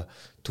тий одоо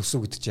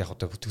төсөв гэдэг чинь яг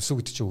одоо төсөв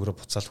гэдэг чинь өөрөө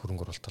буцаал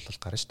хөрөнгө оруулалт бол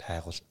гарна шүү дээ.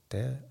 Хайгуулт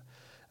тий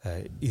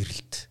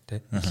эрэлт тий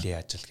нэлийн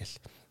ажил гэл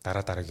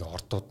дараагийн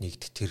ордууд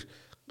нэгдэх тэр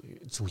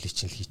зүйлийг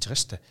чинь л хийж байгаа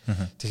шүү дээ.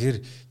 Тэгэхээр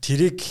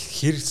тэрийг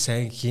хэр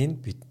сайн хийн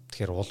бид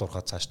тэгэхээр уул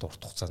уурхай цааш урт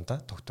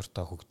хугацаанд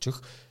доктортой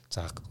хөгжих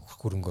за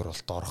хөрөнгө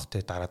оруулалт орох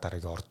тий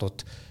дараагийн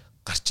ордууд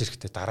гарч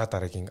ирэхтэй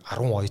дараагийн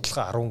 10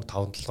 оюутлага 15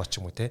 толгой ч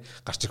юм уу тий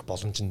гарч ирэх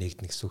боломж нь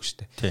нэгднэ гэсэн үг шүү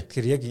дээ.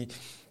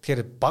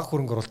 Тэгэхээр баг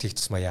хөрөнгө оруулалт хийх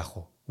тусмаа яах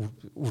вэ?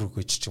 Үр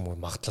өгөөж ч юм уу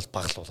магадлал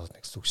баг л болоод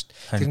гэсэн үг шүү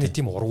дээ. Тэрний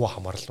тийм уруу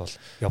хамаарал бол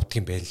явдаг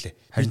юм байна лээ.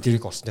 Би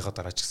тэрийг орсныхаа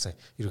дараа ч гэсэн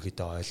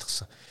ерөөхдөө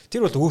ойлгосон.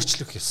 Тэр бол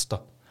өөрчлөх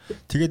ёстой.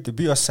 Тэгээд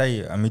би бас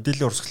сая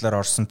мэдээллийн урсгалаар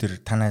орсон тэр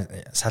танай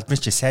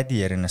салбарын чи сайдын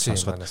ярианаас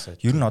сонсоход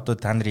ер нь одоо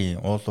та нарын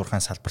уул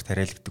уурхайн салбарт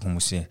хариалагддаг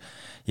хүмүүсийн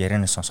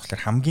ярианаас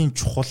сонсохлоор хамгийн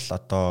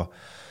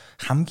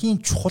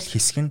чухал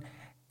хэсэг нь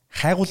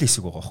хайгуулын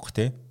хэсэг байгаа байхгүй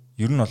тий.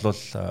 Ер нь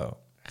бол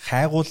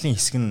хайгуулын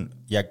хэсэг нь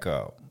яг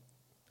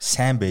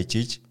сайн байж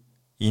иж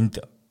энд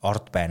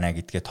орд байна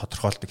гэдгээ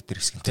тодорхойлдог тэр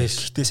хэсэг.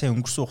 Гэхдээ сая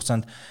өнгөрсөн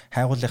хугацаанд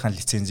хайгуулынхаа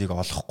лицензийг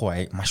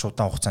олохгүй маш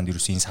удаан хугацаанд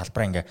ерөөсөө энэ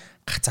салбараа ингээ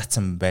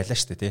гацаацсан байлаа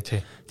шүү дээ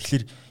тий.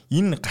 Тэгэхээр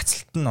энэ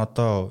гацалт нь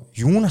одоо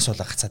юунаас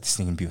болоо гацаад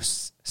ирснийг би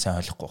бас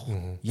сайн ойлгохгүй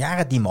байна.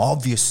 Яагаад ийм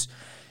obvious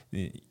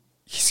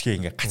хэсгээ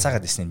ингээ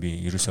гацаагаад ирснийг би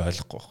ерөөсөө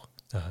ойлгохгүй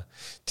байна.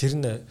 Тэр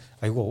нь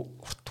айгүй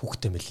урт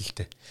түүхтэй мэл л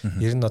дээ.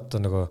 Ер нь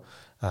одоо нөгөө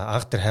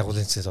анх тэр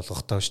хайгуулын цэс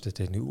олгохтой шүү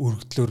дээ.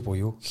 Өргөдлөөр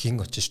буюу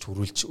хин очиж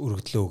төрүүлж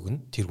өргөдлөө өгнө.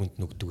 Тэр хүнд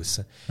нүгдэг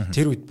байсан.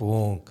 Тэр үед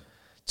бөөн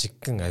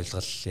жиггэн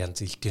авилгал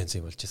янз илтгэн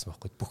юм болж байсан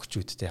байхгүй.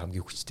 Бөхчүүдтэй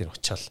хамгийн хүчтэй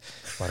очиад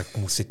бараг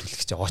хүмүүсээ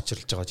түлхэж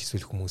очирлж байгаа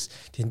эсвэл хүмүүс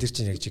тэн дээр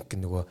чинь яг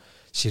жиггэн нөгөө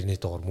ширний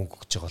доор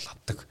мөнгө өгч байгаа л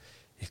авдаг.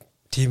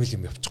 Тийм л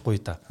юм явчихгүй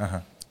да.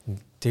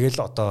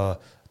 Тэгэл одоо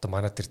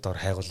манай тэр доор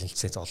хайгуулын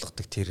цэс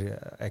олгодог тэр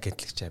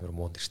агентлагч амир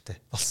муу нэртэй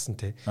болсон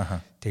тий.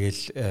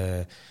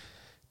 Тэгэл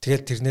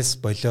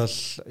тэрнээс болиол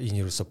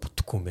энэ юусоо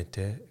бүтэхгүй юм байна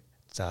те.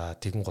 За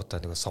тэгэн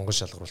гутаа нэг сонгон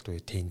шалгаруулалт үе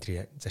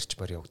тендерийн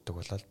зарчмаар явагддаг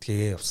болоод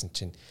тэгээ явсан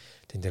чинь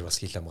тэн дээр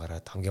бас хилэм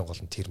гараад хамгийн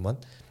гол нь тэр маань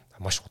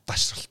маш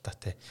удаашралтай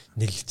те.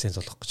 Нэг лиценз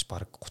олох гэж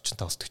баг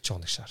 35-40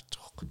 хоног шаардж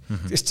байгаа байхгүй.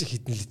 Тэр чинь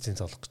хэдэн лиценз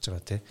олох гэж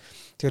байгаа те.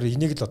 Тэгэхээр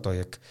энийг л одоо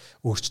яг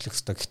өөрчлөх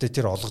хэрэгтэй. Гэхдээ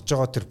тэр олгож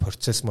байгаа тэр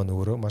процесс маань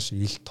өөрөө маш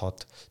ил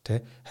тод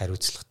те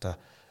хариуцлагатай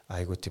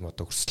айгуу тийм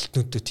одоо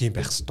өрсөлдөөнтэй тийм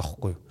байх хэрэгтэй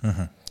байхгүй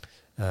юу?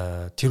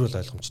 Тэр бол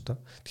ойлгомжтой.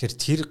 Тэгэхээр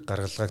тэр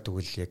гаргалгааг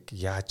тэгвэл яг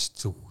яаж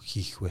зөв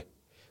хийх вэ?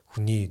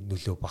 Хүний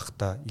нөлөө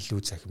багтаа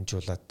илүү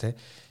захимжуулаад те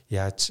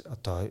яаж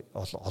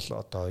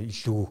одоо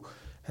илүү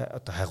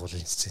одоо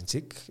хайгуулын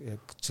лицензийг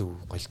яг зөв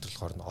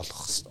голдруулахаар нь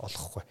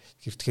олох вэ?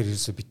 Тэгэхээр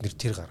ерөөсөө бид нэр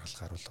тэр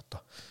гаргалгаар бол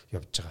одоо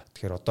явж байгаа.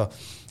 Тэгэхээр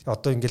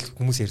одоо ингээл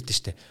хүмүүс ярьдэн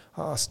штэ.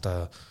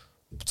 Одоо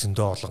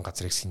зөндөө олон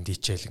газрыг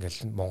сэндийчээл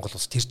ингээл Монгол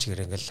улс тэр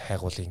чигээр ингээл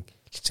хайгуулын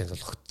лиценз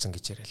олгогдсон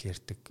гэж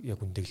ярьдаг.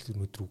 Яг үндэгэл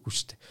өнөдөр үгүй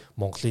шүү дээ.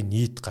 Монголын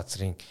нийт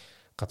газрын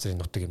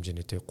нутаг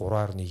хэмжээний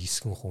 3.9%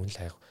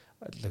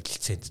 л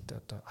лицензтэй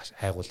одоо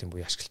хайгуулын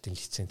буюу ашиглалтын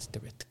лицензтэй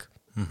байдаг.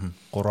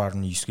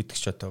 3.9 гэдэг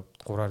ч одоо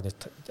 3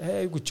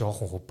 айгүй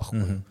жоохон хөв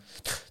баггүй.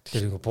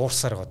 Тэгэхээр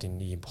буурсаар гоод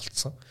энэ юм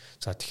болцсон.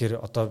 За тэгэхээр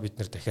одоо бид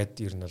нэр дахиад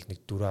ер нь бол нэг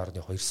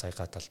 4.2 сая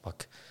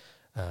талбаг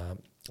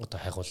одоо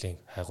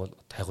хайгуулын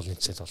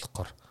лиценз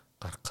олгохоор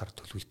гаргахаар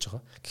төлөвлөж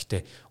байгаа.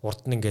 Гэхдээ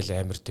урд нь ингээл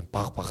амар тийм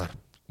багаар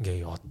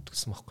ингээ яваад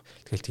гэсэн байхгүй.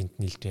 Тэгэл тэнд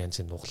нь илдэн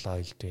янз юм нуглаа,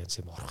 илдэн янз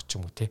юм орох ч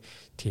юм уу те.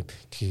 Тийм.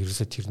 Тэгэхээр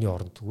ерөөсө тэрний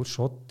оронд зүгээр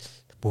шууд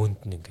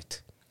бөөнд нь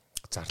ингээд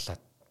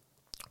зарлаад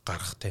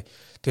гарах те.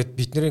 Тэгээд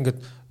бид нэр ингээд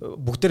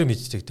бүгдээрээ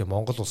мэддэг те.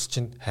 Монгол улс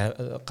чинь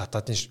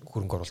гадаадын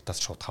хөрөнгө оруулалтаас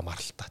шууд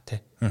хамааралтай те.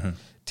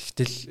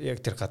 Тэгтэл яг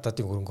тэр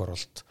гадаадын хөрөнгө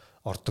оруулалт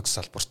ордог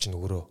салбар чинь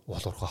өөрөө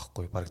уурхай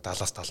байхгүй. Бараг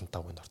 70-75%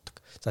 нь ордог.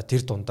 За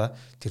тэр дундаа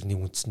тэрний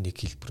үндсэн нэг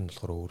хэлбэр нь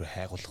болохоор өөрөө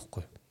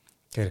хайгуулахгүй.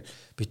 Тэгэхээр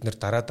бид нэр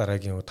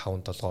дараагийн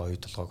 5-7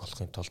 оюутлогоог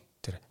олохын тулд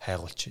тэр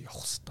хайгуулч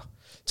явах хэрэгтэй.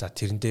 За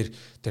тэрэн дээр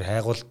тэр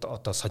хайгуулт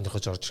одоо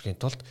сонирхож орж ирэхин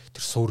тулд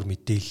тэр суур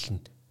мэдээлэл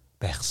нь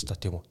байх хэрэгтэй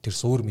тийм үү? Тэр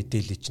суур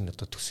мэдээллийг чинь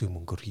одоо төсвийн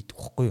мөнгөөр хийдэг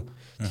байхгүй юу?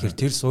 Тэгэхээр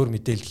тэр суур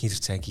мэдээлэл хэр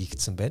сайн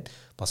хийгдсэн байна?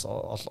 Бас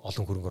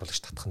олон хөрөнгө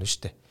оруулагч татах нь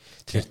шүү дээ.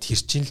 Тэгэхээр тэр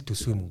чинь л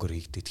төсвийн мөнгөөр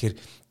хийгдэг. Тэгэхээр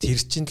тэр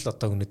чинь л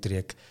одоо өнөөдөр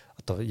яг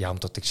одоо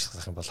яамдуудыг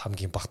шалгах юм бол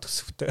хамгийн бага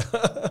төсөвтэй.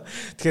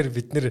 Тэгэхээр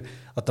бид нэр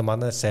одоо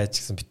манай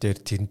сайж гэсэн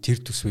битээр тэр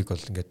төсвийг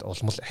бол ингээд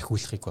улмал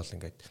ахиулахыг бол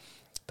ингээд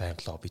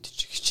байнга лоббид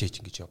хичээж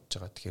ингэж явж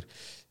байгаа. Тэгэхээр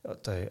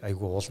одоо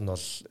айгүй уул нь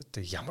бол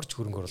одоо ямар ч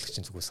хөрөнгө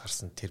оруулагчийн зүгээс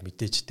харсан тэр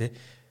мэдээж те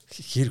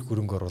хэр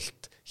хөрөнгө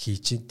оруулалт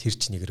хийж чинь тэр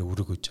ч нэгээрээ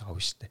өргөж байгаа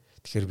шүү дээ.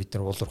 Тэгэхээр бид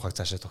нар уул уурхайг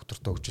цаашаа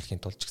доктортой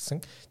хөгжүүлэхийн тулд ч гэсэн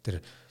тэр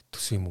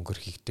төсвийн мөнгөөр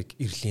хийгдэг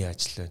эрлийн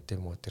ажил байна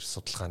тийм үү тэр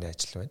судалгааны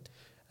ажил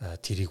байна.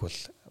 Тэрийг бол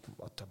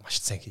одоо маш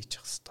сайн хийж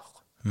явах хэрэгтэй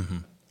байхгүй.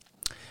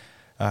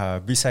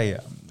 Би сая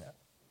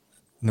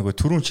нөгөө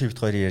түрүүн чивд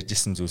хоёрын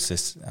ярьжсэн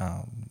зүйлсээс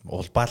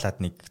улбаалаад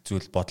нэг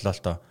зүйл бодлоо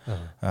л доо.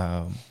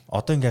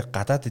 Одоо ингээ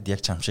гадаадд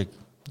яг чам шиг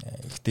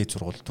ихтэй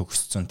зургуул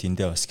төгссөн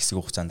тэндээ бас хэсэг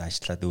хугацаанд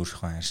ажиллаад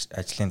өөрийнхөө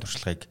ажлын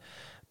туршлагыг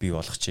бий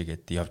болгочихъя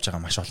гэд явж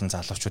байгаа маш олон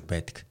залуучууд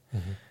байдаг.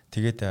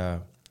 Тэгээд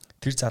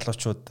тэр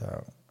залуучууд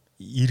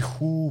ирэх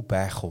үү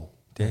байх уу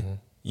тий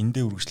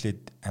эндээ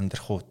үргэлжлээд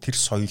амьдрах уу тэр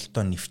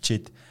соёлдоо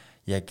нэвчээд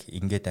яг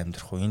ингээд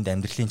амьдрах уу? Энд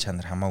амьдралын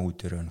чанар хамаагүй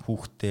дээр байна.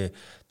 Хүүхдээ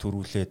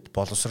төрүүлээд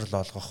боловсрал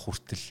олгох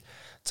хүртэл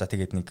за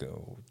тэгээд нэг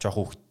жоох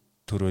хүүхд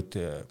төрөөд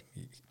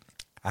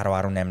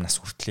 10-18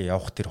 нас хүртэл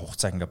явах тэр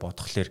хугацаа ингээд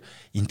бодхолоор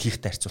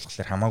энтгийхтэй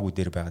харьцуулахлаар хамаагүй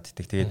дээр байгаад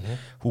идэх. Тэгээд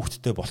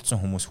хүүхдтэй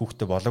болцсон хүмүүс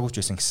хүүхдтэй болоогүй ч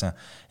байсан гэсэн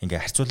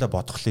ингээд харьцуулаа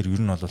бодхолоор ер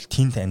нь бол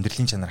тэнд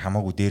амьдралын чанар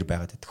хамаагүй дээр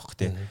байгаад идэх хөөх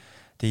тэ.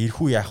 Тэгээ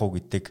эрхүү яах уу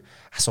гэдэг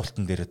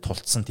асуултан дээр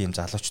тулцсан тийм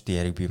залуучдын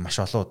яриг би маш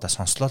олон удаа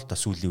сонслоо л да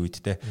сүүлийн үед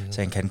те.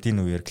 Сайн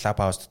карантин үеэр клуб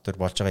хаус дотор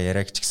болж байгаа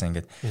яриаг ч гэсэн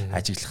ингээд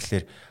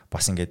ажиглахлаар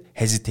бас ингээд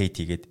hesitate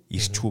хийгээд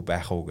ирчгүй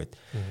байх уу гэд.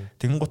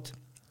 Тэнгуут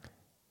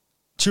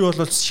чи бол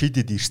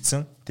шийдэд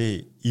ирсэн.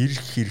 Тэгээ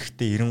ирэх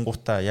хэрэгтэй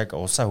эренгуудаа яг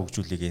улсаа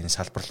хөгжүүлэх энэ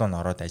салбар руу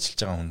ороод ажиллаж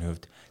байгаа хүний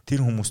хувьд тэр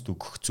хүмүүст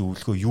өгөх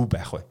зөвлөгөө юу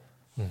байх вэ?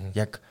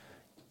 Яг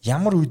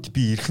ямар үед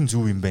би ирэх нь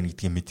зөв юм байна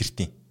гэдгийг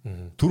мэдэртیں۔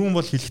 Түрүүн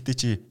бол хэлэхдээ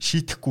чи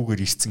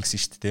шийдэхгүйгээр ирсэн гэсэн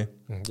шүү дээ.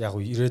 Яг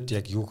уу ирээд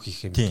яг юу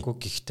хийхээ мэдгүй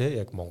гэхдээ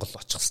яг Монгол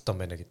очих хэрэгтэй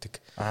байна гэдэг.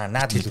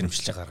 Наад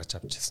хэлбэрчлээ гаргаж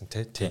авч ирсэн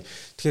тий.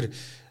 Тэгэхээр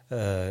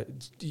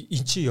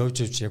эн чи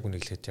явж яг үнэ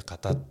хэлэхэд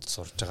гадаад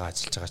сурж байгаа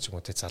ажиллаж байгаа ч юм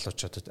уу тий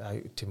залуучуудад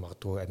тийм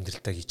магадгүй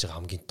амьдралтаа хийж байгаа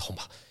хамгийн том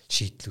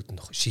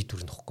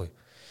шийдвэр нөхгүй.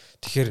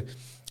 Тэгэхээр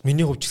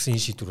миний хувьд ч гэсэн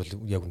энэ шийдвэр бол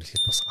яг үнэ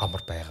хэлэхэд бас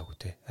амар байгаагүй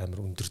тий.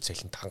 Амар өндөр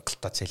цалинт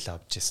хангалттай цалин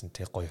авч ирсэн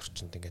тий гоё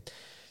орчинд ингээд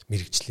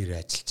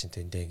мэрэгчлэрээ ажиллаж чинь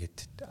тэндээ ингээд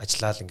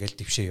ажиллаал ингээд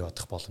дэвшээ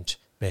явах боломж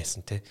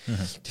байсан тий.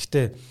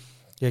 Гэхдээ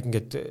яг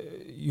ингээд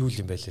юу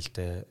юм байл л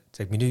дээ.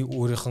 Яг миний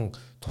өөрийнх нь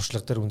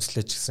туршлага дээр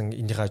үндэслэж гисэн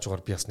энэний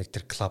хажуугаар би бас нэг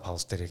тэр клуб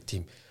хаус дээр яг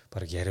тийм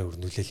баг яриа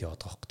өрнүүлэл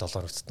яваад байгаа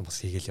хөөх. 7 өцөд бас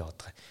хийгээл яваад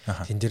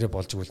байгаа. Тэн дээрээ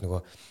болж игэл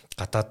нөгөө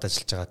гадаад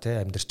ажиллаж байгаа тий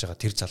амьдарч байгаа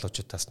тэр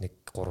залуучуудаас нэг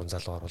 3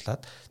 залуу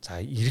оруулаад за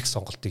эрэх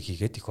сонголтыг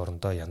хийгээд их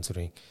орондоо янз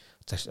бүрийн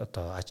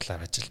одоо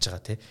ажиллаар ажиллаж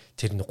байгаа тий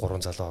тэр нэг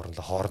 3 залуу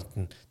орондоо хооронд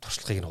нь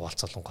туршлагыг нь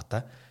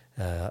хуваалцуулангуудаа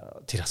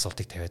тэр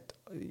асуултыг тавиад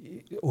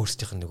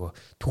өөрсдийнх нь нөгөө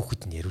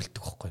түүхэд нь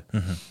яриулдаг байхгүй.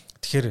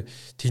 Тэгэхээр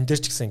тэн дээр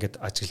ч гэсэн ингээд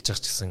ажиллаж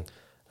байгаа ч гэсэн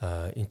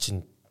эн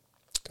чинь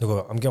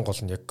нөгөө хамгийн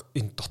гол нь яг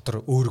энэ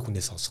дотор өөр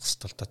хүнээс сонсох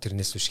хэрэгтэй л да.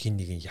 Тэрнээс биш хин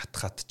нэг нь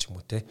ятгаад ч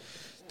юм уу те.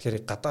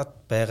 Тэгэхээр гадаад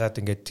байгаад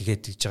ингээд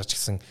тэгээд тэгж байгаа ч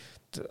гэсэн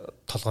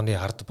толгойн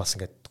ард бас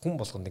ингээд хүн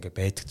болгонд ингээд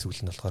байдаг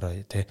зүйл нь болохоор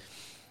те.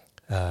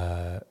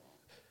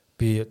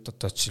 Би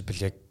одоо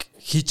жишээлбэл яг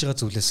хийж байгаа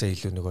зүйлээсээ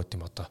илүү нөгөө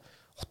тийм одоо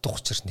утга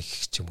учир нэг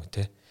ч юм уу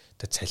те.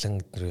 Тэгээд цалин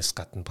нэрээс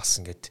гадна бас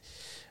ингээд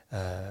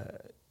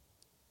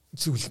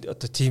зүйл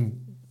одоо тийм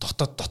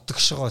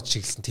дотогшогоо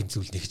чиглэсэн тийм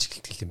зүйл нэгж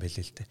эхэлдэг юм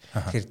байлээ л дээ.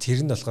 Тэгэхээр тэр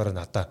нь болохоор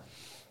надаа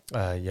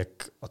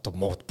яг одоо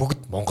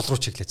бүгд Монгол руу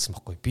чиглэсэн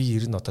байхгүй. Би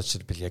ер нь одоо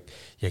жишээлбэл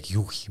яг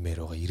юу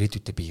хиймээр байгаа.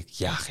 Ирээдүйдээ би яг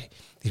яах юм.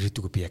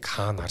 Ирээдүгөө би яг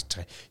хаана харж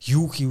байгаа.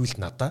 Юу хийвэл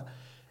надаа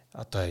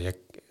одоо яг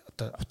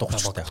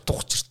утга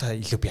учиртай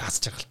илүү би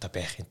хасж байгаа л та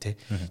байх юм те.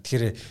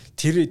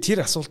 Тэгэхээр тэр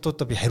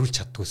асуултуудаа би хариулж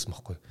чаддгүйсэн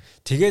байхгүй.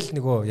 Тэгэл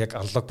нөгөө яг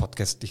аналог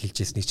подкаст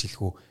хэлжсэнийг ч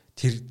хэлэхүү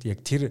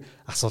тэр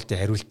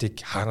асуултын хариултыг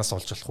хаанаас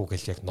олж болох уу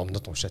гэж яг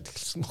номнод уншаад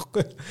эхэлсэн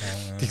байхгүй.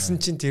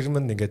 Тэгсэн чинь тэр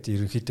мань ингээд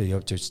ерөнхийдөө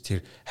явж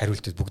тэр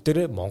хариултыг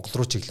бүгдээрээ Монгол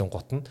руу чиглэн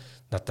гот нь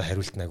надад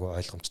хариулт нэг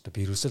ойлгомжтой.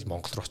 Би ерөөсөө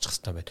Монгол руу очих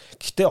хэрэгтэй байна.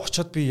 Гэхдээ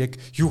очиод би яг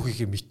юу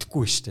хийхээ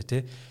мэдэхгүй шүү дээ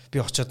тий. Би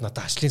очиод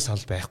надад ажлын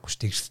санал байхгүй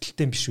шүү дээ.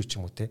 Эрсдэлтэй биш үү ч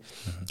юм уу тий.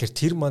 Тэгэхээр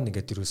тэр маань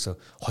ингээд ерөөсөө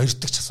хоёр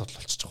дахь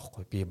асуудал болчихж байгаа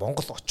байхгүй. Би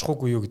Монгол очих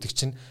уугүй юу гэдэг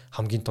чинь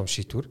хамгийн том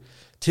шийдвэр.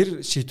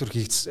 Тэр шийдвэр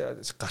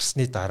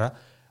гарсны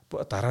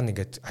дараа нь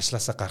ингээд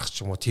ажилласаа гарах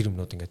ч юм уу тэр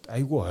юмнууд ингээд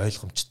айгүй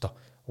ойлгомжтой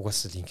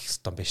угаасаа л ингэх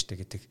хэвээр байна штэ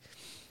гэдэг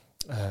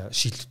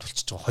шийдлүүд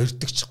болчихж байгаа. Хоёр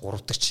дахь,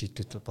 гурав дахь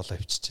шийдлүүд болоо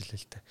явчихжээ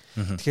л дээ.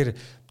 Тэгэхээр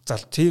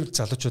тэр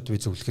залуучууд би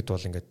зөвлөхөд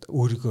бол ингээд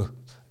өөрийгөө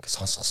ингээд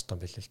сонсох хэрэгтэй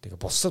байлээ л дээ.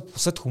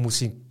 Бусад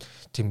хүмүүсийн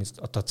тийм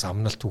одоо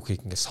замналт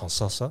түүхийг ингээд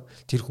сонсоосоо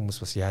тэр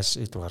хүмүүс бас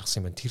яаж шийдвэр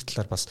гаргасан юм бэ? Тэр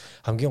талаар бас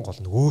хамгийн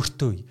гол нь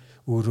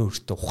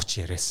өөртөө ухаж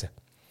яриасаа.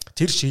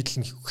 Тэр шийдэл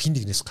нь хин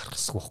нэгнээс гарах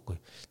гэсэн үг байхгүй.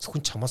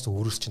 Зөвхөн чамаас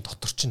өөрөөс чинь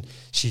дотор чинь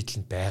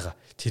шийдэл нь байгаа.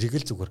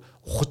 Тэрийг л зүгээр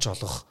ухаж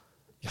олох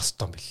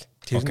ёстой юм бэл.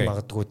 Тэр нь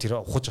магадгүй тэр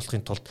ухаж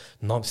олохын тулд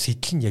ном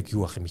сэтэл нь яг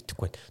юу ах юм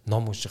мэдэхгүй байна.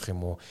 Ном унших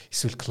юм уу?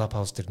 Эсвэл клуб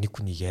хаус дээр нэг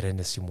хүний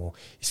ярианаас юм уу?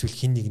 Эсвэл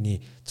хин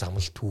нэгний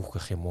замнал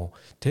түүхэх юм уу?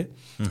 Тэ?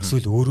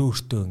 Эсвэл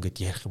өөртөө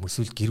ингээд ярих юм уу?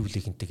 Эсвэл гэр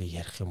бүлийнхэнтэйгээ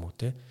ярих юм уу?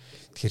 Тэ?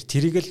 Тэгэхээр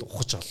тэрийг л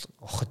ухаж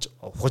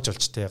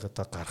олж тэ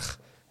гарах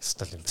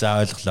ёстой юм. За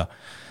ойлголоо.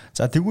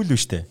 За тэгвэл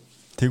биш үү?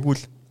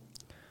 Тэгвэл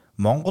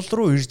Монгол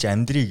руу ирж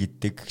амьдрий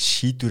гэдэг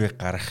шийдвэрээ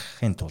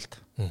гаргахын тулд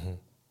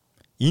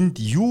энд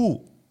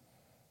юу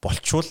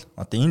болчвол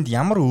одоо энд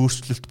ямар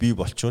өөрчлөлт бий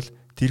болчвол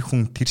тэр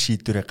хүн тэр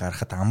шийдвэрээ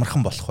гаргахад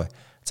амархан болох вэ?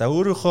 За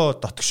өөрийнхөө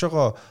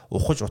дотгошоогоо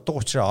ухаж утга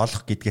учираа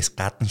олох гэдгээс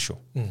гадна шүү.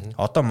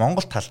 Одоо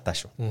Монгол талдаа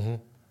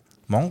шүү.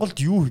 Монголд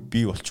юу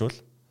бий болчвол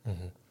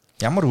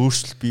ямар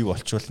өөрчлөлт бий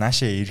болчвол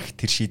наашаа ирэх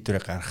тэр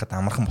шийдвэрээ гаргахад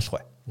амархан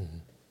болох вэ?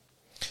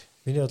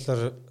 Миний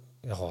бодлоор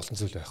яг олон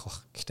зүйл байх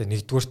бах. Гэхдээ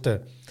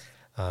нэгдүгээрт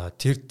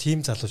тэр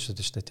тим залуучууд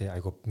шүү дээ тий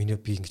айгу миний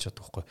би ингэж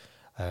боддог байхгүй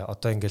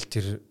одоо ингээл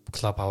тэр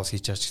клуб хаус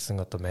хийж байгаа ч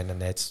гэсэн одоо манай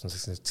найз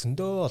гэсэн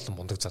зөндөө олон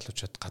мундаг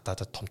залуучууд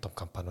гадаадад том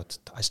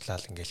компаниудад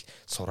ажиллаад ингээл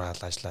сураал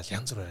ажиллаад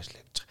янз бүрээр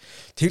ажиллаж явж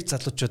байгаа. Тэр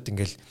залуучууд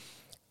ингээл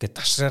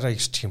дашраараа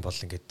ирчих юм бол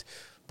ингээд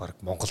баг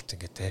Монголд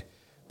ингээд тий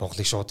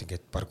Монголыг шууд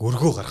ингээд баг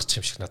өргөө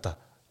гаргачих юм шиг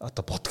надаа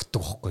одоо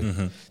бодогддог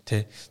байхгүй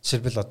тий.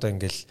 Жишээлбэл одоо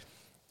ингээл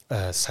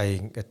сая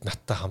ингээд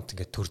надтай хамт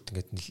ингээд төрд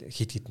ингээд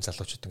хид хідэн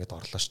залуучууд ингээд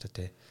орлоо шүү дээ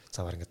тий.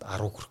 Завар ингээд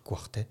 10 хүрэхгүй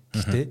бах тий.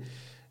 Гэхдээ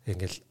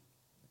ингээл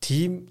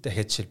тим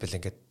дахиад жишээлбэл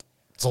ингээд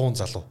 100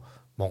 залуу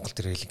Монголд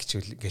ирээл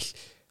ингээл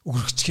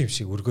өргөчих юм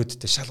шиг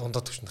өргөөд тий шал ундаа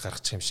төвшөнд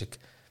гаргачих юм шиг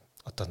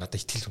одоо надад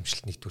итгэл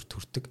хүмшлт нэгдүгээр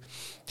төрдөг.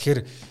 Тэгэхээр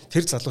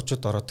тэр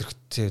залуучууд ороод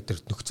ирэхдээ тэр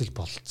нөхцөл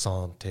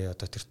болцоон тий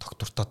одоо тэр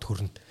доктортой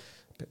төрн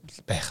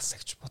байхсаа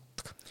гэж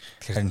боддог.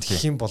 Тэгэхээр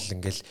тэгэх юм бол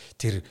ингээл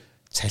тэр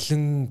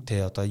цалин тий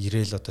одоо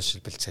ирээл одоо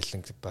шилбэл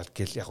цалин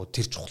гэл яг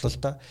тэр чухал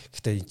л да.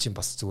 Гэхдээ эн чинь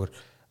бас зүгээр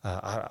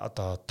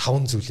одоо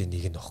 5 зүйлийн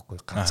нэг нь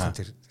байхгүй ганцхан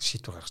тэр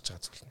шийдвэр гаргаж байгаа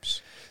зүйл юм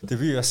биш.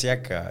 Тэгээ би бас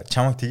яг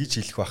чамайг тгийж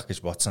хэлэх байх гэж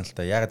бодсон л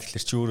да. Яг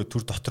тэгэхээр чи өөрөө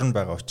төр дотор нь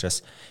байгаа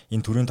учраас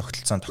энэ төрийн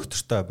тогтолцоон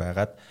доктортой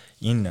байгаад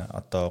энэ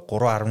одоо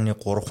 3.3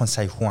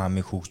 сая хүн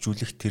амыг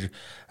хөгжүүлэх тэр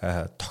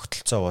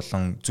тогтолцоо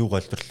болон зөв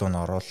голдрол руу н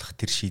оруулах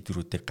тэр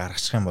шийдвэрүүдийг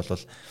гаргачих юм бол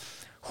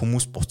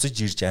хүмүүс буцаж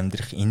ирж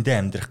амьдрах, эндээ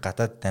амьдрах,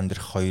 гадаад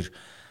амьдрах хоёр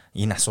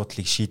энэ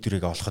асуудлыг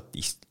шийдвэрийг олоход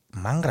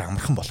мангар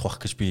амархан болох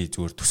байх гэж би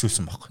зүгээр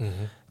төсөөлсөн байхгүй.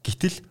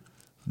 Гэтэл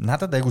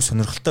надад айгүй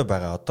сонирхолтой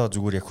байгаа. Одоо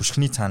зүгээр яг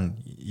хөшгөний цаана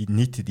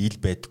нийтэд ил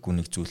байдаггүй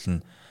нэг зүйл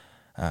нь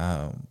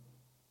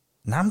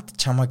намд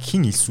чамайг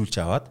хин илсүүлж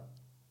аваад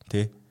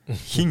тий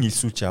хин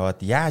илсүүлж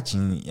аваад яаж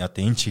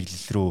одоо энэ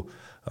чиглэл рүү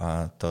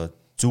одоо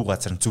зөв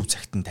газар зөв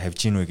цагт нь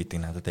тавьж гин вэ гэдэг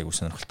надад айгүй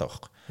сонирхолтой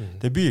байхгүй.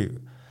 Тэгээ би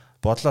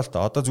бодлоо л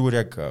да. Одоо зүгээр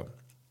яг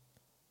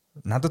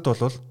надад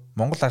бол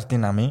Монгол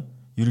Ардын намын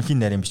ерөнхий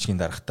нарийн бичгийн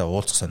даргатай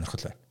уулзах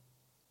сонирхол байна.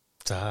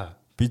 За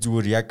би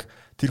зүгээр яг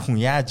тэр хүн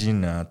яаж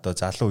энэ одоо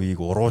залуу үеийг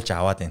уруулж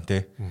аваад байна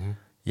те.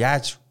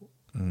 Яаж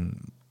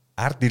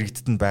ард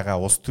иргэдэд байгаа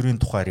улс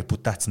төрийн тухай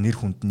репутац нэр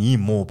хүнд нь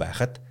ийм муу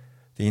байхад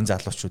энэ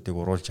залуучуудыг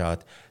уруулж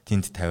аваад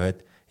тэнд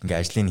тавиад ингээ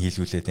ажлыг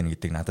хийлгүүлээд байна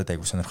гэдэг надад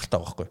айгүй сонирхолтой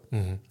байхгүй.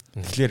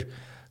 Тэгэхээр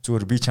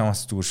зүгээр би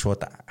чамаас зүгээр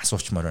шууд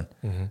асуучмаар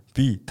байна.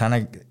 Би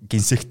танаа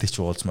гинсектэй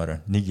ч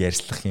уулзмаар байна. Нэг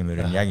ярьслах юм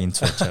байна. Яг энэ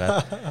сууж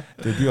байгаа.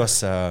 Тэгээ би бас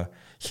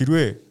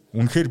хэрвээ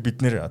үнэхээр бид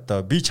нэр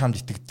одоо би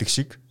чамд итгэдэг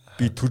шиг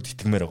би төрд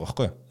итгэмээр байгаа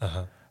байхгүй.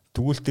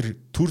 Тэгвэл тэр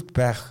төрд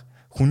байх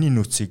хүний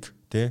нөөцийг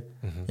тэ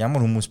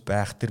ямар хүмүүс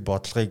байх тэр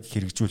бодлогыг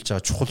хэрэгжүүлж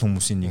байгаа чухал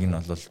хүмүүсийн нэг нь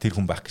бол тэр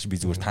хүн байх гэж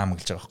би зүгээр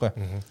таамаглаж байгаа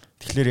байхгүй.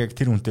 Тэгэхээр яг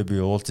тэр хүнтэй би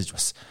уулзаж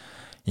бас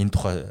энэ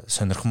тухай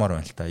сонирхмоор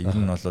байна л та. Ер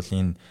нь бол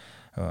энэ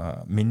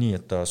миний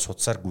одоо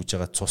судсаар гүйж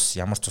байгаа цус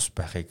ямар цус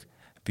байхыг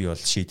би бол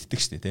шийддэг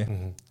шүү дээ тий.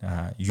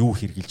 Юу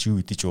хэрглэж юу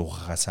идэж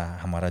уугахаас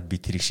хамаарат би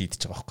тэрийг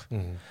шийдэж байгаа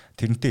байхгүй.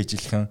 Тэрнтэй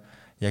ижилхэн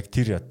яг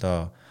тэр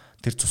одоо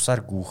тэр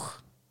цусаар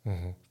гүйх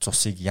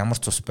цусыг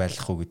ямар цус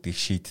байлгах уу гэдгийг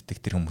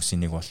шийддэг тэр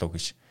хүмүүсийн нэг болов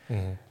гэж.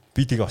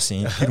 Би тэгээ бас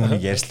тэр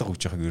хүнийг ярьслах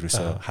гэж байгааг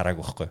ерөөсөө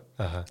хараагүй байхгүй.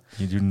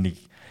 Ер нь нэг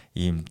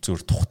ийм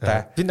зүр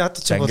тухтай. Би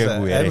надад ч бол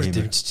амар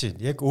дэмжиж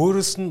байна. Яг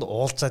өөрөөс нь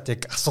уулзаад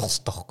яг асуух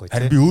хэрэгтэй байхгүй.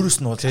 Харин би өөрөөс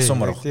нь уулзах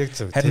асуумаар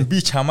байна. Харин би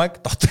чамайг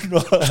дотор нь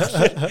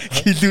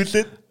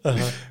хилүүлээд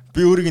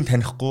би өөрийг нь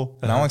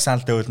танихгүй, намайг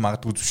санал тавьвал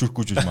магадгүй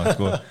зөвшөөрөхгүй ч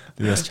магадгүй.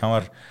 Би бас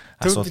чамаар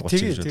асуулт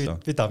гочих гэж бодлоо.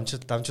 Би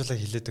дамжуулаа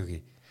хэлээд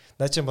өгье.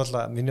 Наа чинь бол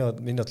миний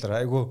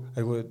бодлоор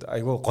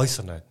айгүй гой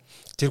санаа.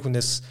 Тэр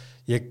хүнээс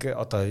яг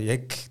одоо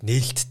яг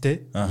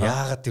нээлттэй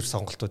яагаад тэр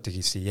сонголтуудыг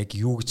хийсэн яг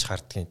юу гэж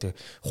харддаг юм те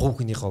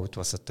хувийнхний хувьд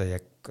бас одоо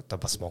яг одоо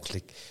бас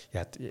Монголыг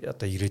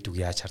одоо ирээдүг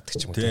яаж хардаг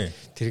ч юм уу те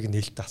тэрийг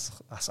нээлттэй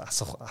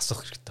асуух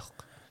хэрэгтэй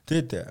байхгүй.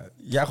 Тэгэд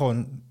яг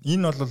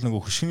энэ бол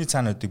нөгөө хөшгөний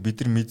цаануудыг бид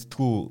нар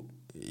мэддгүү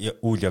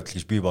үйл явдал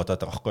гэж би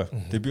бодоод байгаа байхгүй.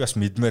 Тэгээ би бас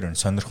мэдмээр байна,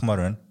 сонирхмоор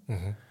байна.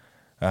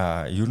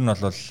 Ер нь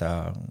бол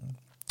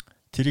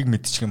тэрийг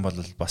мэдчих юм бол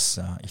бас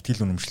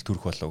итгэл үнэмшил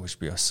төрөх болов гэж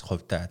би бас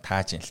хувьдаа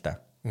тааж юм л та.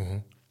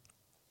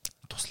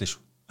 Туслаа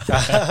шүү.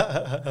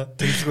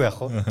 Тэгэлгүй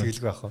яах вэ?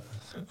 Тэгэлгүй яах вэ?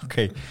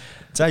 Окей.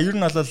 За ер нь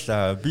бол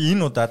би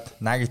энэ удаад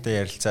Нагитай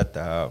ярилцаад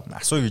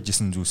асууя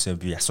гэжсэн зүйлсээ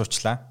би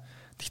асуучлаа.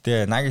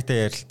 Гэхдээ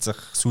Нагитай ярилцах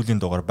сүүлийн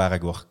дугаар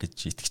байгааг байх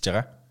гэж итгэж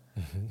байгаа.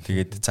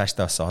 Тэгээд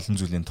цаашдаа бас олон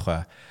зүйлийн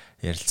тухай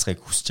ярилцахыг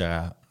хүсэж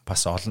байгаа.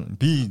 Бас олон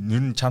би ер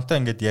нь чамтай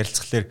ингээд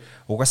ярилцхлаэр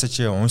угаасаа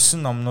чи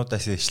унсан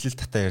номнуудаас ишлэл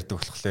татаа ярьдаг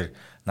болохоор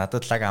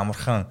надад лаг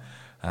амархан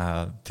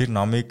тэр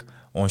номыг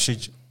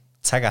уншиж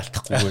цаг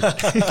алдахгүйгээр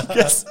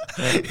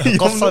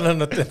гол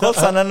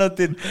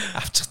санаануудыг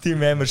авчих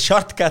тийм амар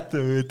шорткат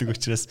байдаг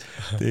учраас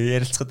тэгээ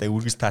ярилцахад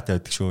үргэлж таатай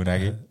байдаг шүү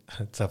наги.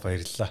 За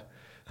баярлалаа.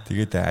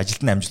 Тэгээд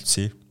ажилд нь амжилт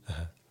хүсье.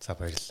 За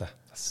баярлалаа.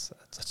 Бас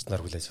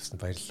зочноор хүлээж авсан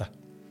баярлалаа.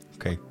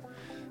 Окей.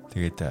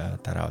 Тэгээд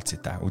дараа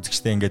уулзъя та.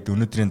 Үзэгчдээ ингээд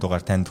өнөөдрийн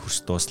дугаар танд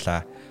хүрч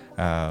дууслаа.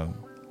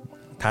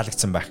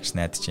 Таалагдсан байх гэж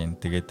найдаж байна.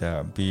 Тэгээд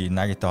би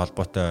Нагитай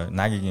холбоотой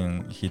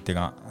Нагигийн хийдэг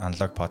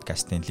аналог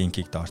подкастын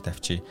линкийг доор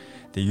тавьчих.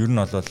 Тэгээ ер нь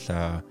бол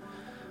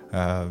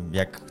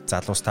яг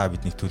залуус та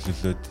бидний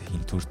төлөвлөлөөд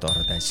энэ төрд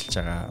ороод ажиллаж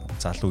байгаа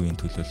залуу үеийн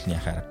төлөвлөлний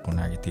харахгүй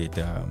Наги.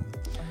 Тэгээд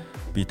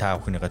би та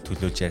бүхнийгээ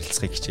төлөөж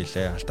ярилцахыг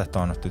хичээлээ.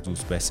 Алтаатай оноотой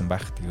зүйлс байсан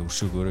байх. Тэгээ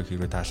өршөөгөөрөө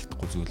хэрвээ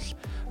таалагдахгүй зүйл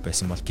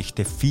байсан бол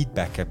гэхдээ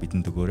фидбэкээ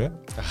бидэнд өгөөрэй.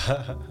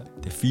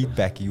 Тэгээ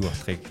фидбэк юу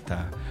болохыг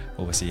та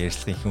угаасаа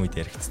ярилцлагын их үед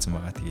яригдсан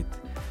байгаа. Тэгээд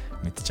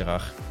мэдж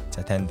байгаа бах.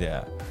 За танд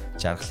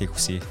жаргалыг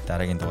хүсье.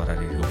 Дараагийн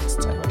дугаараар ирэх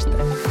уулзцай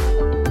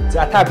баяртай.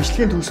 За та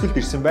бичлэгийн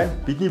төгсгөлд ирсэн байна.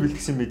 Бидний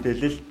бэлтгэсэн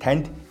мэдээлэл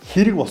танд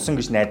хэрэг болсон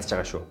гэж найдаж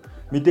байгаа шүү.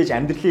 Мэдээж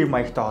амьдралын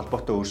маягтай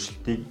холбоотой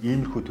өөрчлөлтийг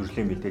иймэрхүү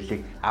төрлийн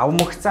мэдээллийг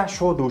авмагцаа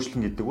шууд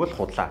өөрчлөн гэдэг бол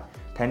худлаа.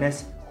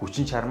 Танаас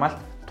хүчин чармаалт,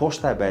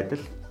 тууштай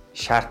байдал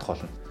шаардах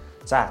болно.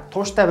 За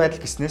тууштай байдал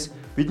гэснээс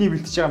бидний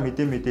бэлтэж байгаа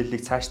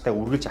мэдээллийг цаашдаа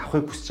үргэлж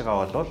авахыг хүсэж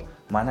байгаа бол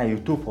манай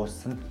YouTube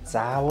хуудсанд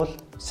заавал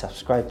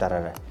subscribe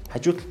дараарай.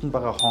 Хажуу талд нь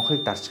байгаа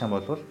хонхыг дарчих юм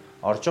бол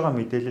орж байгаа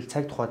мэдээлэл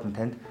цаг тухайд нь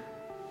танд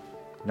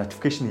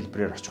notification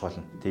хэлбэрээр очих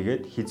болно.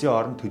 Тэгээд хизээ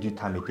орон төдий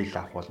та мэдээлэл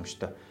авах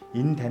боломжтой.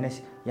 Энэ нь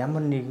танаас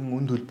ямар нэгэн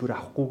үн төлбөр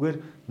авахгүйгээр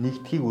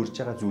нэгдхийг урьж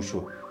байгаа зүйл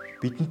шүү.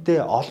 Бидэнтэй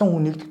олон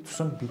хүн нэгдэх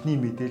тусам бидний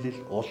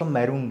мэдээлэл улам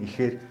мариун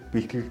ихээр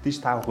бэлтгэгдэж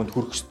та бүхэнд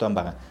хүрэх ёстой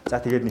байгаа.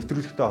 За тэгээд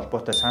нэвтрүүлэгтэй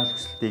холбоотой санал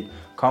хүсэлтийг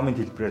комент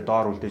хэлбэрээр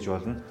доор үлдээж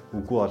болно.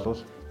 Үгүй болвол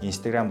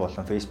Instagram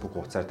болон Facebook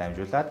хуудасаар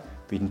дамжуулаад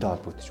бидэнтэй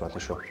холбогдож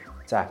болно шүү.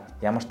 За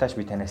ямар тааш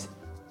би танаас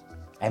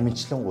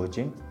амжилтлан гуйж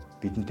юм.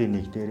 Бидэнтэй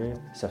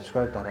нэгдээрээ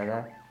subscribe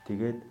дараарай.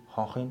 Тэгээд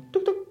хонхын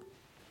дүг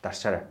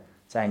дарчаарай.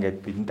 За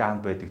ингээд бидэнтэй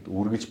хамт байдагт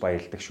үргэлж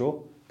баярлалдаг шүү.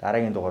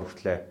 Дараагийн дугаар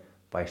хүртэл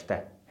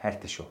баяртай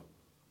хайртай шүү.